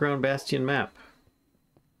 Okay, Underground Bastion map.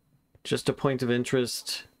 Just a point of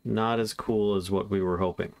interest, not as cool as what we were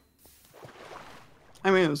hoping.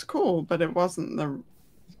 I mean, it was cool, but it wasn't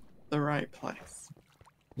the right place.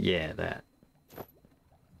 Yeah, that.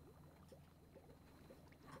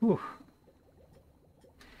 Whew.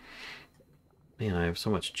 Man, I have so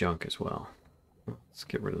much junk as well. Let's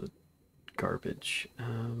get rid of the garbage.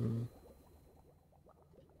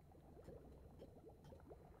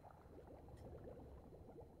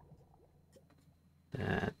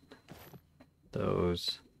 That.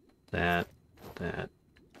 Those. That.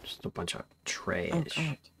 Just a bunch of trash. Oh,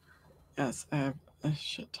 God. Yes, I have a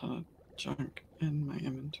shit ton of junk in my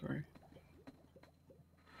inventory.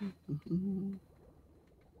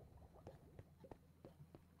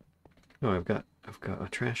 Oh, I've got a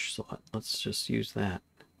trash slot. Let's just use that.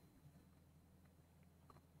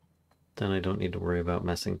 Then I don't need to worry about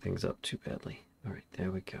messing things up too badly. All right,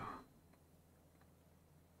 there we go.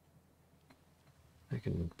 I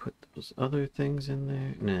can put those other things in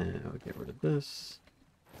there. No, I'll get rid of this.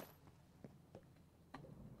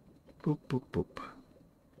 Boop, boop, boop.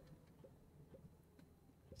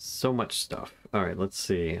 So much stuff. All right, let's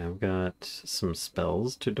see. I've got some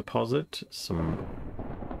spells to deposit, some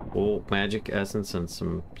old magic essence, and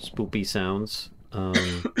some spoopy sounds.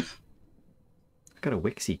 I've got a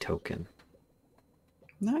Wixie token.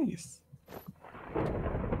 Nice.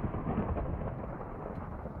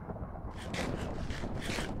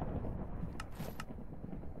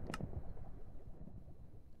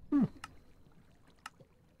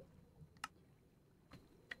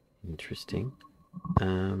 Interesting.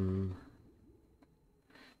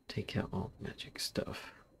 Take out all magic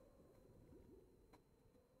stuff.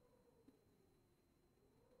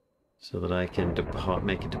 So that I can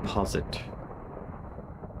make a deposit.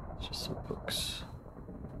 Just some books.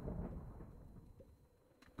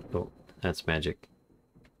 Oh, that's magic.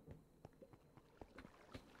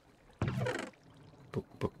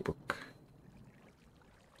 Book.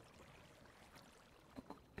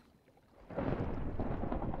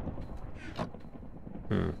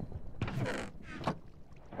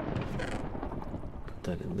 Put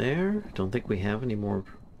that in there. Don't think we have any more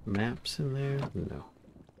maps in there. No.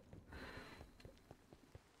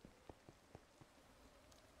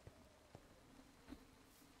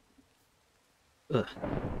 Ugh.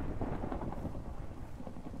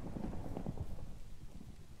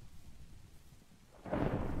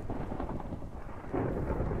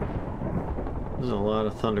 There's a lot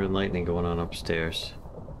of thunder and lightning going on upstairs.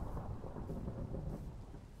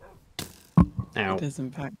 Ow. It is,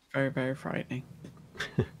 in fact, very, very frightening.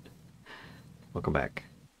 Welcome back.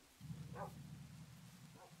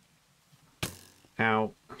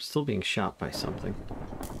 Ow. I'm still being shot by something.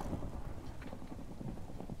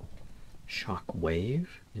 Shock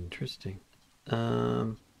wave? Interesting.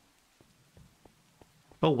 Oh,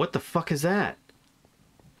 what the fuck is that?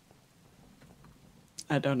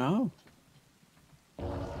 I don't know.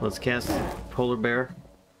 Let's cast Polar Bear.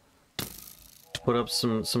 Put up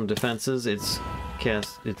some defenses. It's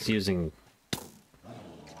using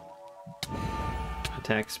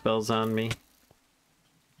attack spells on me.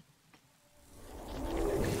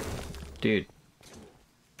 Dude.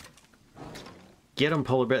 Get him,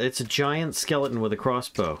 polar bear. It's a giant skeleton with a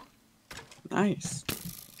crossbow. Nice.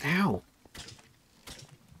 Ow.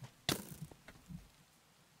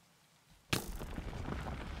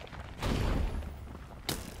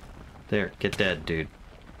 There, get dead, dude.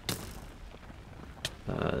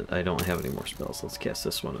 I don't have any more spells. Let's cast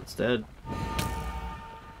this one instead.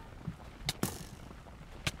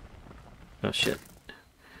 Oh, shit.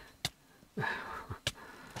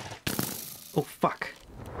 Oh, fuck.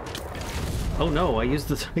 Oh, no, I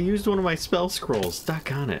used one of my spell scrolls.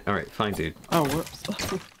 Stuck on it. Alright, fine, dude. Oh, whoops.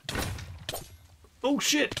 Oh,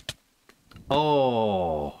 shit!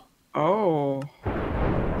 Oh. Oh.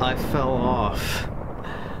 I fell off.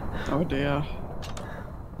 Oh, dear.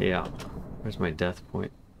 Yeah. Where's my death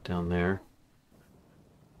point? Down there.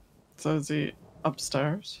 So is he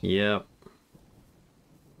upstairs? Yep.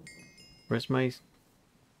 Where's my... Do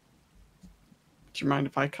you mind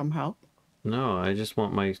if I come help? No, I just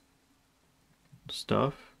want my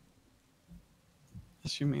stuff.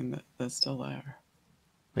 Assuming that they're still there.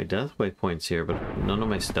 My death waypoint's here, but none of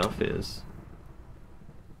my stuff is.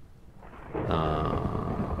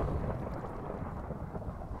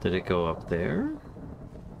 Did it go up there?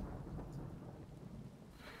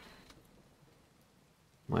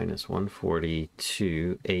 Minus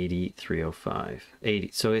 142, 80, 305. 80,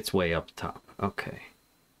 so it's way up top. Okay.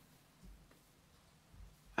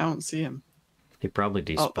 I don't see him. He probably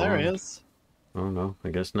despawned. Oh, there he is. Oh no, I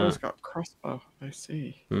guess Oh, he's not. got crossbow. I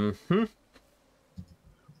see. Mm-hmm.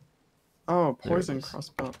 Oh, There it poison is.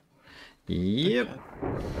 crossbow. Yep. Okay.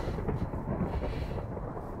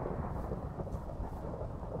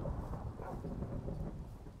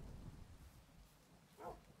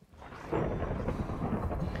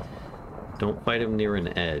 Don't fight him near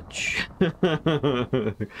an edge.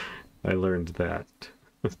 I learned that.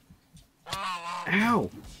 Ow!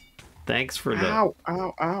 Thanks for the Ow,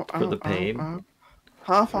 ow, ow, for ow, the pain. Ow, ow.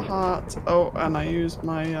 Half a heart. Oh, and I used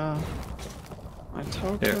my my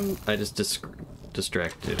There, token. I just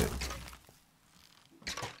distracted it.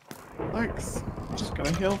 Thanks. Just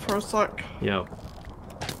gonna heal for a sec. Yep.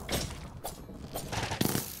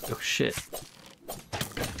 Oh shit.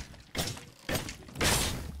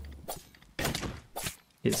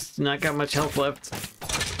 He's not got much health left.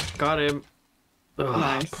 Got him. Ugh.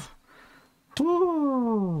 Nice.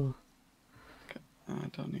 Woo. I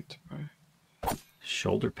don't need to pray.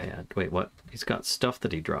 Shoulder pad. Wait, what? He's got stuff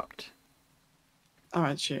that he dropped. Oh,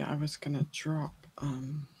 actually, I was gonna drop a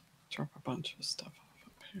bunch of stuff off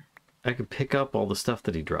up here. I could pick up all the stuff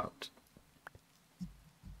that he dropped.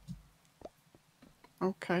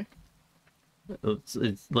 Okay. It's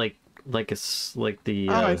like the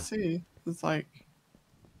Oh, I see. It's like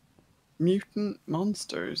mutant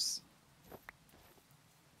monsters.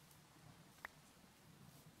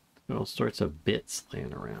 all sorts of bits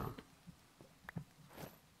laying around.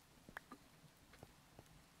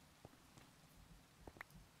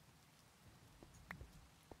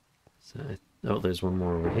 So, oh, there's one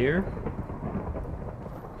more over here.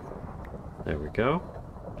 There we go.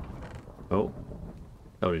 Oh.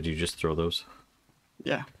 Oh, did you just throw those?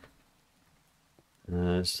 Yeah.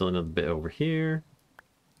 Still another bit over here.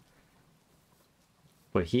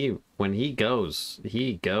 But when he goes.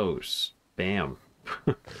 Bam.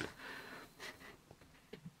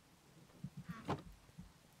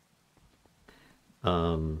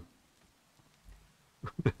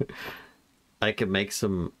 I could make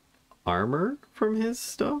some armor from his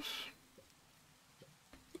stuff.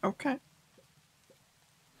 Okay.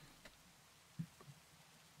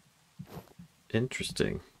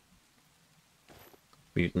 Interesting.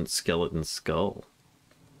 Mutant skeleton skull.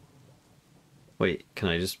 Wait, can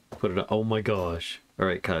I just put it on? Oh my gosh.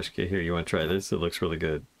 Alright, Kashka, here, you want to try this? It looks really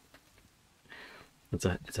good. It's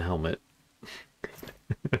a helmet.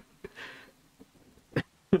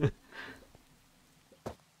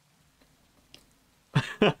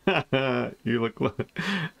 You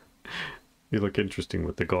look interesting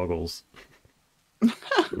with the goggles.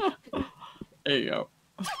 There you go.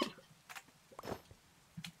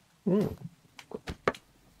 Mm.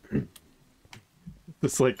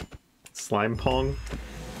 This like slime pong.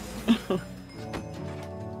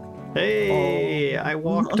 Hey, I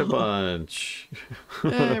walked a bunch.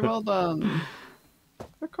 Yay, well done.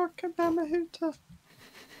 Look what came out my hooter.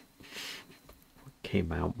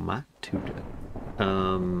 Came out my tutor.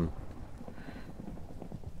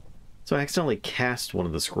 So I accidentally cast one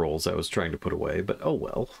of the scrolls I was trying to put away, but oh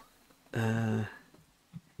well.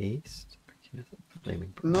 Haste.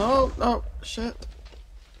 Flaming. No, no, shit.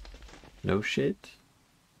 No shit.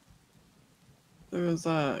 There was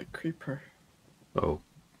a creeper. Oh.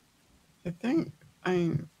 I think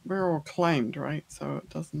we're all claimed, right? So it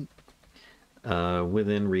doesn't.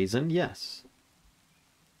 Within reason, yes.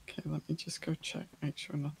 Okay, let me just go check, make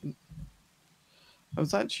sure nothing. I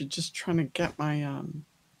was actually just trying to get my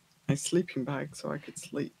my sleeping bag so I could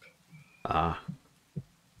sleep. Ah.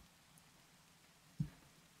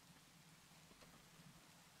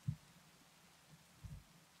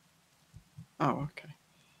 Oh, okay.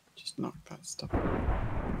 Just knock that stuff.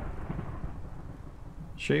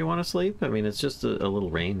 Sure you want to sleep? I mean, it's just a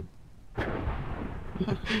little rain. Oh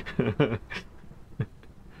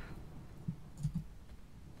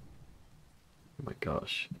my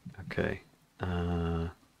gosh. Okay.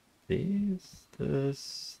 These,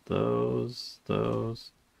 this, those.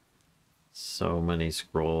 So many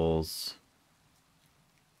scrolls.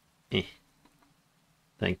 Eh.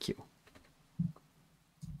 Thank you.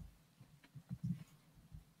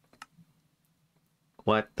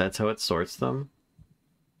 What? That's how it sorts them?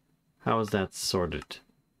 How is that sorted?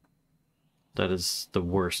 That is the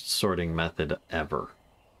worst sorting method ever.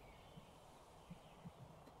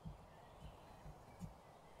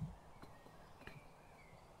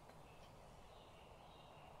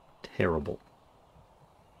 Terrible.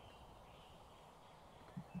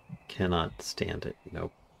 Cannot stand it.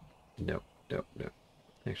 Nope. Nope. Nope. Nope.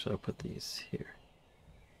 Actually, I'll put these here.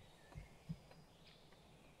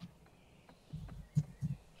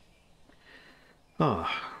 Oh,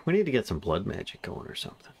 we need to get some blood magic going or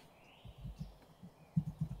something.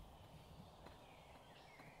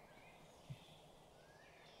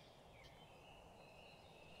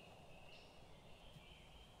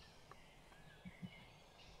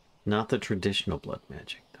 Not the traditional blood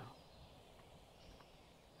magic, though.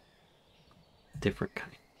 Different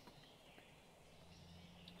kind.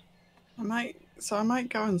 I might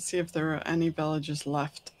go and see if there are any villagers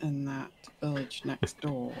left in that village next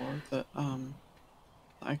door that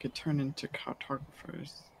I could turn into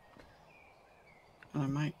cartographers. And I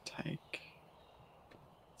might take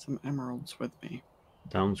some emeralds with me.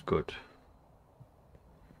 Sounds good.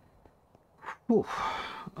 Whew.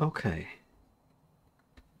 Okay.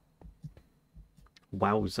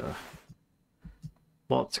 Wowza.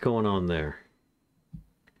 Lots going on there.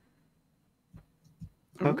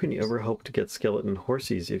 How can you ever hope to get skeleton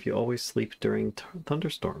horsies if you always sleep during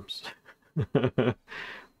thunderstorms?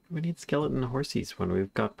 We need skeleton horsies when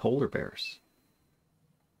we've got polar bears.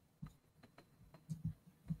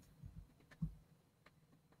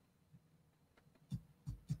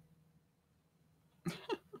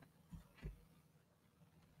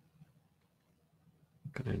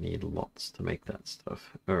 Gonna need lots to make that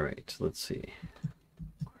stuff. Alright, let's see.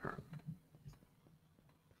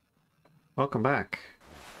 Welcome back.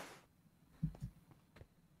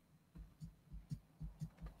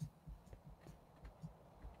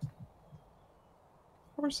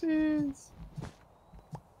 Horses!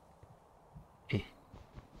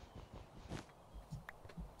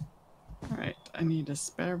 Alright, I need a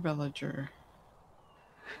spare villager.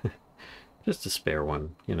 Just a spare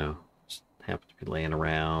one, you know. Just happen to be laying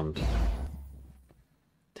around.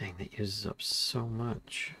 Dang, that uses up so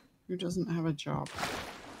much. Who doesn't have a job?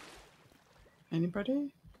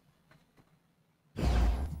 Anybody?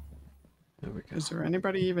 There we go. Is there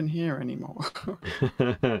anybody even here anymore?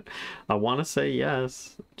 I want to say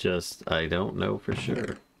yes, just I don't know for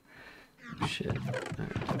sure. Oh, shit.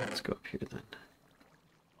 Alright, let's go up here then.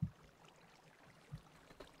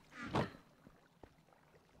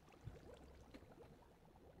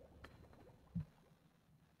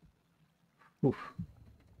 Oof.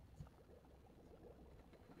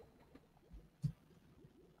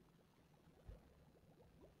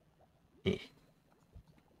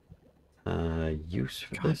 Use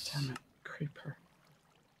for God this. damn it, creeper.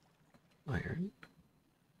 Iron.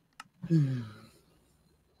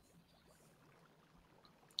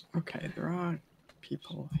 Okay, there are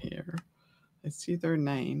people here. I see their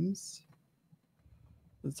names.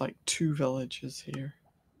 There's like 2 villages here.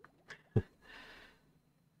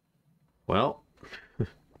 Well,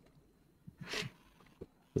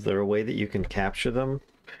 is there a way that you can capture them?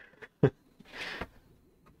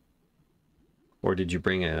 Or did you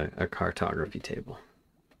bring a cartography table?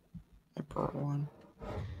 I brought one.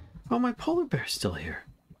 Oh, my polar bear's still here.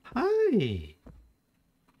 Hi. You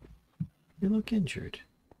look injured.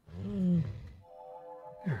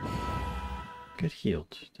 Here. Get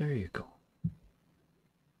healed. There you go.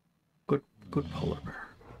 Good polar bear.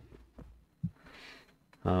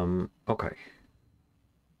 Okay.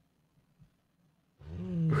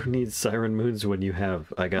 Who needs siren moons when you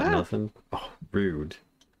have I got nothing? Oh, rude.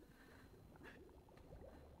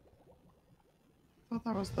 I thought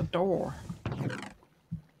that was the door.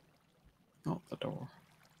 door.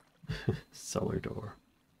 Cellar door.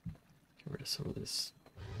 Get rid of some of this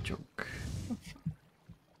junk.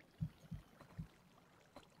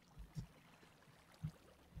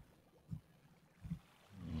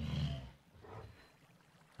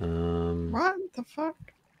 What the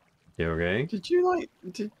fuck? You okay? Did you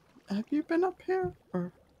have you been up here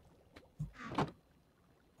or?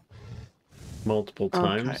 Multiple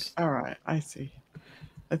times. Okay, all right, I see.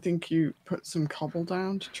 I think you put some cobble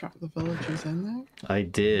down to trap the villagers in there. I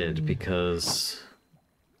did because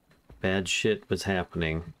bad shit was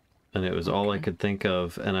happening, and it was all I could think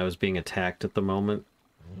of, and I was being attacked at the moment.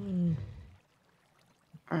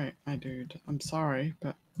 All right, my dude. I'm sorry,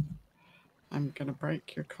 but I'm gonna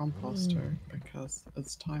break your composter because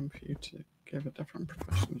it's time for you to give a different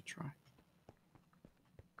profession a try.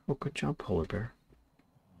 Oh, good job, polar bear.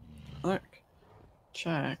 Look,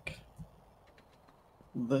 check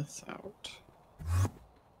this out.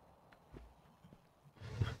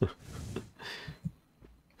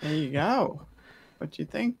 There you go. What do you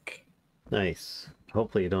think? Nice.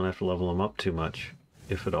 Hopefully you don't have to level them up too much,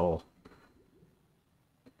 if at all.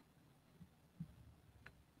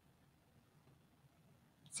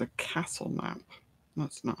 It's a castle map.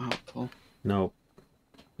 That's not helpful. Nope.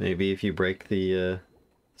 Maybe if you break the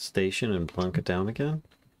station and plunk it down again?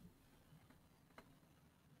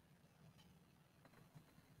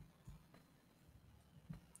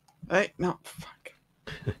 Hey, no, fuck.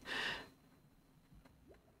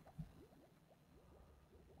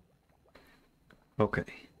 Okay.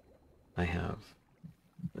 I have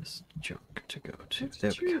this junk to go to.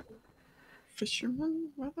 There we go.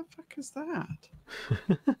 Fisherman? Where the fuck is that?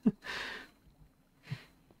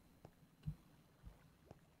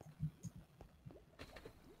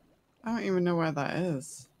 I don't even know where that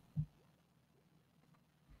is.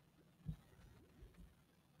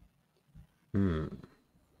 Hmm.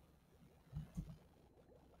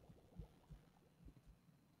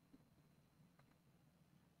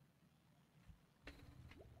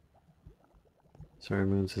 Siren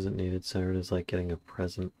Moons isn't needed. Siren is like getting a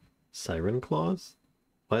present. Siren Claws?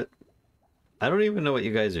 What? I don't even know what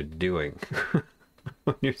you guys are doing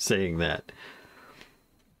when you're saying that.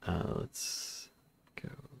 Let's go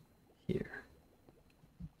here.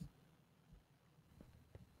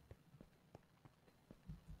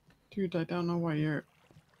 Dude, I don't know why you're...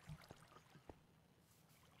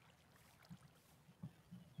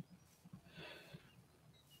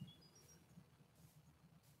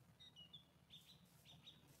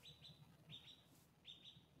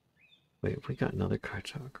 Wait, we got another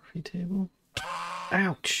cartography table?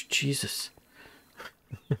 Ouch! Jesus.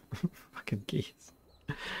 Fucking geese.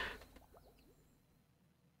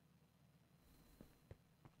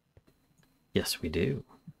 Yes, we do.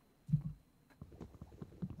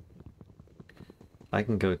 I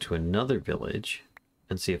can go to another village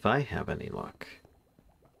and see if I have any luck.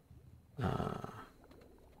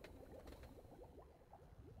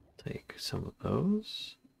 Take some of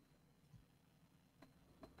those.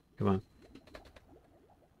 Come on.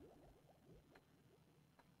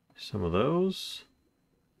 Some of those.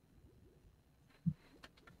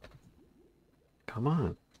 Come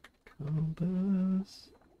on. Compass.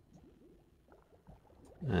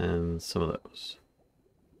 And some of those.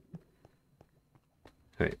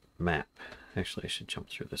 Alright, map. Actually, I should jump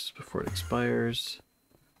through this before it expires.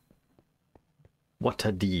 What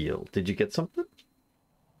a deal. Did you get something?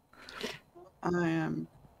 I am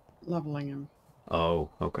leveling him. Oh,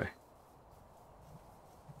 okay.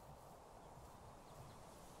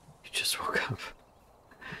 You just woke up.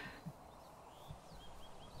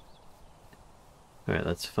 Alright,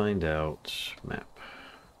 let's find out map.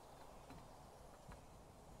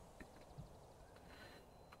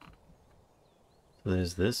 So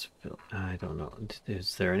there's this, I don't know.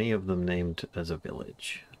 Is there any of them named as a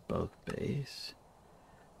village? Both base.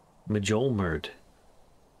 Majolmerd.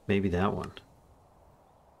 Maybe that one.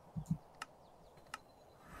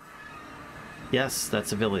 Yes,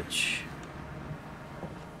 that's a village.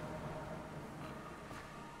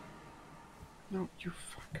 No, you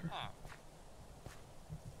fucker.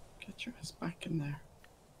 Get your ass back in there.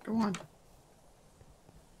 Go on.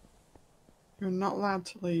 You're not allowed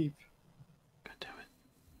to leave. God damn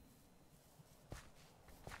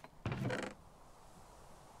it.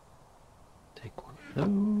 Take one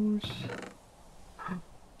of those.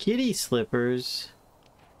 Kitty slippers.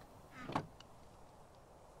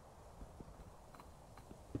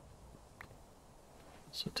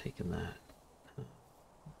 Also taking that.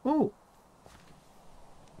 Oh!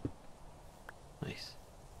 Nice.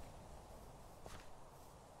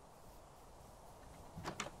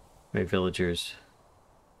 Right, villagers.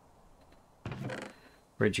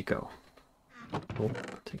 Where'd you go? Oh, I'll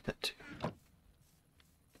take that too.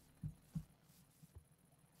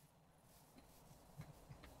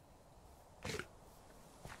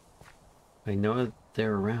 I know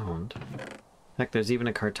they're around. Heck, there's even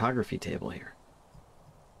a cartography table here.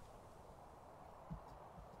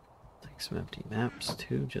 Take some empty maps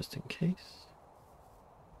too, just in case.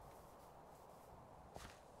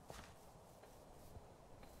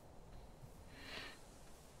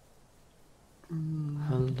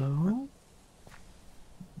 Hello?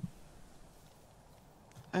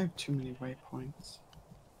 I have too many waypoints.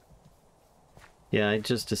 Yeah, I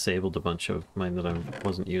just disabled a bunch of mine that I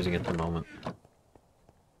wasn't using at the moment.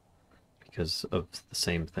 Because of the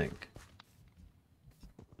same thing.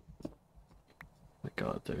 My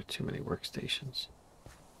god, there are too many workstations.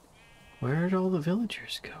 Where'd all the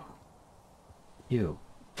villagers go? You're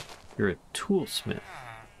a toolsmith.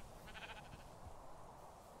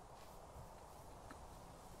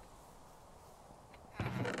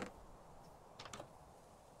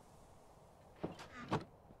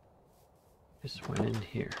 Just went in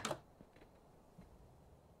here.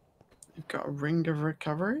 You've got a ring of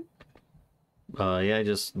recovery? Yeah, I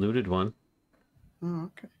just looted one. Oh,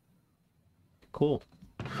 okay. Cool.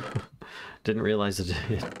 Didn't realize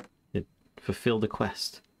it fulfilled a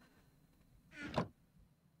quest.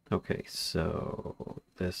 Okay, so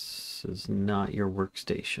this is not your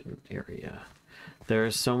workstation area. There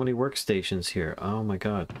are so many workstations here. Oh my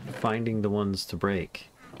god. Finding the ones to break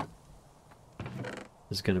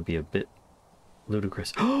is going to be a bit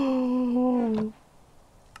ludicrous. Oh!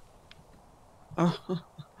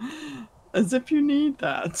 As if you need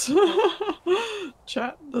that.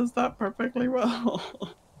 Chat does that perfectly well.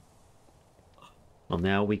 Well,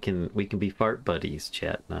 now we can be fart buddies,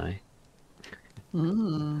 chat and I.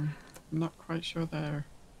 I'm not quite sure whether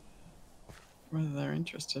they're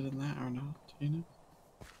interested in that or not, do you know?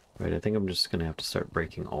 Right, I think I'm just gonna have to start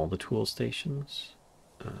breaking all the tool stations.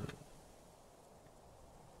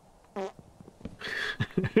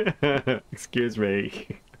 Excuse me.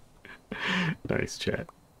 Nice chat.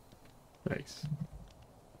 Nice.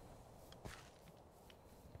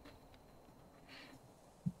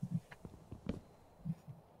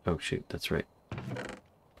 Oh shoot, that's right.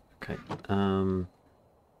 Okay. I'm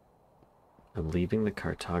leaving the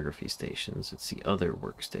cartography stations. It's the other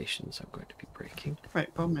workstations I'm going to be breaking.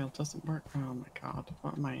 Right, bone meal doesn't work. Oh my god,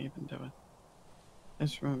 what am I even doing? I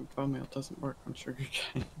just remember bone meal doesn't work on sugar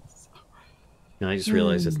cane. So. Now I just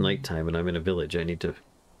realized it's nighttime and I'm in a village. I need to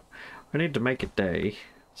make it day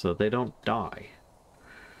so they don't die.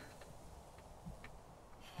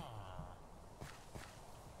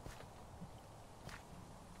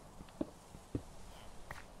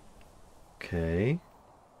 Okay.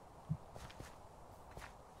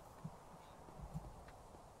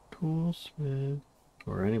 Toolsmith.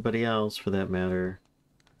 Or anybody else for that matter.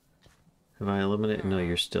 Have I eliminated? No,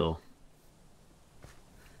 you're still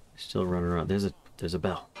running around. There's a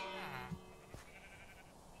bell.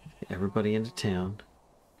 Get everybody into town.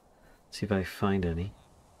 See if I find any.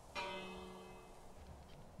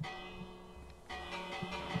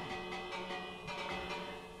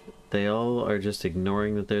 They all are just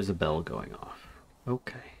ignoring that there's a bell going off.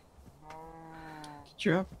 Okay. Did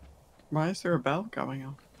you have... Why is there a bell going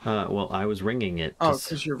off? Well, I was ringing it. Oh,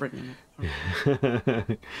 because you're ringing it.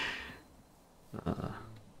 Okay.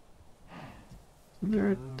 Is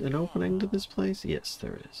there an opening to this place? Yes,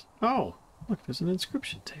 there is. Oh, look, there's an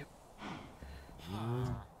inscription table.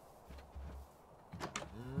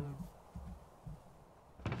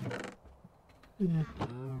 Yeah.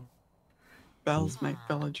 Bells make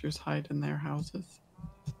villagers hide in their houses.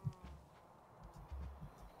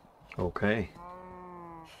 Okay.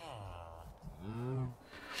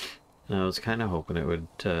 I was kind of hoping it would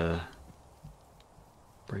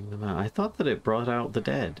bring them out. I thought that it brought out the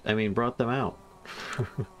dead. I mean, brought them out.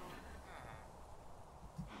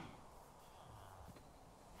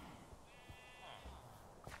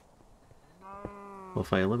 Well,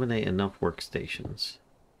 if I eliminate enough workstations...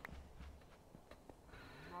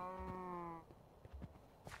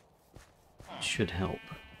 it should help.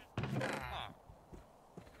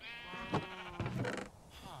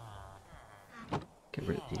 Get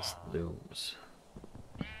rid of these looms.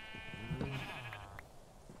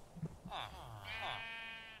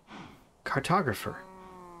 Cartographer.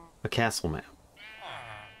 A castle map.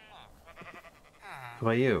 How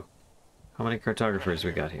about you? How many cartographers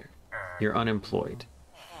we got here? You're unemployed.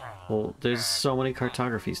 Well, there's so many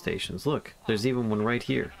cartography stations. Look, there's even one right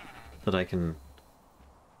here that I can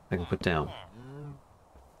put down.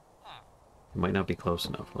 It might not be close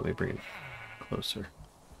enough. Let me bring it closer.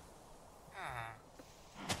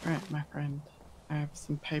 Right, my friend. I have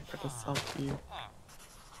some paper to sell to you.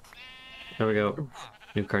 There we go.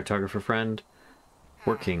 New cartographer friend.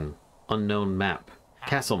 Working. Unknown map.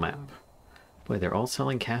 Castle map. Boy, they're all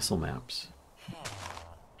selling castle maps.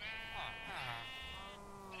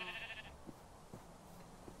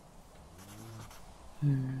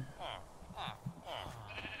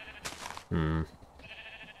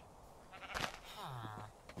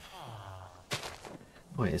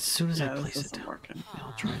 Boy, as soon as I place it down,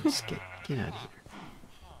 I'll try and escape. Get out of here.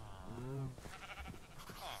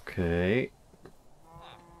 Okay.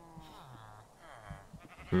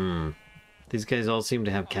 These guys all seem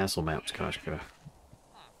to have castle maps, Koshka.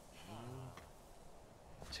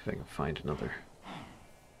 See if I can find another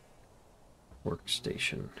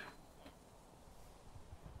workstation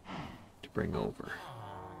to bring over.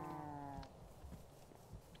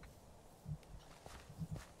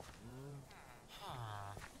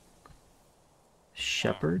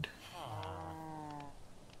 Shepherd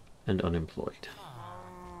and unemployed.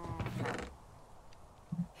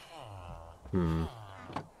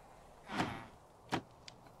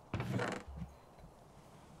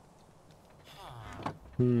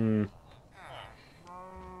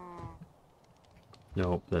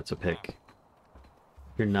 Nope, that's a pick.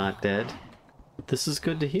 You're not dead? This is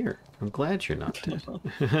good to hear. I'm glad you're not dead.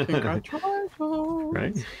 Congratulations!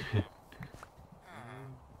 Right?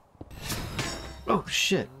 Oh,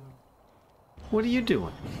 shit. What are you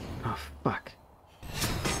doing? Oh, fuck.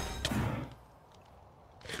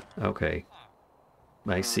 Okay.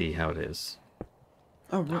 I see how it is.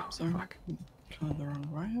 Oh, whoops, sorry. Fuck. Kind of the wrong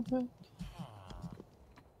way a bit.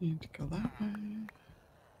 Need to go that way.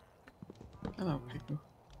 Hello, people.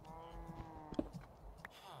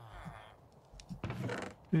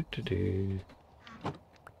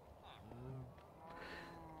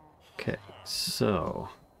 Okay, so...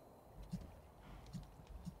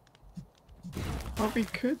 What we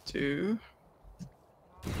could do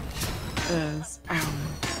is,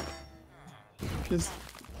 because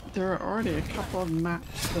there are already a couple of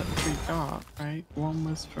maps that we got, right? One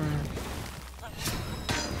was for,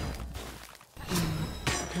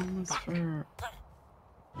 one was for,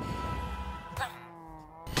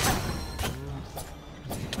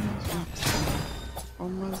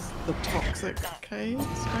 one was the toxic caves,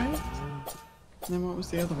 right? And then what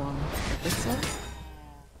was the other one? This one?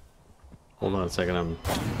 Hold on a second, I'm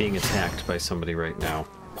being attacked by somebody right now.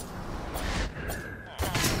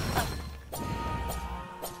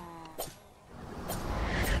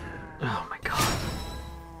 Oh my god.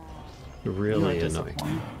 Really annoying.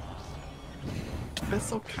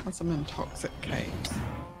 Abyssal Chasm and Toxic Caves.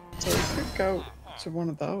 So we could go to one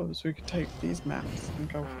of those. We could take these maps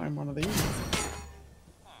and go find one of these.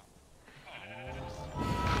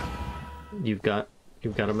 You've got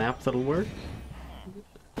a map that'll work?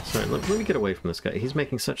 Sorry, let me get away from this guy. He's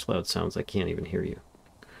making such loud sounds I can't even hear you.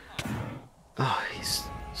 Oh, he's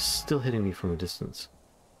still hitting me from a distance.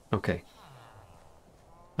 Okay.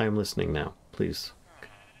 I am listening now, please.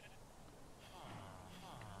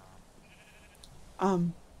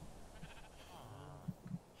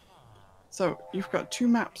 So you've got two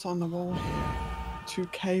maps on the wall here. Two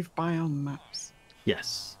cave biome maps.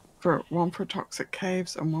 Yes. One for Toxic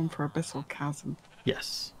Caves and one for Abyssal Chasm.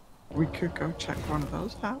 Yes. We could go check one of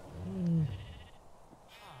those out.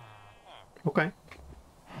 Okay.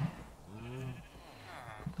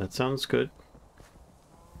 That sounds good.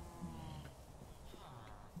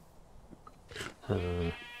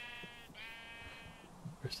 Where's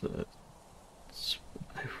the...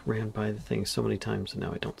 I've ran by the thing so many times and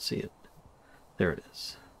now I don't see it. There it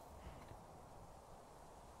is.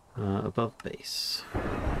 Above base.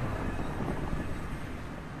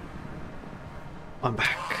 I'm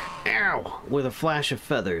back. Ow! With a flash of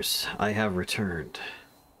feathers, I have returned.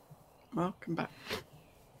 Welcome back.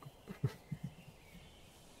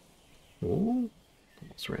 Oh,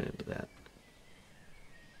 almost ran into that.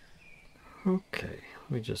 Okay,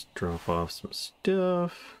 let me just drop off some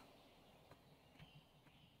stuff.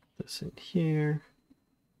 This in here.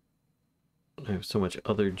 I have so much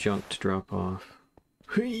other junk to drop off.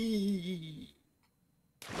 Whee!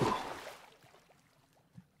 Oh.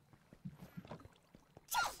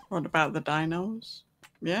 What about the dinos?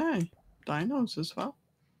 Yeah, dinos as well.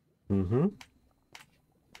 Mm-hmm.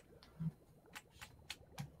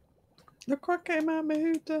 Look what came out,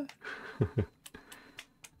 Mahuta.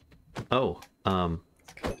 Oh,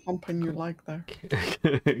 Pumping you like there.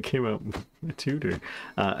 it came out a tutor.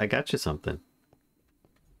 I got you something.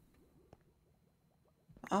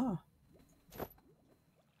 Ah. I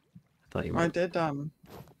thought you I might. did,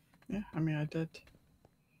 yeah, I mean, I did.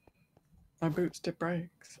 My boots did break,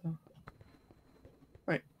 so.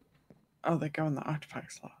 Wait. Oh, they go in the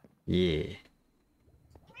artifact slot. Yeah.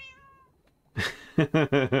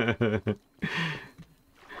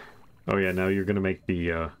 Oh yeah, now you're gonna make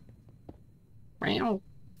the meow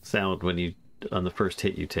sound when you on the first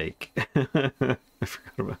hit you take. I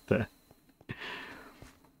forgot about that.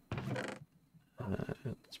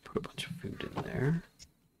 Let's put a bunch of food in there.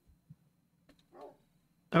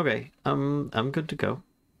 Okay, I'm good to go.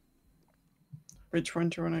 Which one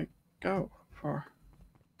do you want to go for?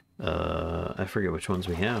 I forget which ones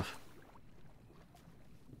we have.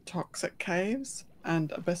 Toxic Caves and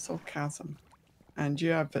Abyssal Chasm. And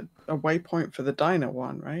you have a waypoint for the dino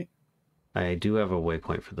one, right? I do have a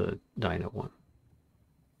waypoint for the dino one.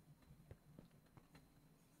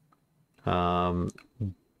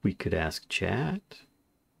 We could ask chat.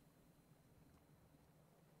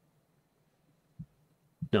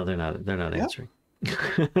 No, they're not. They're not answering.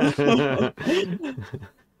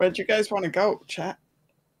 Where do you guys want to go, chat?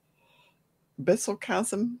 Abyssal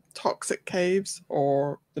Chasm, Toxic Caves,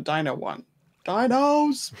 or the dino one?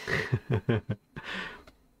 Dinos!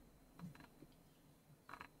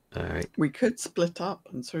 All right. We could split up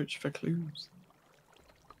and search for clues.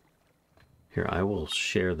 Here, I will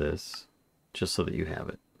share this just so that you have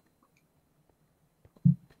it.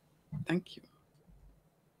 Thank you.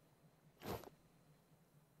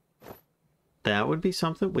 That would be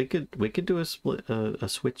something we could do a split a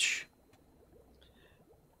switch.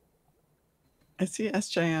 I see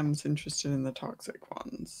SJM's interested in the toxic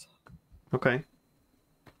ones. Okay.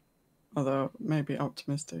 Although maybe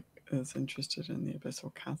Optimistic is interested in the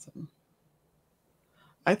Abyssal Chasm.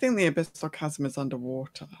 I think the Abyssal Chasm is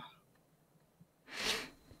underwater.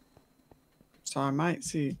 So I might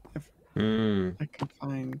see if I can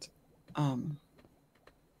find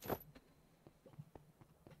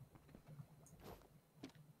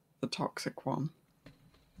the toxic one.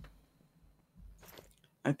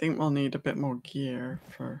 I think we'll need a bit more gear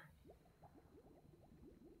for...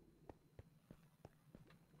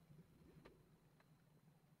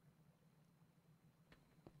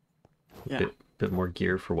 Yeah. Bit more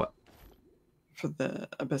gear for what? For the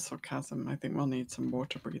Abyssal Chasm, I think we'll need some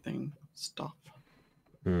water breathing stuff.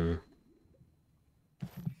 By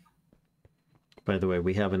the way,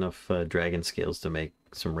 we have enough dragon scales to make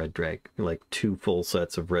some red drag, like 2 full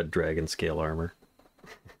sets of red dragon scale armor.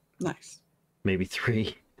 Nice. Maybe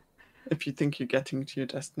 3. If you think you're getting to your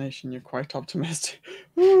destination, you're quite optimistic.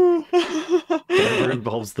 Whatever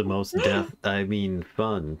involves the most death, I mean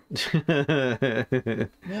fun.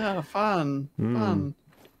 Yeah, fun. Fun.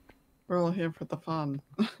 We're all here for the fun.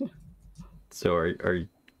 So are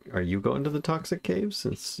you going to the toxic cave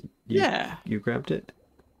since you grabbed it?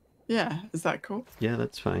 Yeah, is that cool? Yeah,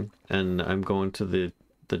 that's fine. And I'm going to the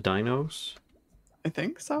dinos? I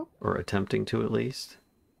think so. Or attempting to at least.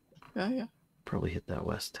 Yeah. Probably hit that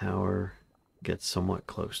west tower. Get somewhat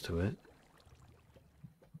close to it.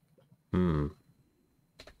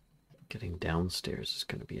 Getting downstairs is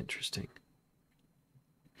going to be interesting.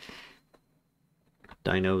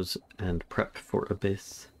 Dinos and prep for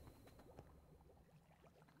abyss.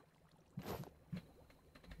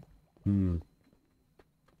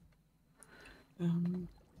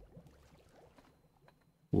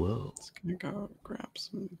 Whoa. Just gonna go grab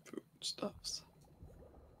some food stuffs.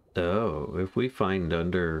 Oh, if we find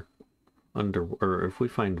or if we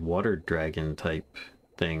find water dragon type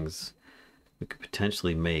things, we could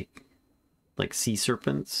potentially make like sea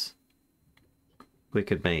serpents. We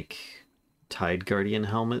could make tide guardian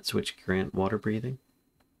helmets which grant water breathing.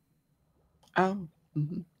 Oh,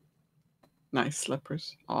 nice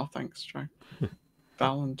slippers. Oh, thanks, Joe.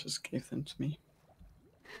 Valen just gave them to me.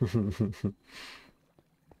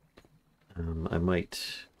 I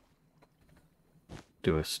might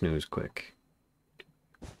do a snooze quick.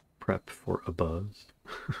 Prep for a buzz.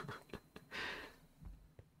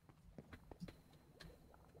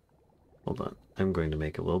 Hold on. I'm going to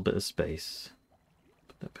make a little bit of space.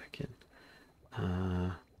 Put that back in.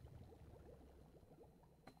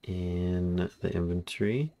 In the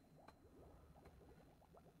inventory.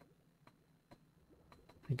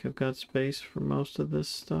 I think I've got space for most of this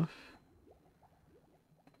stuff.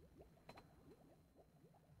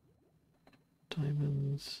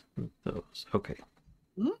 Diamonds and those. Okay.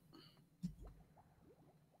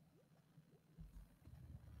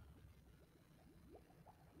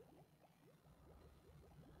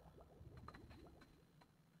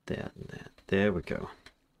 That and that. There we go.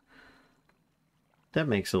 That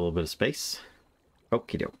makes a little bit of space.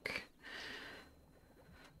 Okie doke.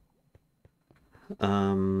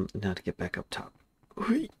 Now to get back up top.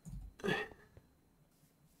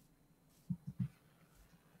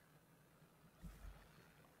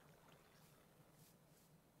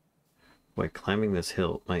 By climbing this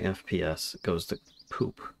hill, my FPS goes to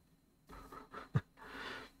poop.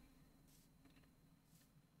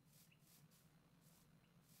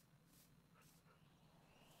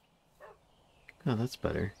 Oh, that's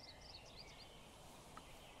better.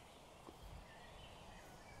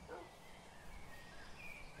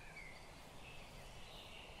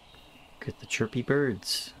 Get the chirpy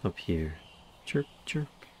birds up here. Chirp, chirp.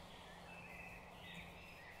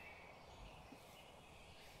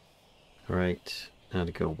 Alright, now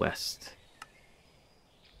to go west.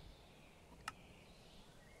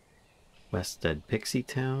 West Dead Pixie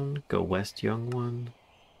Town. Go west, young one.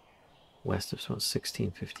 West of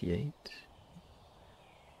 1658.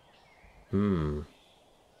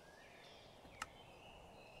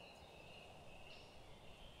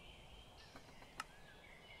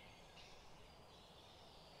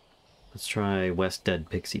 Let's try West Dead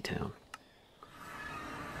Pixie Town.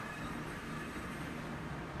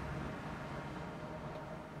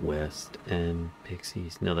 West and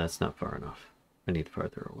Pixies. No, that's not far enough. I need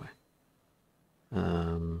farther away.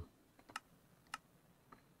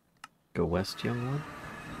 Go west, young one.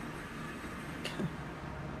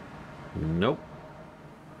 Nope.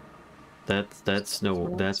 That's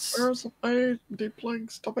no. That's Where's the way? Deep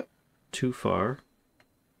link. Stop it. too far.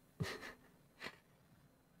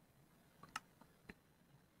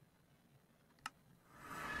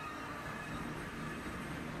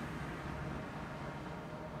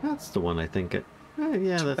 That's the one I think it.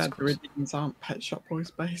 Yeah, that's Bad close. readings aren't Pet Shop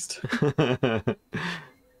Boys based.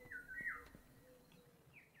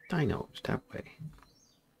 Dinos, that way.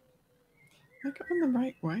 Am I going the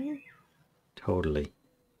right way? Totally.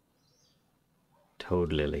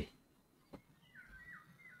 Totally.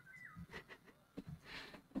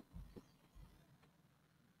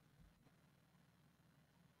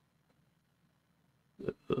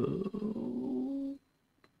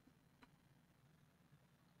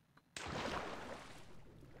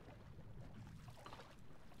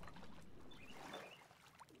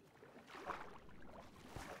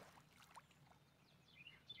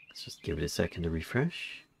 Let's just give it a second to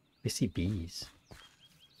refresh. I see bees.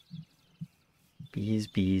 Bees,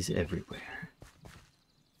 bees everywhere.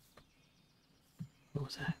 What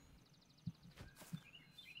was that?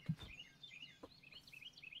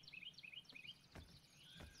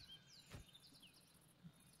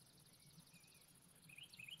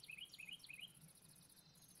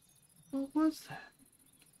 What was that?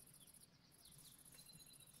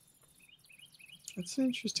 It's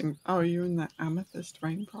interesting. Oh, are you in the Amethyst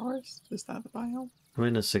Rainforest? Is that the biome? I'm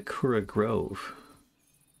in a Sakura Grove.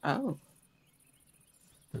 Oh.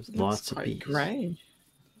 There's Looks lots of quite bees. grey.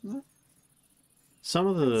 Some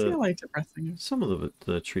of It's the really depressing. some of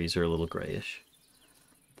the trees are a little grayish.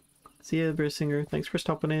 See ya, Bersinger. Thanks for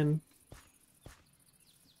stopping in.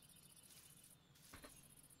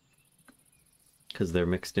 Because they're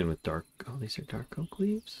mixed in with dark. Oh, these are dark oak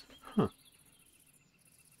leaves? Huh.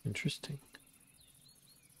 Interesting.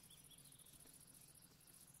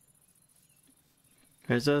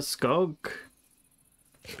 There's a skunk.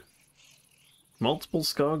 Multiple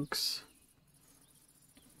skunks.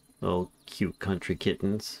 Oh, cute country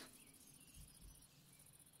kittens.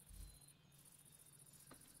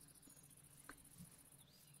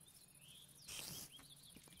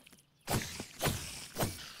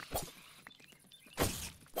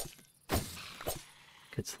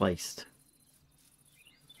 Get sliced.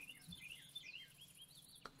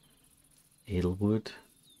 Edelwood.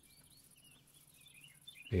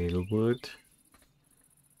 Edelwood.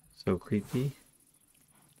 So creepy.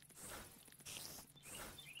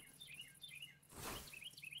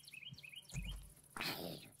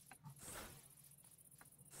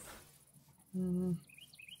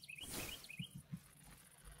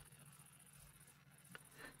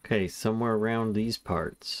 Okay, somewhere around these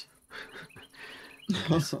parts.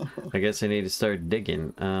 I guess I need to start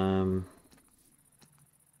digging. I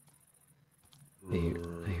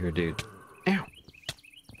hear a dude. Ow!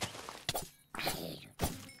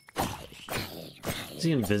 Is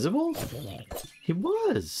he invisible? He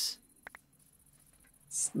was.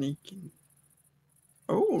 Sneaking.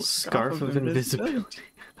 Oh, Scarf of invisibility.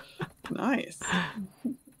 Nice.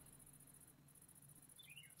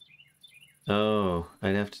 Oh,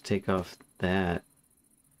 I'd have to take off that.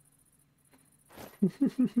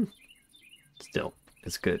 Still,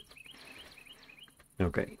 it's good.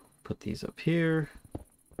 Okay, put these up here.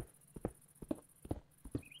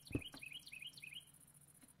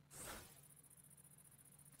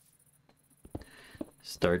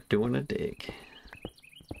 Start doing a dig.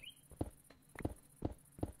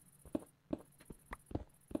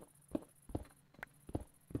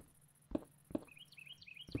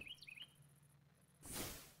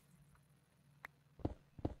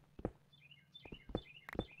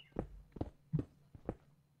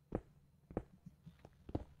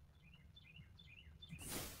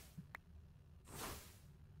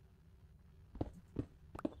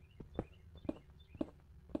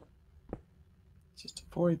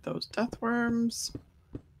 avoid those death worms.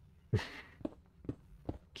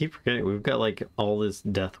 Keep forgetting, we've got like all this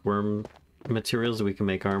death worm materials that we can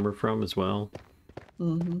make armor from as well.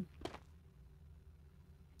 Mm-hmm.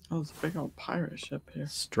 Oh, there's a big old pirate ship here.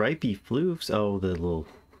 Stripy floofs. Oh, the little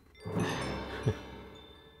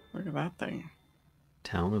Look at that thing.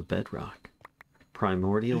 town of Bedrock.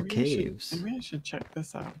 Primordial caves. Maybe I should check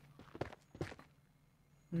this out.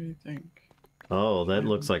 What do you think? Oh, that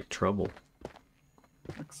looks like trouble.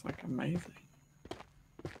 Looks like amazing.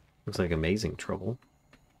 Looks like amazing trouble.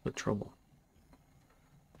 But trouble.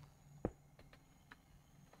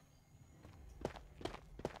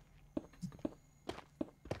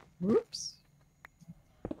 Whoops.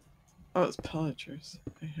 Oh, it's pillagers.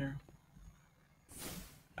 I hear.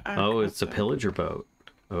 Oh, it's a pillager boat.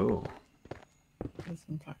 Oh. It is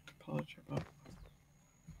in fact a pillager boat.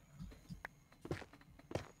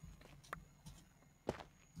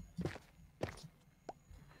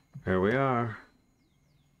 Here we are.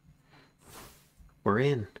 We're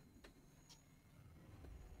in.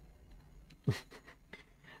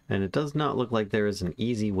 And it does not look like there is an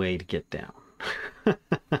easy way to get down.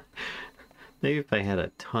 Maybe if I had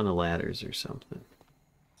a ton of ladders or something.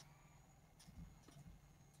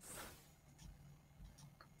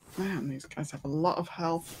 Man, these guys have a lot of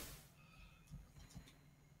health.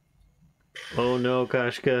 Oh no,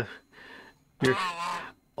 Kashka. You're...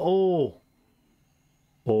 Oh!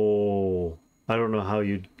 Oh. I don't know how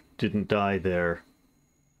you didn't die there.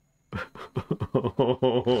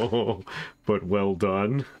 But well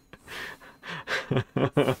done.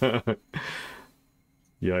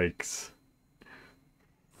 Yikes.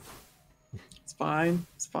 It's fine.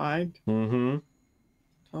 It's fine. Mm-hmm.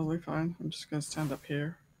 Totally fine. I'm just gonna stand up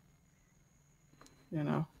here. You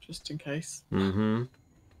know, just in case. Mm-hmm.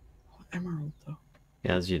 Oh, emerald, though.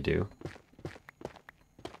 As you do.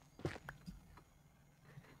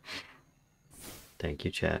 Thank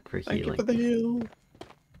you, chat, for Thank healing. you for the heal.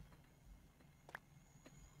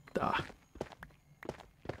 Ah.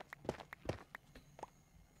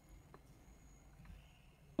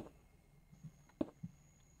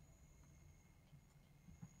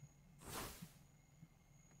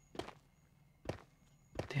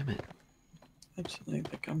 Damn it. Actually,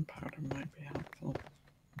 the gunpowder might be helpful.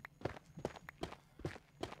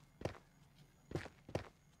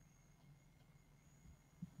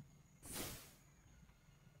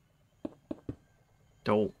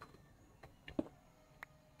 Dope.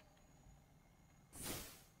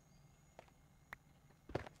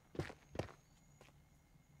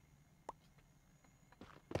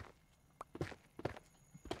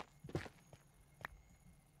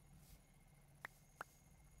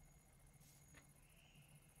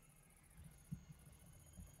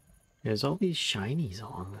 There's all these shinies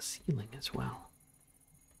along the ceiling as well.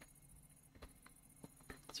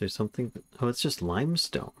 Is there something? Oh, it's just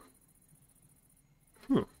limestone.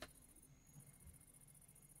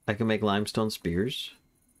 I can make limestone spears.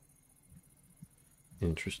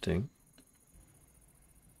 Interesting.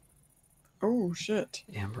 Oh, shit.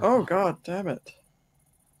 Amber. Oh, god damn it.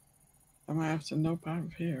 I might have to nope out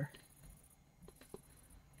of here.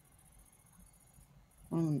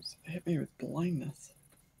 One of them's hit me with blindness.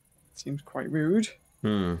 Seems quite rude.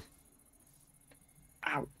 Hmm.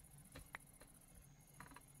 Ow.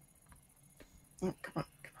 Oh, come on,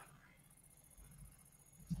 come on.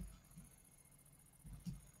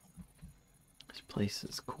 This place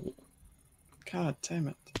is cool. God damn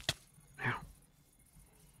it. Ow.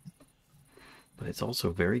 But it's also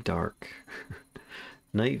very dark.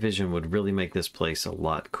 Night vision would really make this place a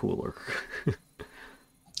lot cooler.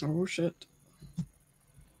 Oh, shit.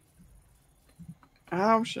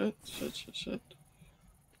 Ow, shit, shit, shit, shit.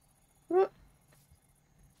 What?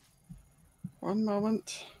 One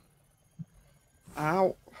moment.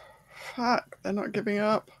 Ow. Fuck, they're not giving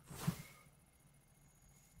up.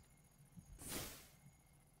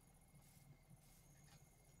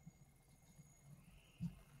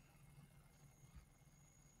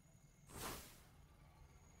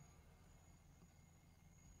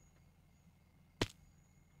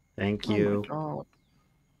 Thank Oh you. my god.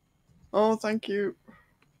 Oh, thank you.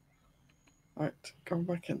 Right, go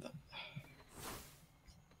back in there.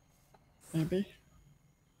 Maybe.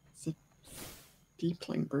 It's a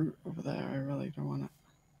deepling brute over there. I really don't want to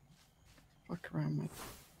fuck around with.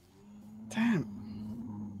 Damn.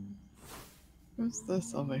 Who's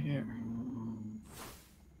this over here?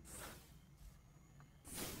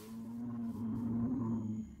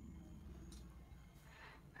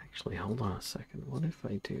 Actually, hold on a second. What if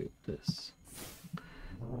I do this?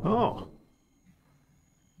 Oh!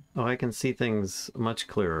 Oh, I can see things much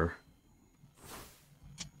clearer.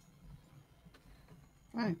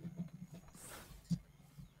 Fine.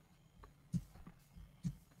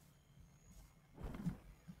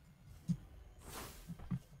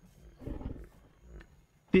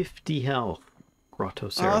 $50 health. Grotto Oh,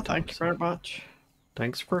 Ceratops. thank you very much.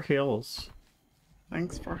 Thanks for heals.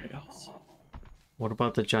 Thanks for heals. What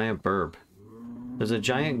about the giant burb? There's a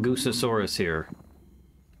giant Goososaurus here.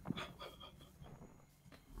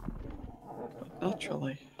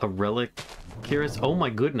 Naturally. A relic. Curious. Oh my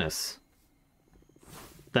goodness.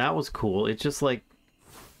 That was cool. It just like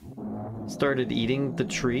started eating the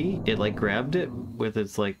tree. It like grabbed it with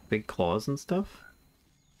its like big claws and stuff.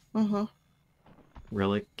 Uh-huh.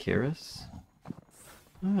 Relic Kiris.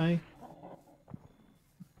 Hi.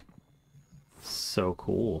 So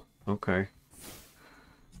cool. Okay.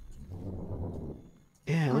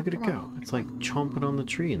 Yeah, look at it go. It's like chomping on the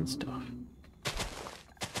tree and stuff.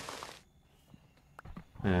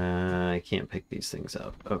 I can't pick these things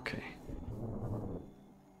up. Okay.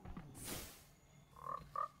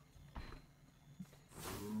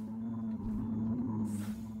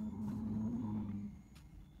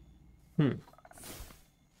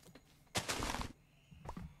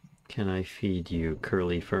 Can I feed you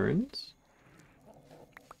curly ferns?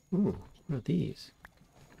 Ooh, what are these?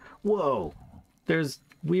 Whoa! There's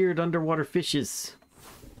weird underwater fishes.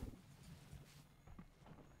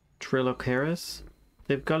 Trilocaris?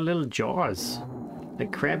 They've got little jaws.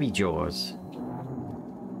 Like crabby jaws.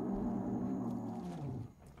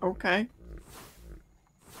 Okay.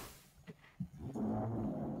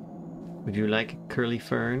 Would you like a curly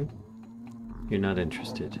fern? You're not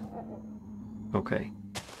interested. Okay.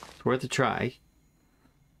 It's worth a try.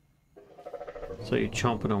 So you're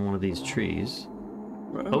chomping on one of these trees.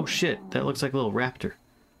 Oh shit, that looks like a little raptor.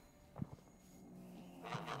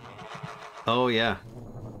 Oh yeah.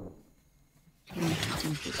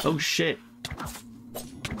 Oh shit.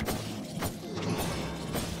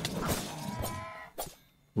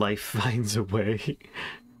 Life finds a way.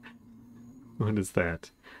 What is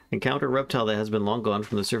that? Encounter a reptile that has been long gone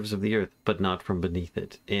from the surface of the earth, but not from beneath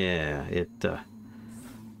it. Yeah,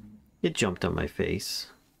 it jumped on my face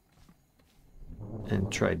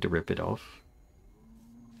and tried to rip it off.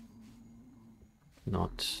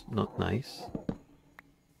 Not nice.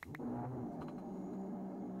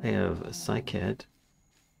 I have a cycad.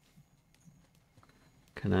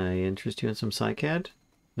 Can I interest you in some cycad?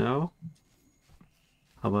 No?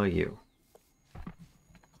 How about you?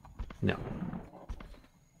 No.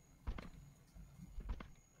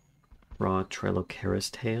 Raw Trilocaris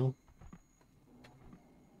tail?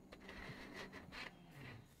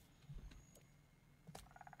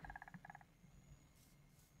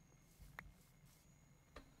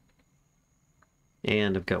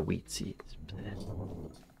 And I've got wheat seeds.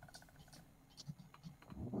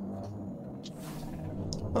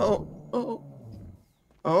 Oh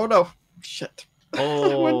no. Shit.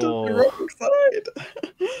 I went to the wrong side.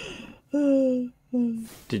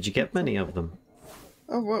 Did you get many of them?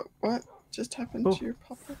 Oh, what just happened to your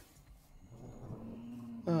popper?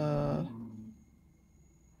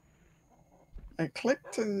 I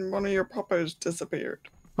clicked and one of your poppers disappeared.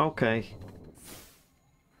 Okay.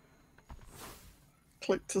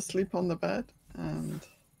 Clicked to sleep on the bed and...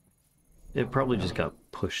 It probably just got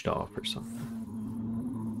pushed off or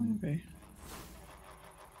something. Maybe.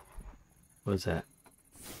 What is that?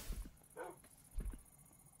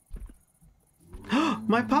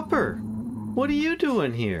 My pupper! What are you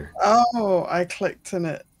doing here? Oh, I clicked and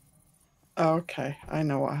it... Okay, I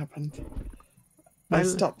know what happened. I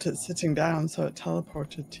stopped it sitting down, so it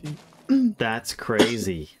teleported to you. That's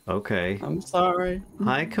crazy. Okay. I'm sorry.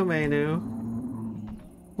 Hi, Kamenu.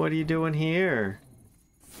 What are you doing here?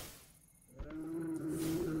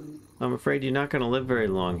 I'm afraid you're not going to live very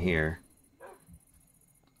long here.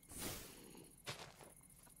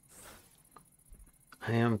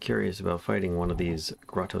 I am curious about fighting one of these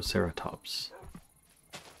Grottoceratops.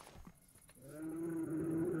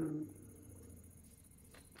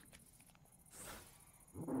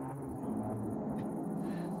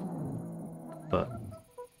 But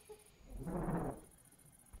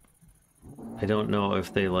I don't know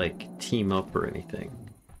if they like team up or anything.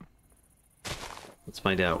 Let's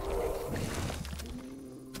find out.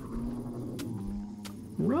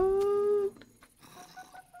 Run!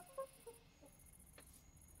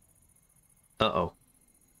 Uh-oh.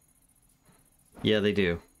 Yeah, they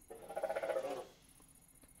do.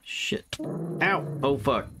 Shit. Ow! Oh,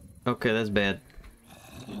 fuck. Okay, that's bad.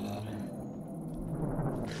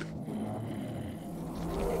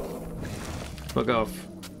 Fuck off.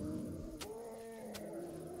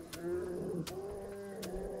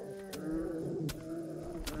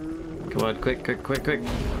 Come on, quick, quick, quick, quick.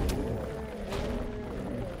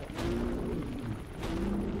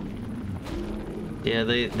 Yeah,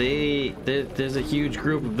 there's a huge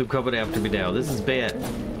group of them coming after me now. This is bad.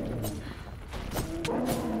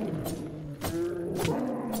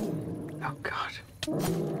 Oh, God.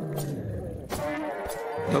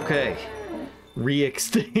 Okay.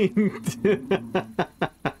 Re-extinct.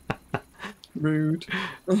 Rude.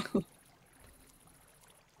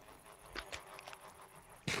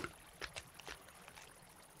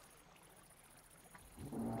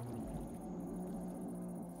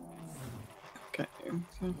 Okay,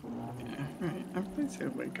 so yeah, right. I've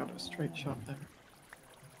basically got a straight shot there.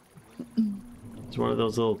 It's one of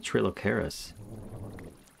those little Trilocaris.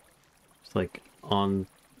 It's like on...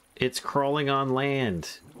 It's crawling on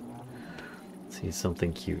land. Sees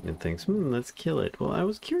something cute and thinks, let's kill it. Well, I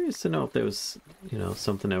was curious to know if there was, you know,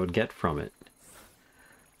 something I would get from it.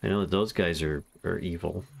 I know that those guys are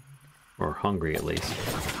evil. Or hungry, at least.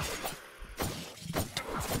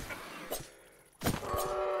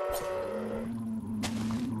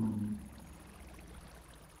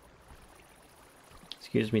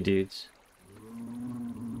 Excuse me, dudes.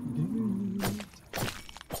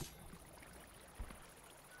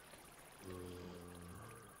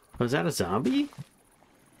 Was that a zombie?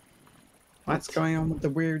 What's going on with the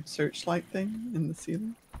weird searchlight thing in the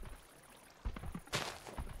ceiling?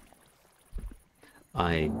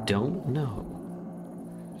 I don't know.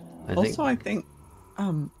 I think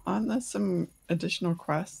aren't there some additional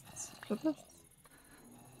quests for this?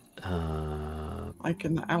 Like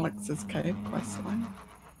in Alex's cave quest line?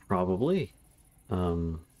 Probably.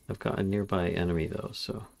 I've got a nearby enemy though,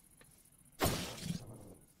 so.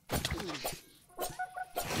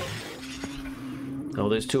 Oh,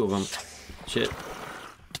 there's two of them. Shit.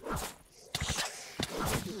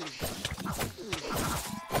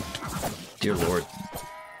 Dear Lord.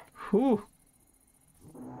 Whew.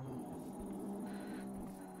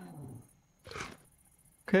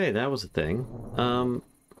 Okay, that was a thing. Got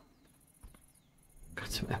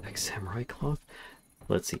some epic samurai cloth.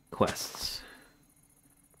 Let's see, quests.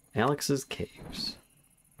 Alex's caves.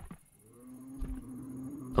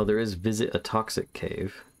 Oh, there is visit a toxic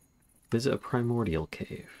cave. Visit a primordial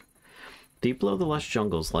cave. Deep below the lush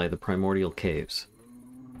jungles lie the primordial caves.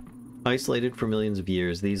 Isolated for millions of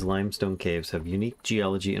years, these limestone caves have unique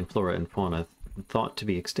geology and flora and fauna thought to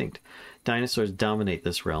be extinct. Dinosaurs dominate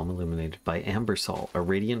this realm, illuminated by ambersol, a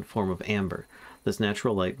radiant form of amber. This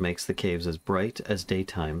natural light makes the caves as bright as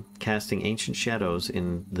daytime, casting ancient shadows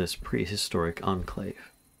in this prehistoric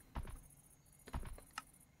enclave.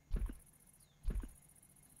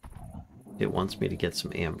 It wants me to get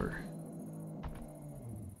some amber.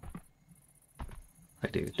 I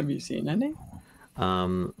do. Have you seen any?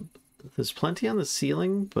 There's plenty on the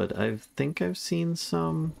ceiling, but I think I've seen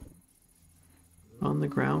some on the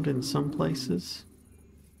ground in some places.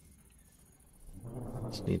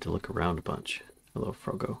 Just need to look around a bunch. Hello,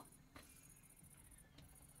 Frogo.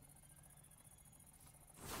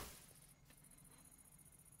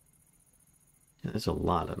 Yeah, there's a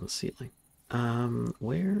lot on the ceiling.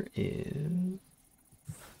 Where is...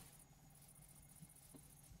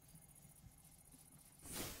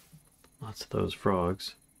 Lots of those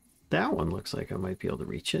frogs. That one looks like I might be able to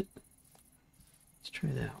reach it. Let's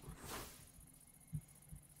try that one.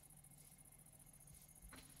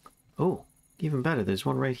 Oh, even better, there's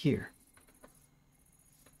one right here.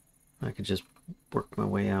 I could just work my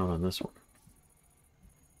way out on this one.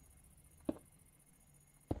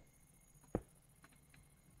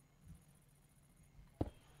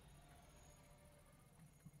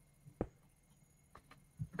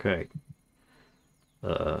 Okay.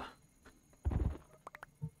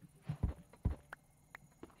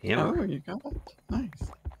 Hammer. Oh, you got it.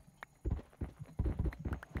 Nice.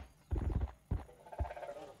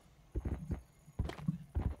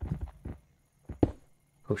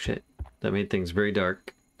 Oh shit, that made things very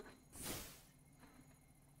dark.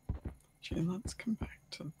 Gee, let's come back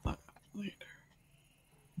to that later.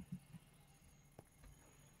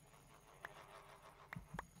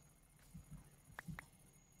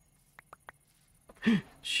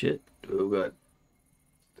 Shit, oh god.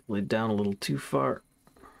 Laid down a little too far.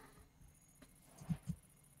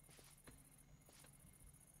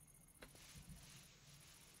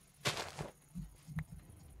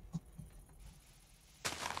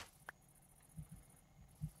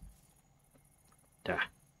 Ah.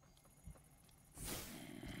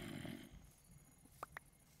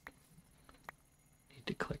 Need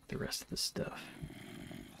to collect the rest of the stuff.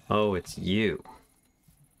 Oh, it's you.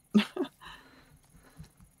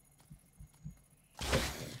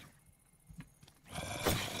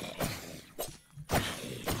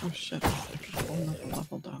 Oh shit, I took a whole nother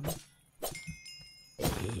level down.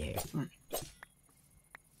 Right.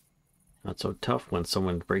 Not so tough when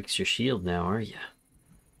someone breaks your shield now, are you?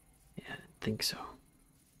 Yeah, I didn't think so.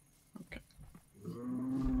 Okay.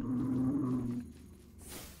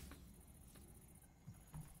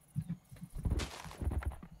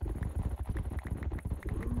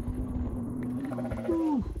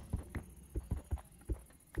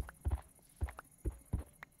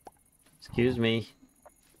 Excuse me.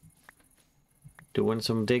 Doing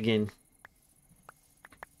some digging.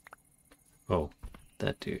 Oh,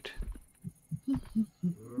 that dude.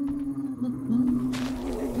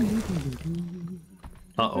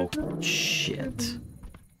 Uh-oh. Shit.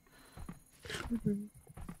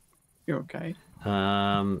 You okay?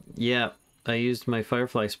 Yeah, I used my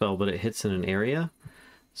Firefly spell, but it hits in an area.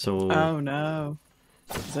 So, Oh no.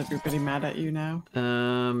 Is everybody mad at you now?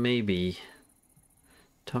 maybe.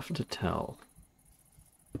 Tough to tell.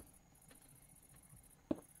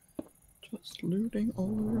 Just looting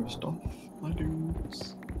all your stuff, my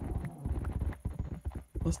dudes.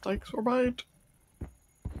 The stakes were made.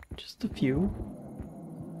 Just a few.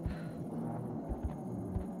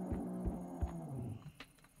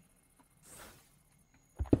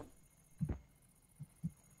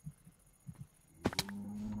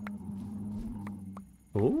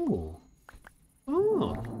 Ooh.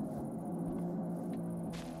 Oh.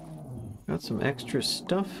 Got some extra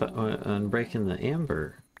stuff on breaking the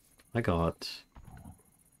amber. I got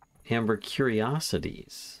amber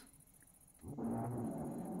curiosities,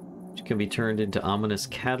 which can be turned into ominous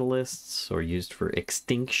catalysts or used for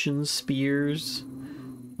extinction spears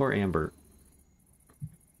or amber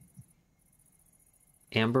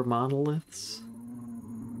monoliths.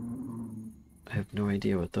 I have no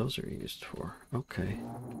idea what those are used for. Okay.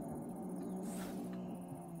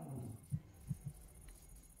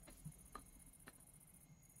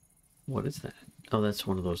 What is that? Oh, that's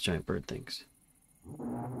one of those giant bird things.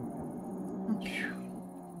 How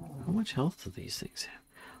much health do these things have?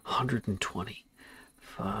 120.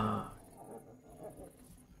 Fuck.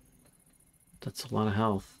 That's a lot of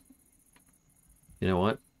health. You know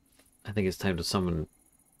what? I think it's time to summon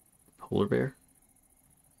Polar Bear.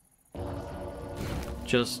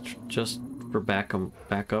 Just for backup.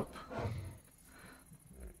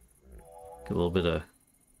 Get a little bit of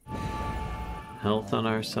health on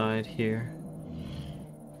our side here.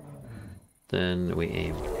 Then we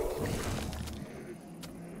aim.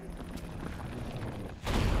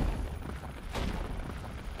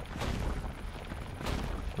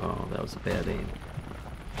 Oh, that was a bad aim.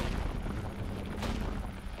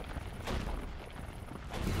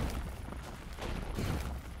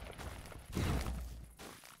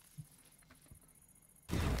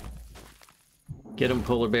 Get him,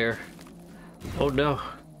 Polar Bear. Oh no.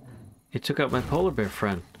 It took out my Polar Bear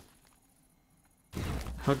friend.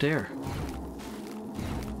 How dare.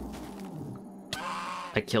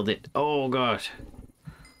 I killed it. Oh gosh.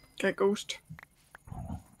 Get ghost.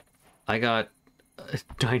 I got a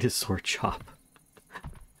dinosaur chop.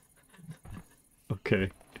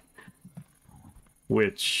 Okay.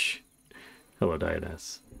 Which... Hello,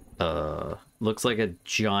 Dionys. Looks like a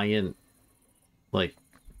giant, like,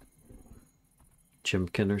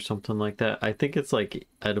 chimkin or something like that. I think it's like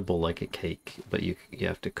edible like a cake, but you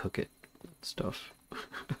have to cook it and stuff.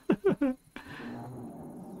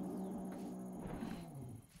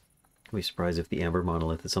 I'd be surprised if the Amber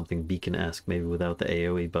Monolith is something Beacon-esque, maybe without the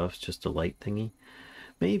AoE buffs, just a light thingy.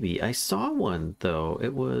 Maybe. I saw one, though.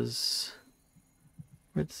 It was...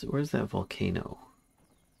 Where's that volcano?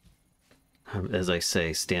 As I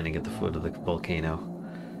say, standing at the foot of the volcano.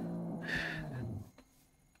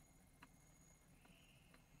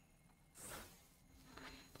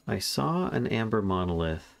 I saw an Amber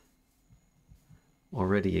Monolith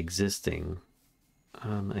already existing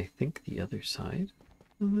on, I think, the other side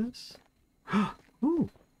of this. Ooh!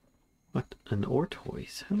 What? An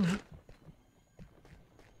Ortoise. Hello.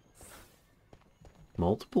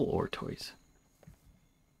 Multiple Ortoise.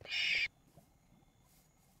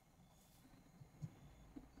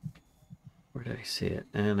 Where did I see it?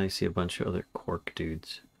 And I see a bunch of other Quark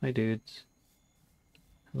dudes. Hi, dudes.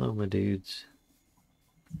 Hello, my dudes.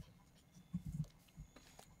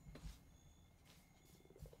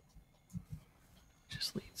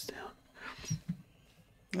 Just leads down.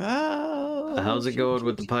 Oh, How's it going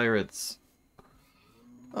with the pirates?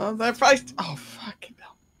 Oh, they're priced. Oh, fucking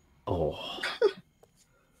hell. Oh.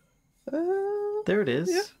 There it is.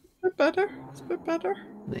 Yeah, a bit better. It's a bit better.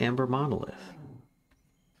 The Amber Monolith.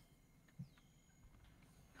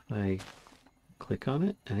 If I click on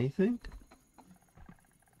it, anything?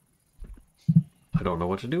 I don't know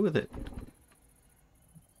what to do with it.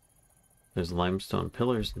 There's limestone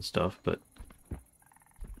pillars and stuff, but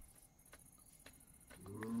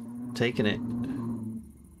taking it.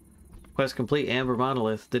 Quest complete, Amber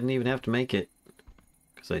Monolith. Didn't even have to make it.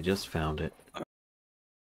 Because I just found it.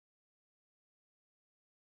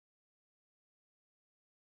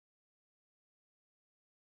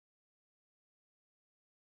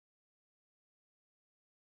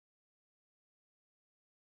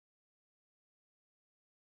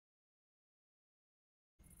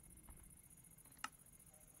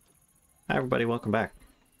 Hi everybody, welcome back.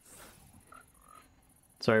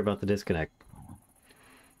 Sorry about the disconnect.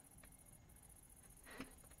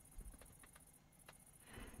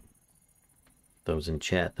 Those in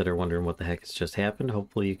chat that are wondering what the heck has just happened,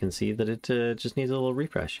 hopefully you can see that it just needs a little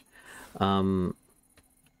refresh. I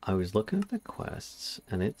was looking at the quests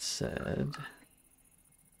and it said...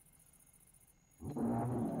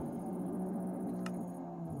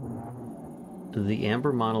 The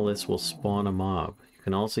Amber Monoliths will spawn a mob. You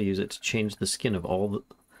can also use it to change the skin of all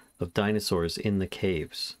of dinosaurs in the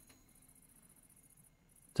caves.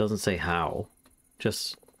 Doesn't say how,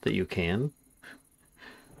 just that you can.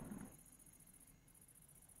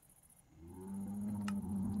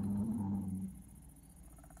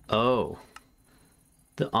 Oh.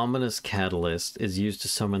 The ominous catalyst is used to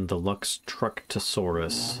summon the Lux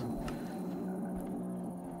Tructosaurus.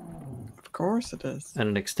 Of course it is. And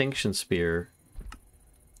an extinction spear.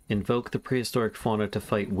 Invoke the prehistoric fauna to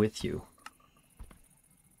fight with you.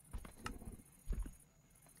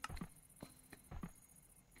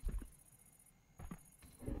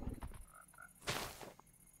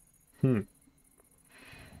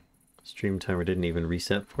 Stream timer didn't even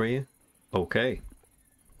reset for you? Okay.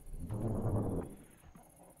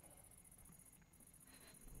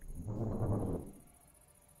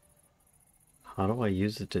 How do I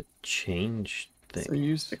use it to change things? So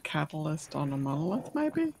use the catalyst on a monolith,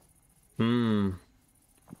 maybe?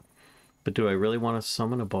 But do I really want to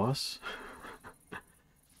summon a boss?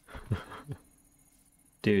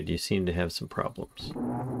 Dude, you seem to have some problems.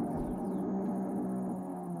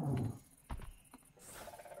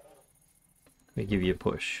 Let me give you a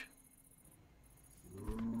push.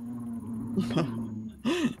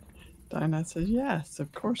 Dinah says, yes,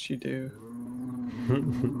 of course you do.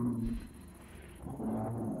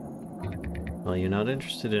 Well, you're not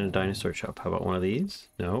interested in a dinosaur shop. How about one of these?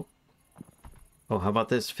 No. Oh, how about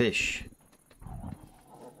this fish?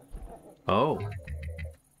 Oh.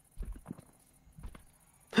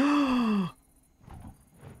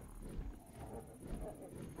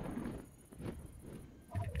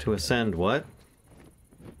 To ascend what?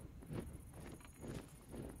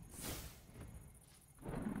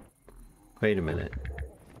 Wait a minute.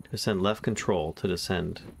 To ascend left control to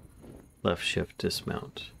descend. Left shift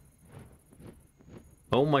dismount.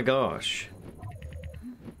 Oh my gosh.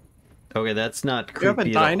 Okay, that's not creepy.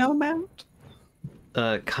 You have a dino mount?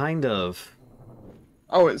 Kind of.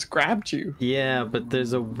 Oh, it's grabbed you. Yeah, but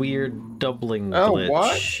there's a weird doubling Oh, glitch.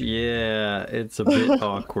 what? Yeah, it's a bit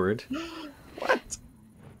awkward. What?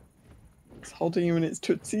 It's holding you in its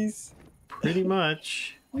tootsies. Pretty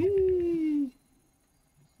much. Whee!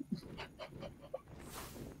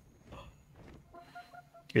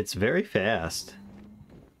 It's very fast.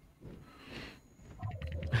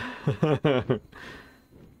 I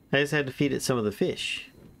just had to feed it some of the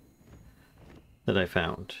fish that I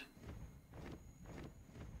found.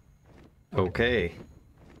 Okay.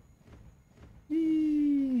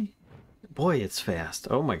 Whee! Boy, it's fast.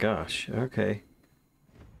 Oh my gosh. Okay.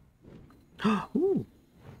 Ooh.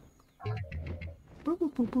 Boop,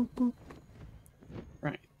 boop, boop, boop, boop.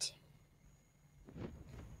 Right.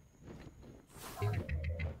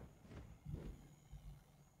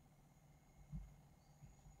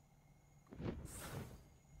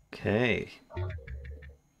 Okay.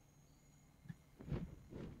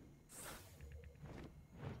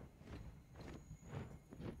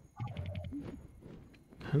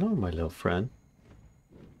 Hello, my little friend.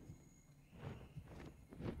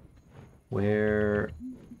 Where's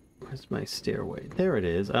my stairway? There it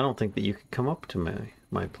is. I don't think that you can come up to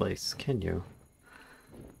my place, can you?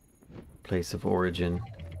 Place of origin.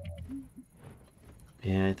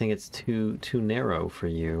 Yeah, I think it's too narrow for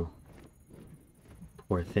you.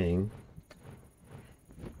 Poor thing.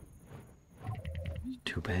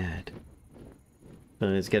 Too bad.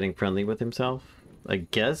 And he's getting friendly with himself? I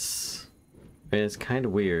guess? It's kind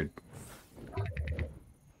of weird.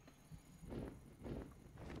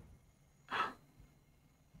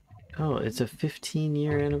 Oh, it's a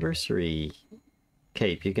 15-year anniversary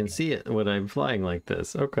cape. You can see it when I'm flying like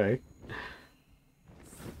this. Okay.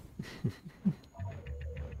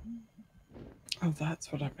 Oh,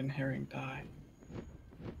 that's what I've been hearing die.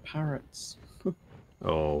 Parrots.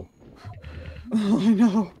 Oh. Oh, I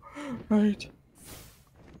know. Right.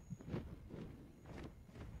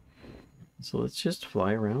 So let's just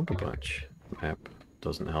fly around a bunch. Map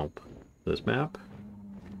doesn't help. This map?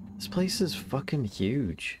 This place is fucking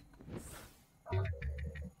huge.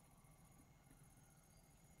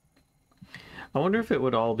 I wonder if it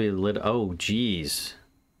would all be lit. Oh, geez.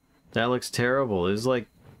 That looks terrible. There's like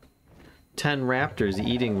 10 raptors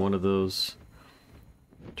eating one of those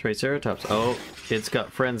Triceratops. Oh, it's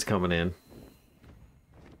got friends coming in.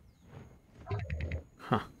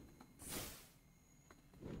 Huh.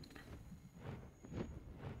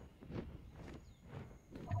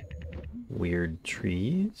 Weird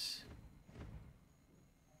trees.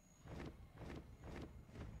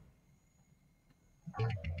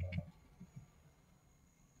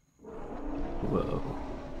 Whoa.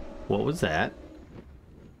 What was that?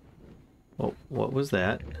 Oh, what was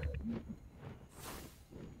that?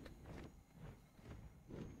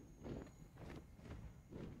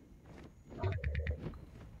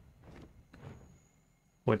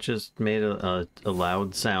 What just made a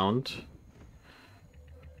loud sound?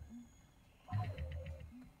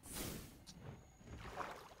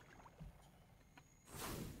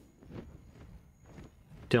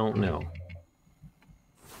 Don't know.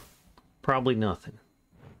 Probably nothing.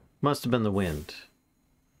 Must have been the wind.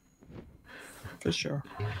 For sure.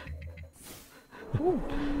 Ooh,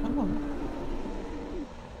 oh.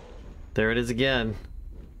 There it is again.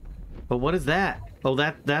 But what is that? Oh,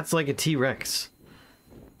 that's like a T-Rex.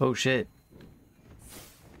 Oh shit.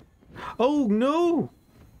 Oh no!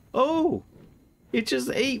 Oh! It just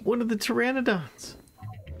ate one of the pteranodons.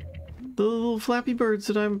 The little flappy birds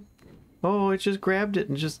that I'm... Oh, it just grabbed it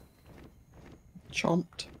and just...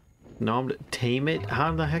 Chomped. Nommed it. Tame it?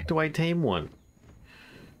 How the heck do I tame one?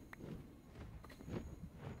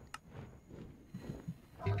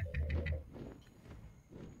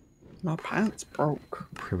 My pants broke.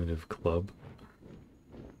 Primitive club.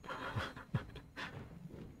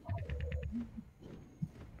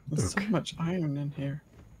 There's so much iron in here.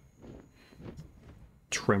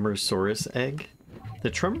 Tremorsaurus egg?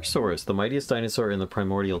 The Tremorsaurus, the mightiest dinosaur in the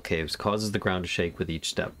primordial caves, causes the ground to shake with each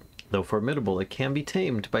step. Though formidable, it can be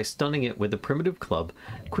tamed by stunning it with a primitive club,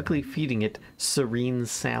 quickly feeding it serene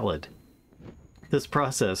salad. This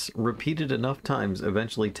process, repeated enough times,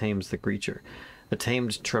 eventually tames the creature. A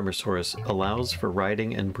tamed Tremorsaurus allows for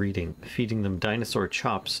riding and breeding. Feeding them dinosaur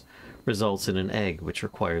chops results in an egg, which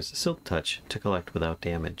requires Silk Touch to collect without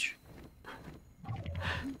damage.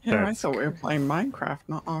 Yeah, I thought we were playing Minecraft,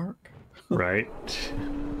 not Ark. Right?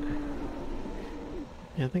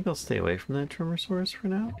 Yeah, I think I'll stay away from that Tremorsaurus for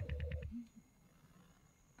now.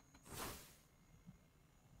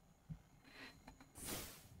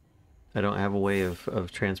 I don't have a way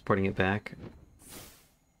of transporting it back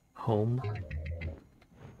home.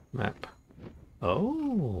 Map.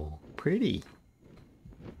 Oh, pretty.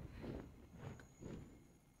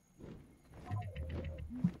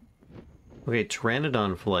 Okay,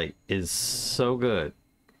 Pteranodon flight is so good.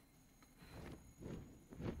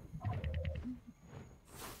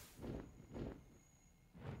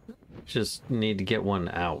 Just need to get one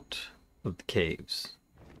out of the caves.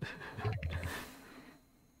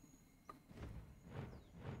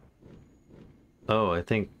 Oh, I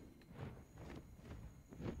think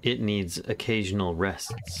it needs occasional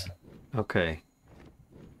rests. Okay.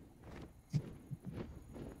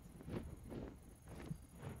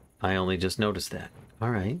 I only just noticed that.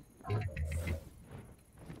 Alright.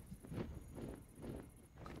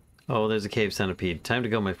 Oh, there's a cave centipede. Time to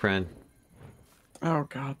go, my friend. Oh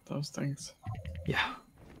god, those things. Yeah.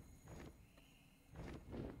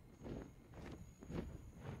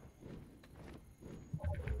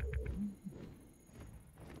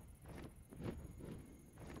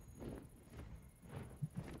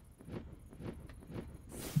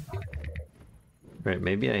 Right,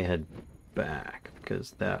 maybe I head back,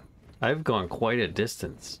 because that... I've gone quite a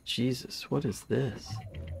distance. Jesus, what is this?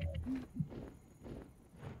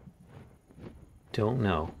 Don't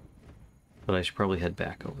know. But I should probably head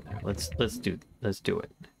back over there. Let's do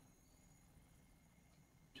it.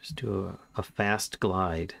 Just do a fast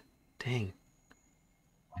glide. Dang.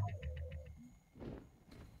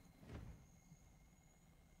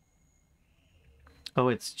 Oh,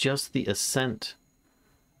 it's just the ascent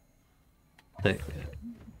that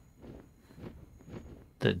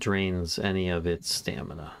drains any of its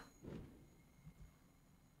stamina.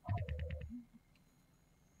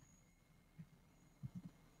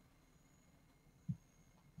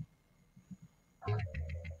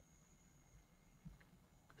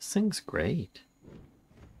 This thing's great.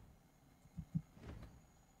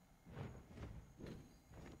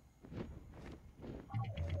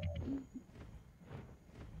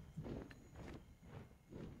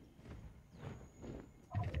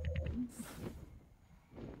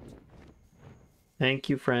 Thank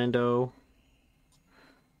you, friendo.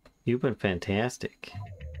 You've been fantastic.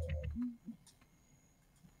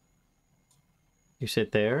 You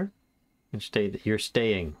sit there and stay. You're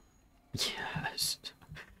staying. Yes.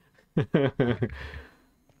 That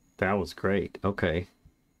was great. Okay.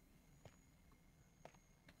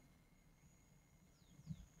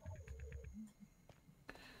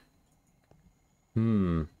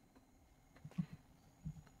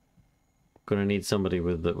 Gonna need somebody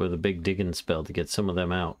with a big digging spell to get some of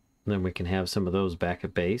them out. And then we can have some of those back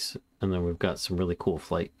at base, and then we've got some really cool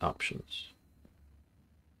flight options.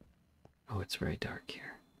 Oh, it's very dark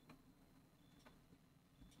here.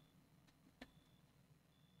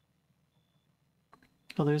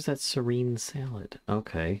 Oh, there's that serene salad.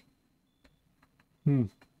 Okay. Did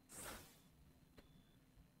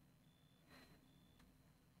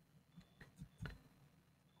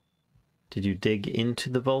you dig into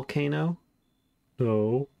the volcano?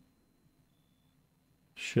 No.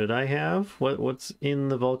 Should I have? What's in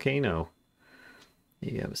the volcano?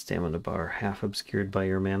 You have a stamina bar half obscured by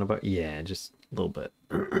your mana bar. Yeah, just a little bit.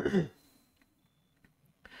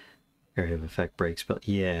 Area of effect break spell.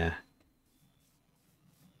 Yeah.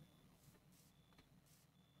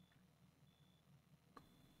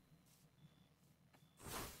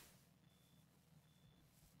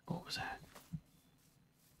 What was that?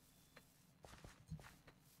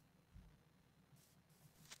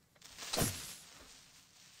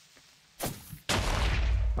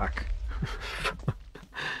 Fuck.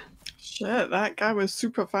 Shit, that guy was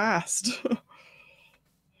super fast.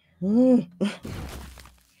 I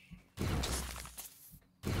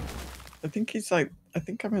think he's like, I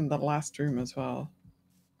think I'm in the last room as well.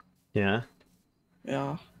 Yeah?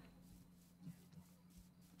 Yeah.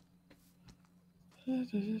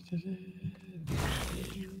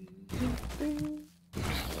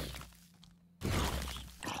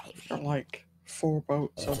 Got like 4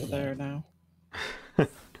 boats over there now.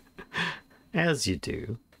 As you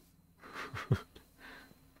do.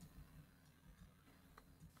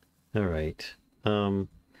 Alright. Join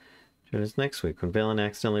us next week when Valen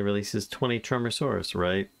accidentally releases 20 Tremorsaurus,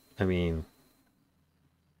 right? I mean,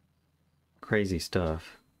 crazy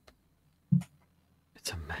stuff.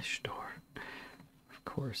 It's a mesh door. Of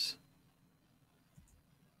course.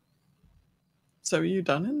 So are you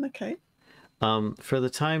done in the cave? For the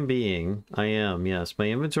time being, I am, yes. My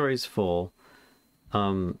inventory's full.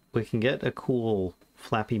 We can get a cool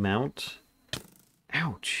flappy mount.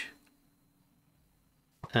 Ouch.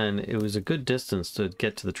 And it was a good distance to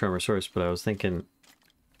get to the Tremorsaurus, but I was thinking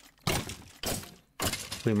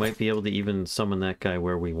we might be able to even summon that guy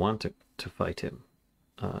where we want to fight him,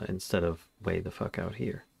 instead of way the fuck out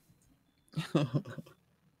here.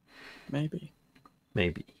 Maybe.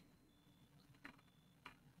 Maybe.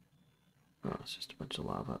 Oh, it's just a bunch of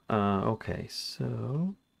lava. Okay,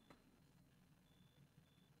 so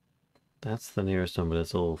that's the nearest one, but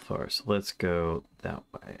it's a little far. So let's go that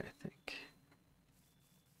way, I think.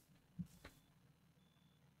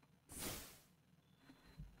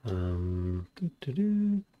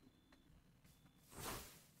 Doo-doo-doo.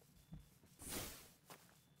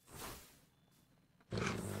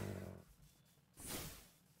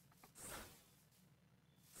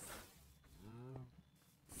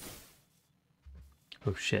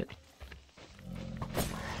 Oh shit.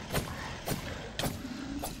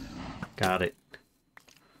 Got it.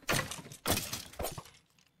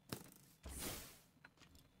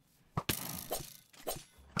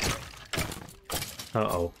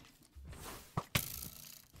 Uh-oh.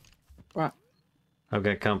 What? I've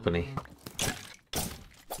got company.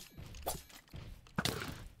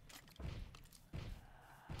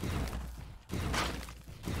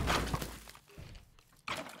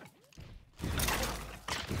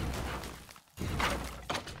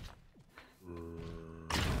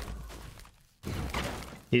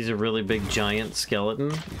 He's a really big giant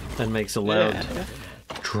skeleton and makes a loud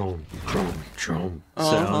drum, drum, drum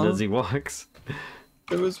sound as he walks.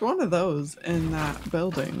 There was one of those in that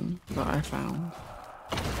building that I found.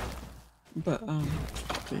 But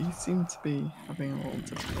he seemed to be having a little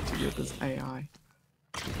difficulty with his AI.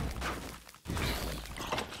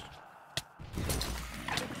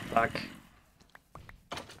 Fuck.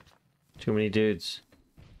 Too many dudes.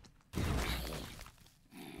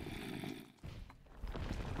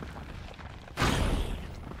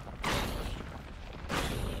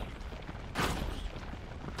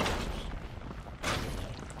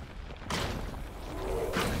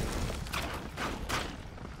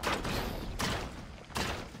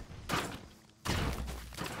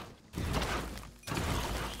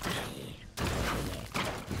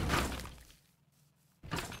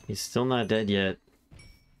 He's still not dead yet.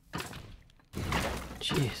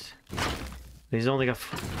 He's only got...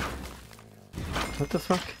 What the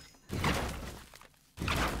fuck?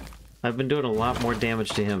 I've been doing a lot more damage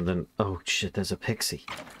to him than... Oh shit, there's a pixie.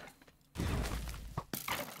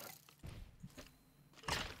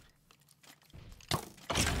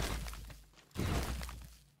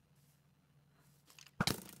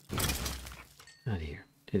 Out of here.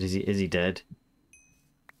 Is he dead?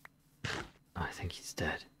 I think he's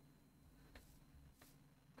dead.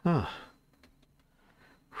 Oh.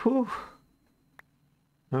 Whew.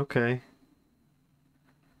 Okay.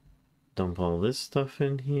 Dump all this stuff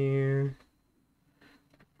in here.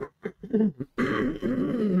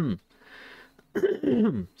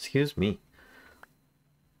 Excuse me.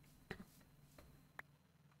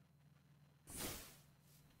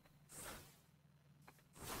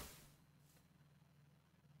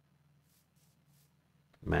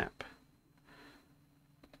 Map.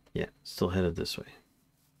 Yeah, still headed this way.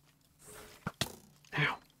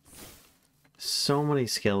 Ow. So many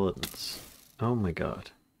skeletons. Oh my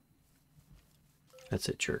god. That's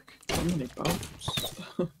it, jerk. So many boats.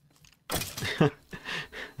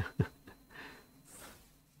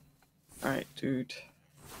 Alright, dude.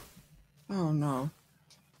 Oh no.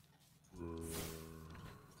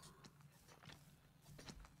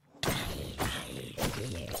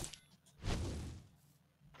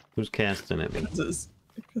 Who's casting at me? Because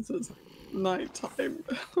it's nighttime.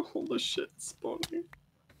 All the shit spawning.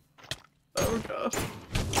 Oh god.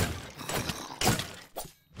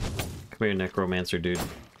 Come here, necromancer dude.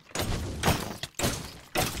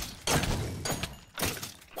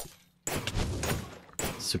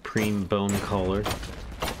 Supreme bone caller.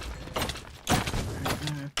 I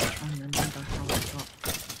have to try and remember how I got.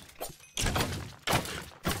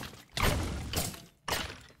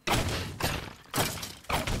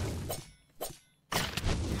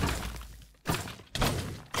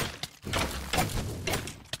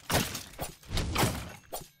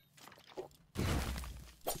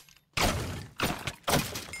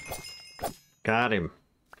 Got him.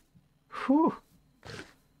 Whew.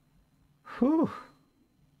 Whew.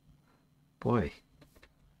 Boy.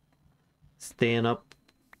 Staying up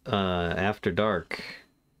after dark.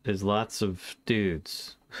 There's lots of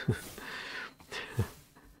dudes.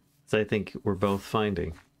 As I think we're both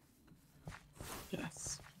finding.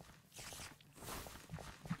 Yes.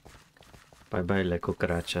 Bye bye, le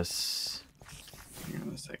cucarachas. Hang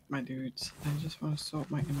on a sec, my dudes. I just want to sort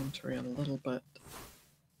my inventory a little bit.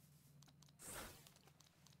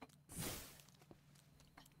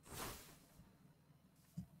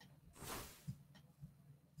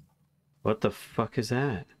 What the fuck is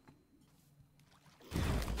that?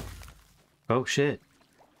 Oh shit.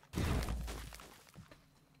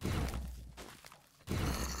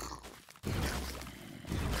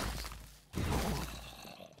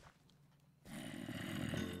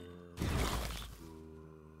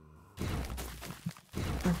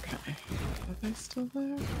 Okay. Are they still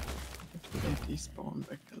there? Or did they despawn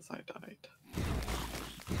because I died?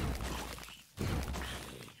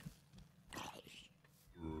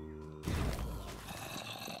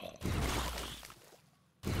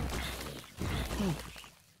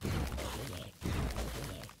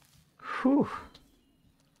 Whew.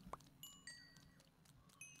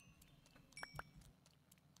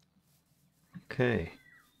 Okay.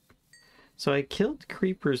 So I killed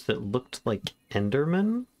creepers that looked like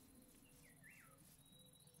Endermen.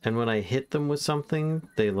 And when I hit them with something,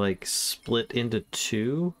 they like split into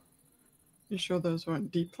two. You sure those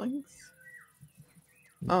weren't deeplings?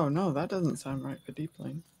 Oh no, that doesn't sound right for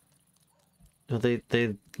deepling. No, they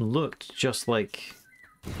looked just like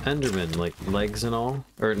Endermen, like legs and all.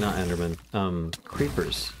 Or not Endermen,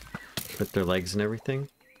 creepers. With their legs and everything.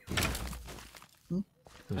 I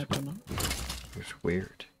don't know. It was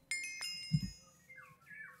weird.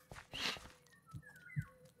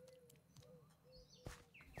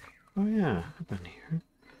 Oh yeah, I've been here.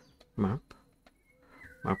 Map.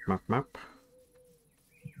 Map, map, map.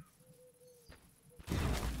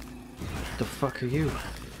 What the fuck are you?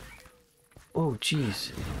 Oh,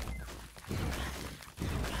 jeez.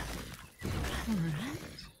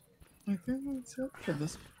 Alright. I think that's it for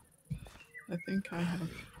this. I think I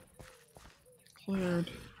have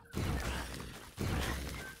cleared.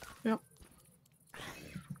 Yep,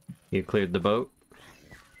 You cleared the boat?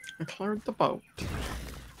 I cleared the boat.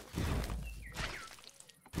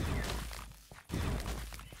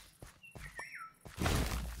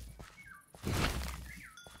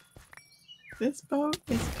 This boat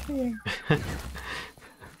is clear.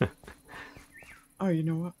 Oh, you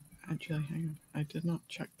know what? Actually, hang on. I did not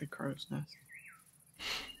check the crow's nest.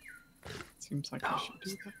 Seems like I should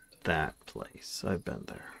do that. That place. I've been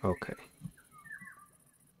there. Okay.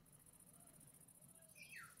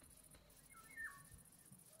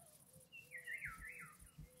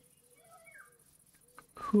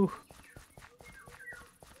 Whew.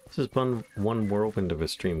 This has been one whirlwind of a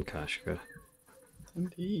stream, Kashka.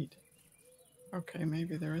 Indeed. Okay,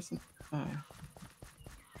 maybe there isn't a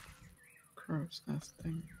crow's nest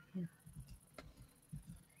thing here.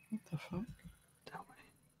 What the fuck? That way.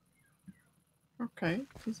 Okay,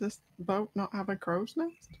 does this boat not have a crow's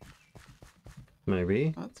nest?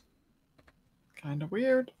 Maybe. That's kind of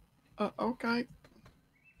weird. Okay.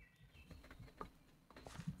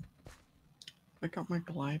 I got my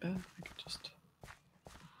glider. I could just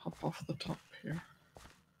hop off the top here.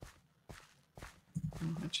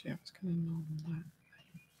 Oh, actually, I was going to normal that.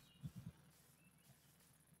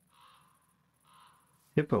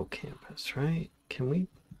 Hippocampus, right? Can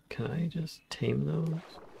I just tame those?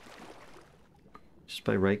 Just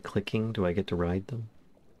by right-clicking, do I get to ride them?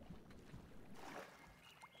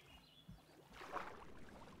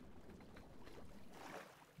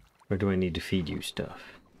 Or do I need to feed you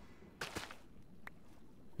stuff?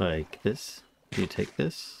 Like this? Do you take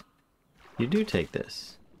this? You do take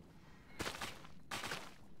this.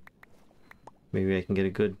 Maybe I can get a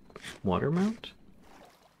good water mount?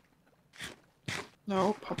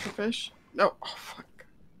 No, pufferfish. No, oh fuck.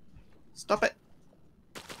 Stop it.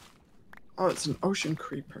 Oh, it's an ocean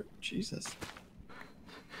creeper. Jesus.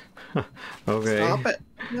 Okay. Stop it.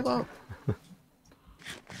 Hello.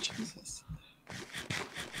 Jesus.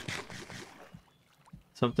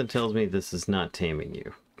 Something tells me this is not taming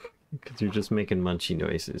you. Because you're just making munchy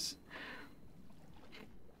noises.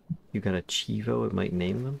 You got a Chivo, it might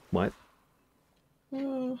name them? What?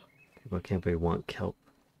 What can't we want kelp?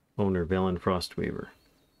 Owner Valen Frostweaver.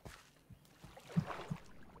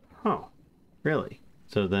 Oh, really?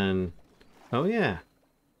 So then... Oh yeah.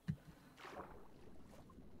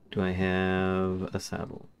 Do I have a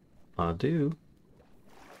saddle? I do.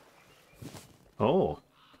 Oh.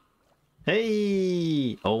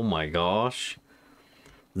 Hey! Oh my gosh.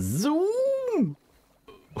 Zoom!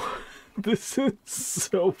 This is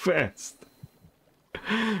so fast.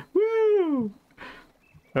 Woo!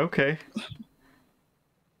 Okay.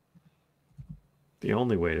 The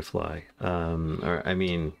only way to fly. Or I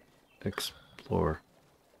mean, explore.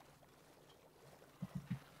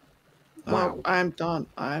 Wow. Oh, I'm done.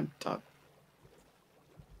 I'm done.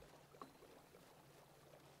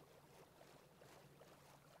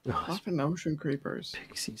 Oh, there's Fucking ocean creepers.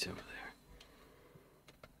 pixies over there.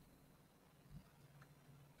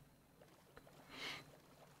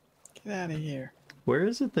 Get out of here. Where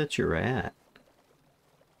is it that you're at?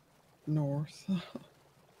 North.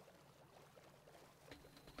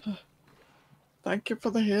 Thank you for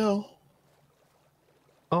the hill.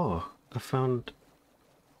 Oh, I found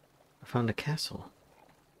a castle.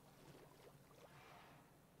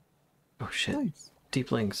 Oh shit. Nice.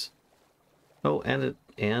 Deeplings. Oh, and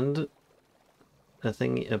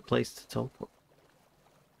a place to teleport.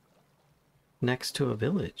 Next to a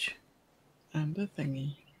village. And a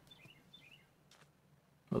thingy.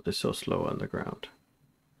 Oh, they're so slow on the ground.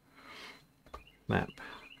 Map.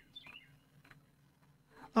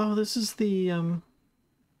 Oh, this is the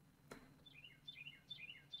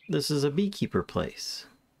this is a beekeeper place.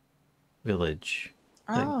 Village.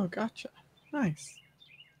 thing. Oh, gotcha. Nice.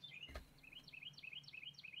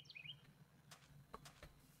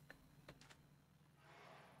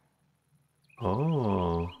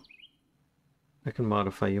 Oh. I can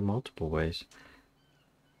modify you multiple ways.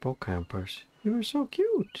 Bow campers. You are so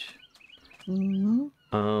cute.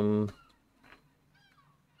 Mm-hmm.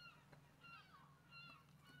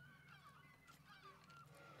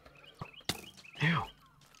 Ew.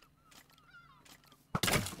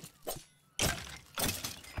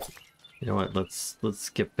 You know what? Let's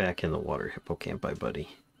get back in the water, hippocampi buddy.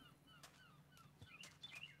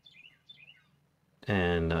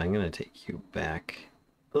 And I'm gonna take you back.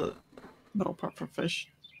 Ugh, No pufferfish.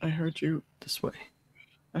 I heard you. this way.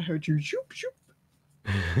 I heard you. Zoop, zoop.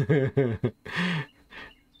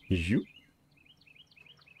 You.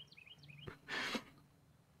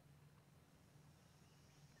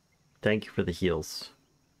 Thank you for the heals.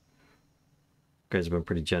 You guys have been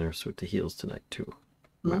pretty generous with the heals tonight too.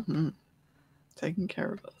 Mm-hmm. Taking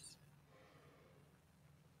care of us.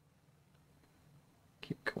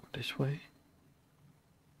 Keep going this way.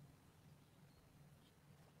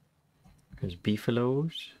 There's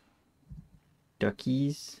beefaloes,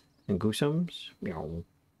 duckies, and goosums. Meow.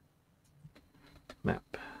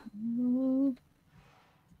 Map.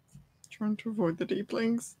 Trying to avoid the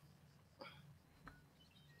deeplings.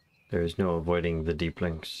 There is no avoiding the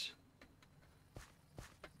deeplings.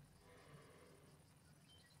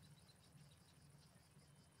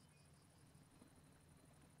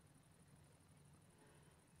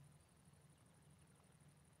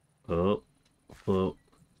 Oh, oh,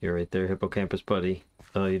 You're right there, hippocampus buddy.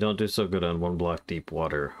 You don't do so good on 1 block deep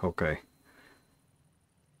water. Okay.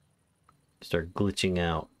 Start glitching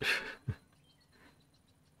out.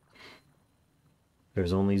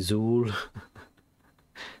 There's only Zool.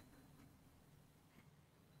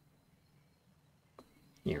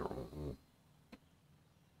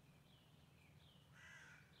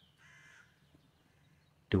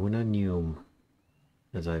 Doing a Noom,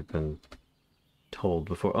 as I've been told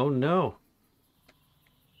before. Oh no!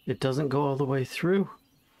 It doesn't go all the way through.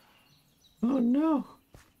 Oh no!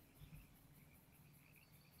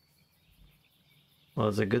 Well,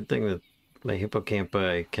 it's a good thing that my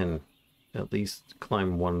hippocampi can at least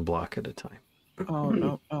climb 1 block at a time. Oh,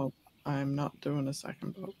 no, no. I'm not doing a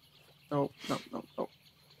second boat. No, no, no, no.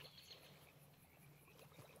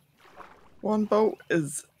 1 boat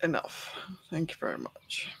is enough. Thank you very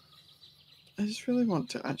much. I just really want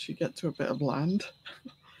to actually get to a bit of land.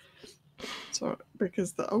 So,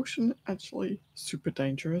 because the ocean actually super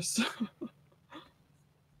dangerous.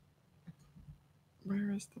 Where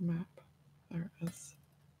is the map? There it is.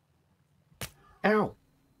 Ow!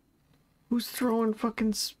 Who's throwing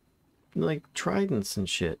fucking, like, tridents and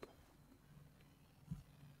shit?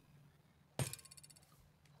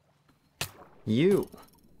 You!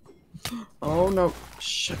 Oh no!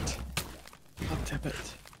 Shit! God damn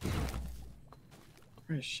it.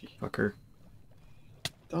 Where is she? Fucker.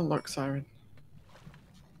 Don't look, Siren.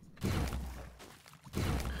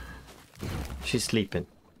 She's sleeping.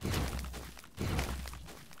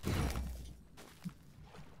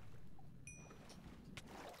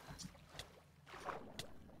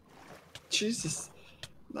 Jesus.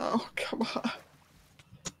 No, come on.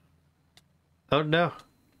 Oh no!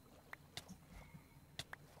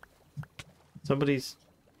 Somebody's...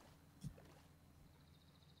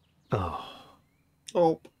 Oh.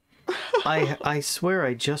 Oh. I swear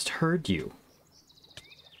I just heard you.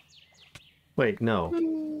 Wait, no.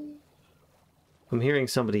 I'm hearing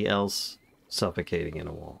somebody else suffocating in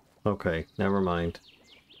a wall. Okay, never mind.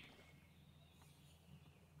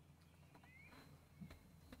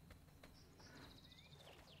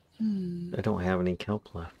 I don't have any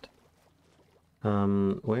kelp left.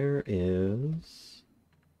 Where is...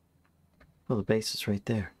 Oh, the base is right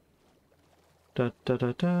there. Da da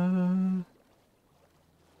da da.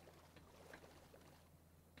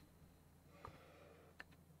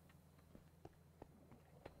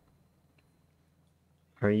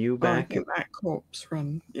 Are you I back? think that corpse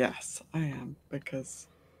run. Yes, I am, because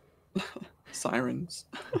sirens.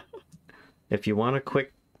 If you want a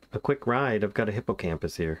quick ride, I've got a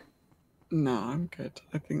hippocampus here. No, I'm good.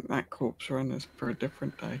 I think that corpse run is for a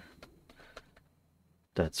different day.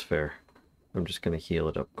 That's fair. I'm just gonna heal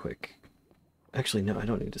it up quick. Actually, no, I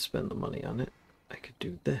don't need to spend the money on it. I could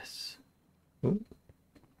do this. Ooh.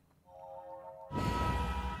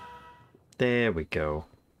 There we go.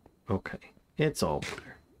 Okay, it's all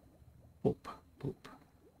better. Boop, boop.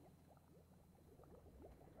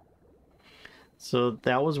 So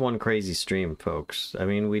that was one crazy stream, folks. I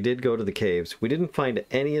mean, we did go to the caves. We didn't find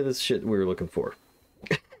any of the shit we were looking for.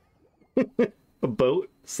 A boat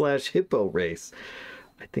 / hippo race.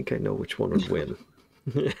 I think I know which one would win.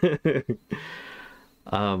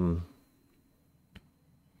 So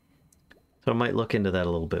I might look into that a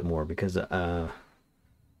little bit more, because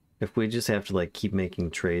if we just have to like keep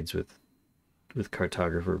making trades with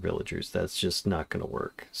cartographer villagers, that's just not going to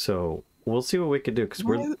work. So we'll see what we could do, because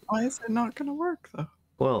why is it not going to work though?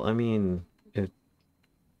 Well, I mean,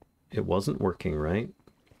 it wasn't working, right?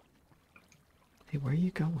 Hey, where are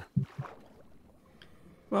you going?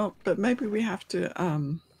 Well, but maybe we have to.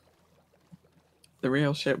 The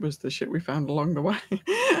real shit was the shit we found along the way.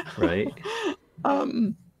 Right.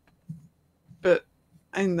 But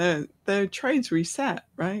and the trades reset,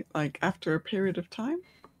 right? Like after a period of time.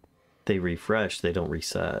 They refresh. They don't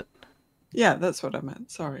reset. Yeah, that's what I meant.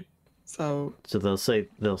 Sorry. So they'll say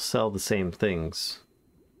they'll sell the same things.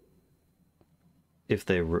 If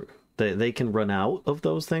they can run out of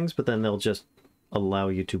those things, but then they'll just allow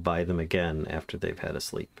you to buy them again after they've had a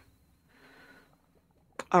sleep.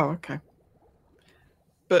 Oh, okay.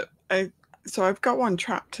 But so I've got one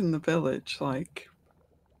trapped in the village, like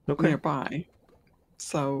nearby.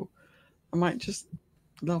 So I might just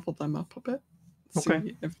level them up a bit.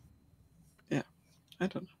 See if, yeah, I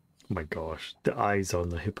don't know. Oh my gosh, the eyes on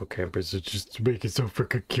the hippocampus are just make it so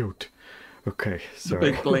freaking cute. Okay, sorry.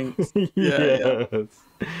 The big blinks. Yes. Yeah.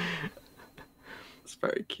 It's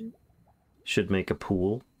very cute. Should make a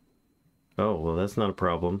pool. Oh, well, that's not a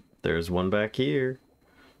problem. There's one back here.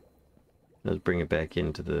 Let's bring it back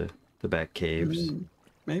into the back caves.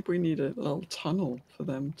 Maybe we need a little tunnel for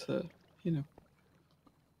them to,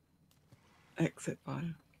 exit via.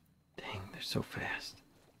 Dang, they're so fast.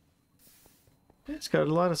 It's got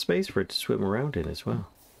a lot of space for it to swim around in as well.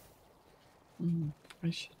 I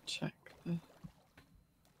should check the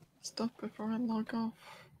stuff before I log off.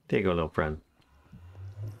 There you go, little friend.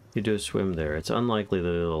 You do a swim there. It's unlikely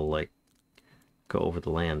that it'll, like, go over the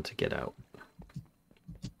land to get out.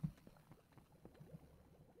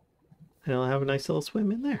 And it'll have a nice little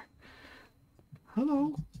swim in there.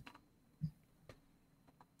 Hello.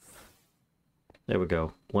 There we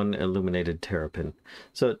go. One illuminated terrapin.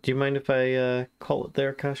 So, do you mind if I call it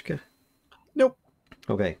there, Kashka? Nope.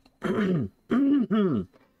 Okay. Pardon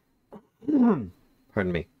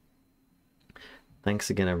me. Thanks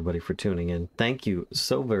again, everybody, for tuning in. Thank you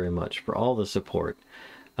so very much for all the support.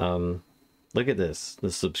 Look at this.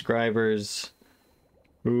 The subscribers.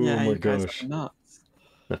 Oh Yeah, my you guys gosh. are nuts.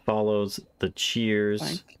 The follows, the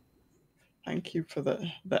cheers. Thank you for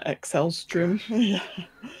the Excel stream. Yeah,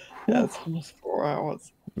 it's almost 4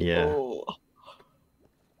 hours. Yeah. Oh.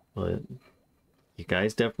 Well, you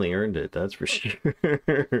guys definitely earned it, that's for sure.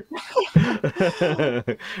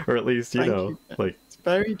 Or at least, you Thank know, you. like... It's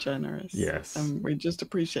very generous. Yes. And we just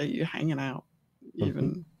appreciate you hanging out,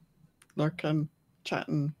 even lurking,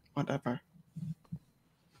 chatting, whatever.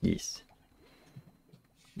 Yes.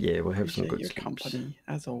 Yeah, we'll have some Appreciate good your sleeps. company,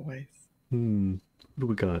 as always. What do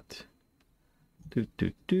we got?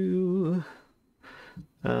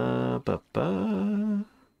 Ba-ba.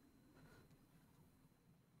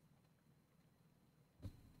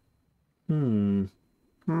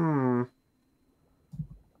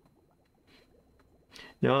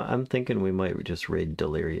 No, I'm thinking we might just raid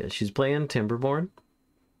Deliria. She's playing Timberborn.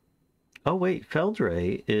 Oh wait,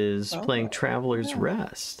 Feldray is playing Traveler's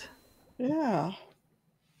Rest. Yeah.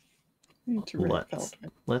 We need to raid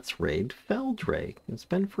Feldray. Let's raid Feldray. It's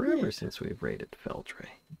been forever since we've raided Feldray.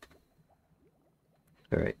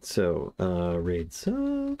 Alright, so raid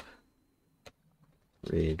sub.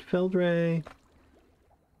 Raid Feldray.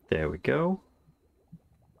 There we go.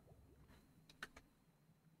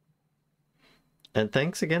 And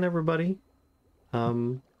thanks again, everybody.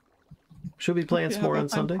 Should be playing some more on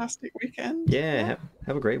Sunday. Fantastic weekend. Yeah,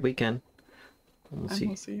 have a great weekend. We'll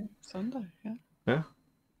see you Sunday. Yeah. Yeah.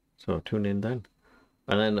 So tune in then.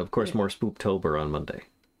 And then, of course, more Spooktober on Monday.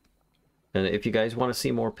 And if you guys want to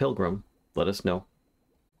see more Pilgrim, let us know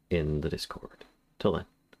in the Discord. Till then.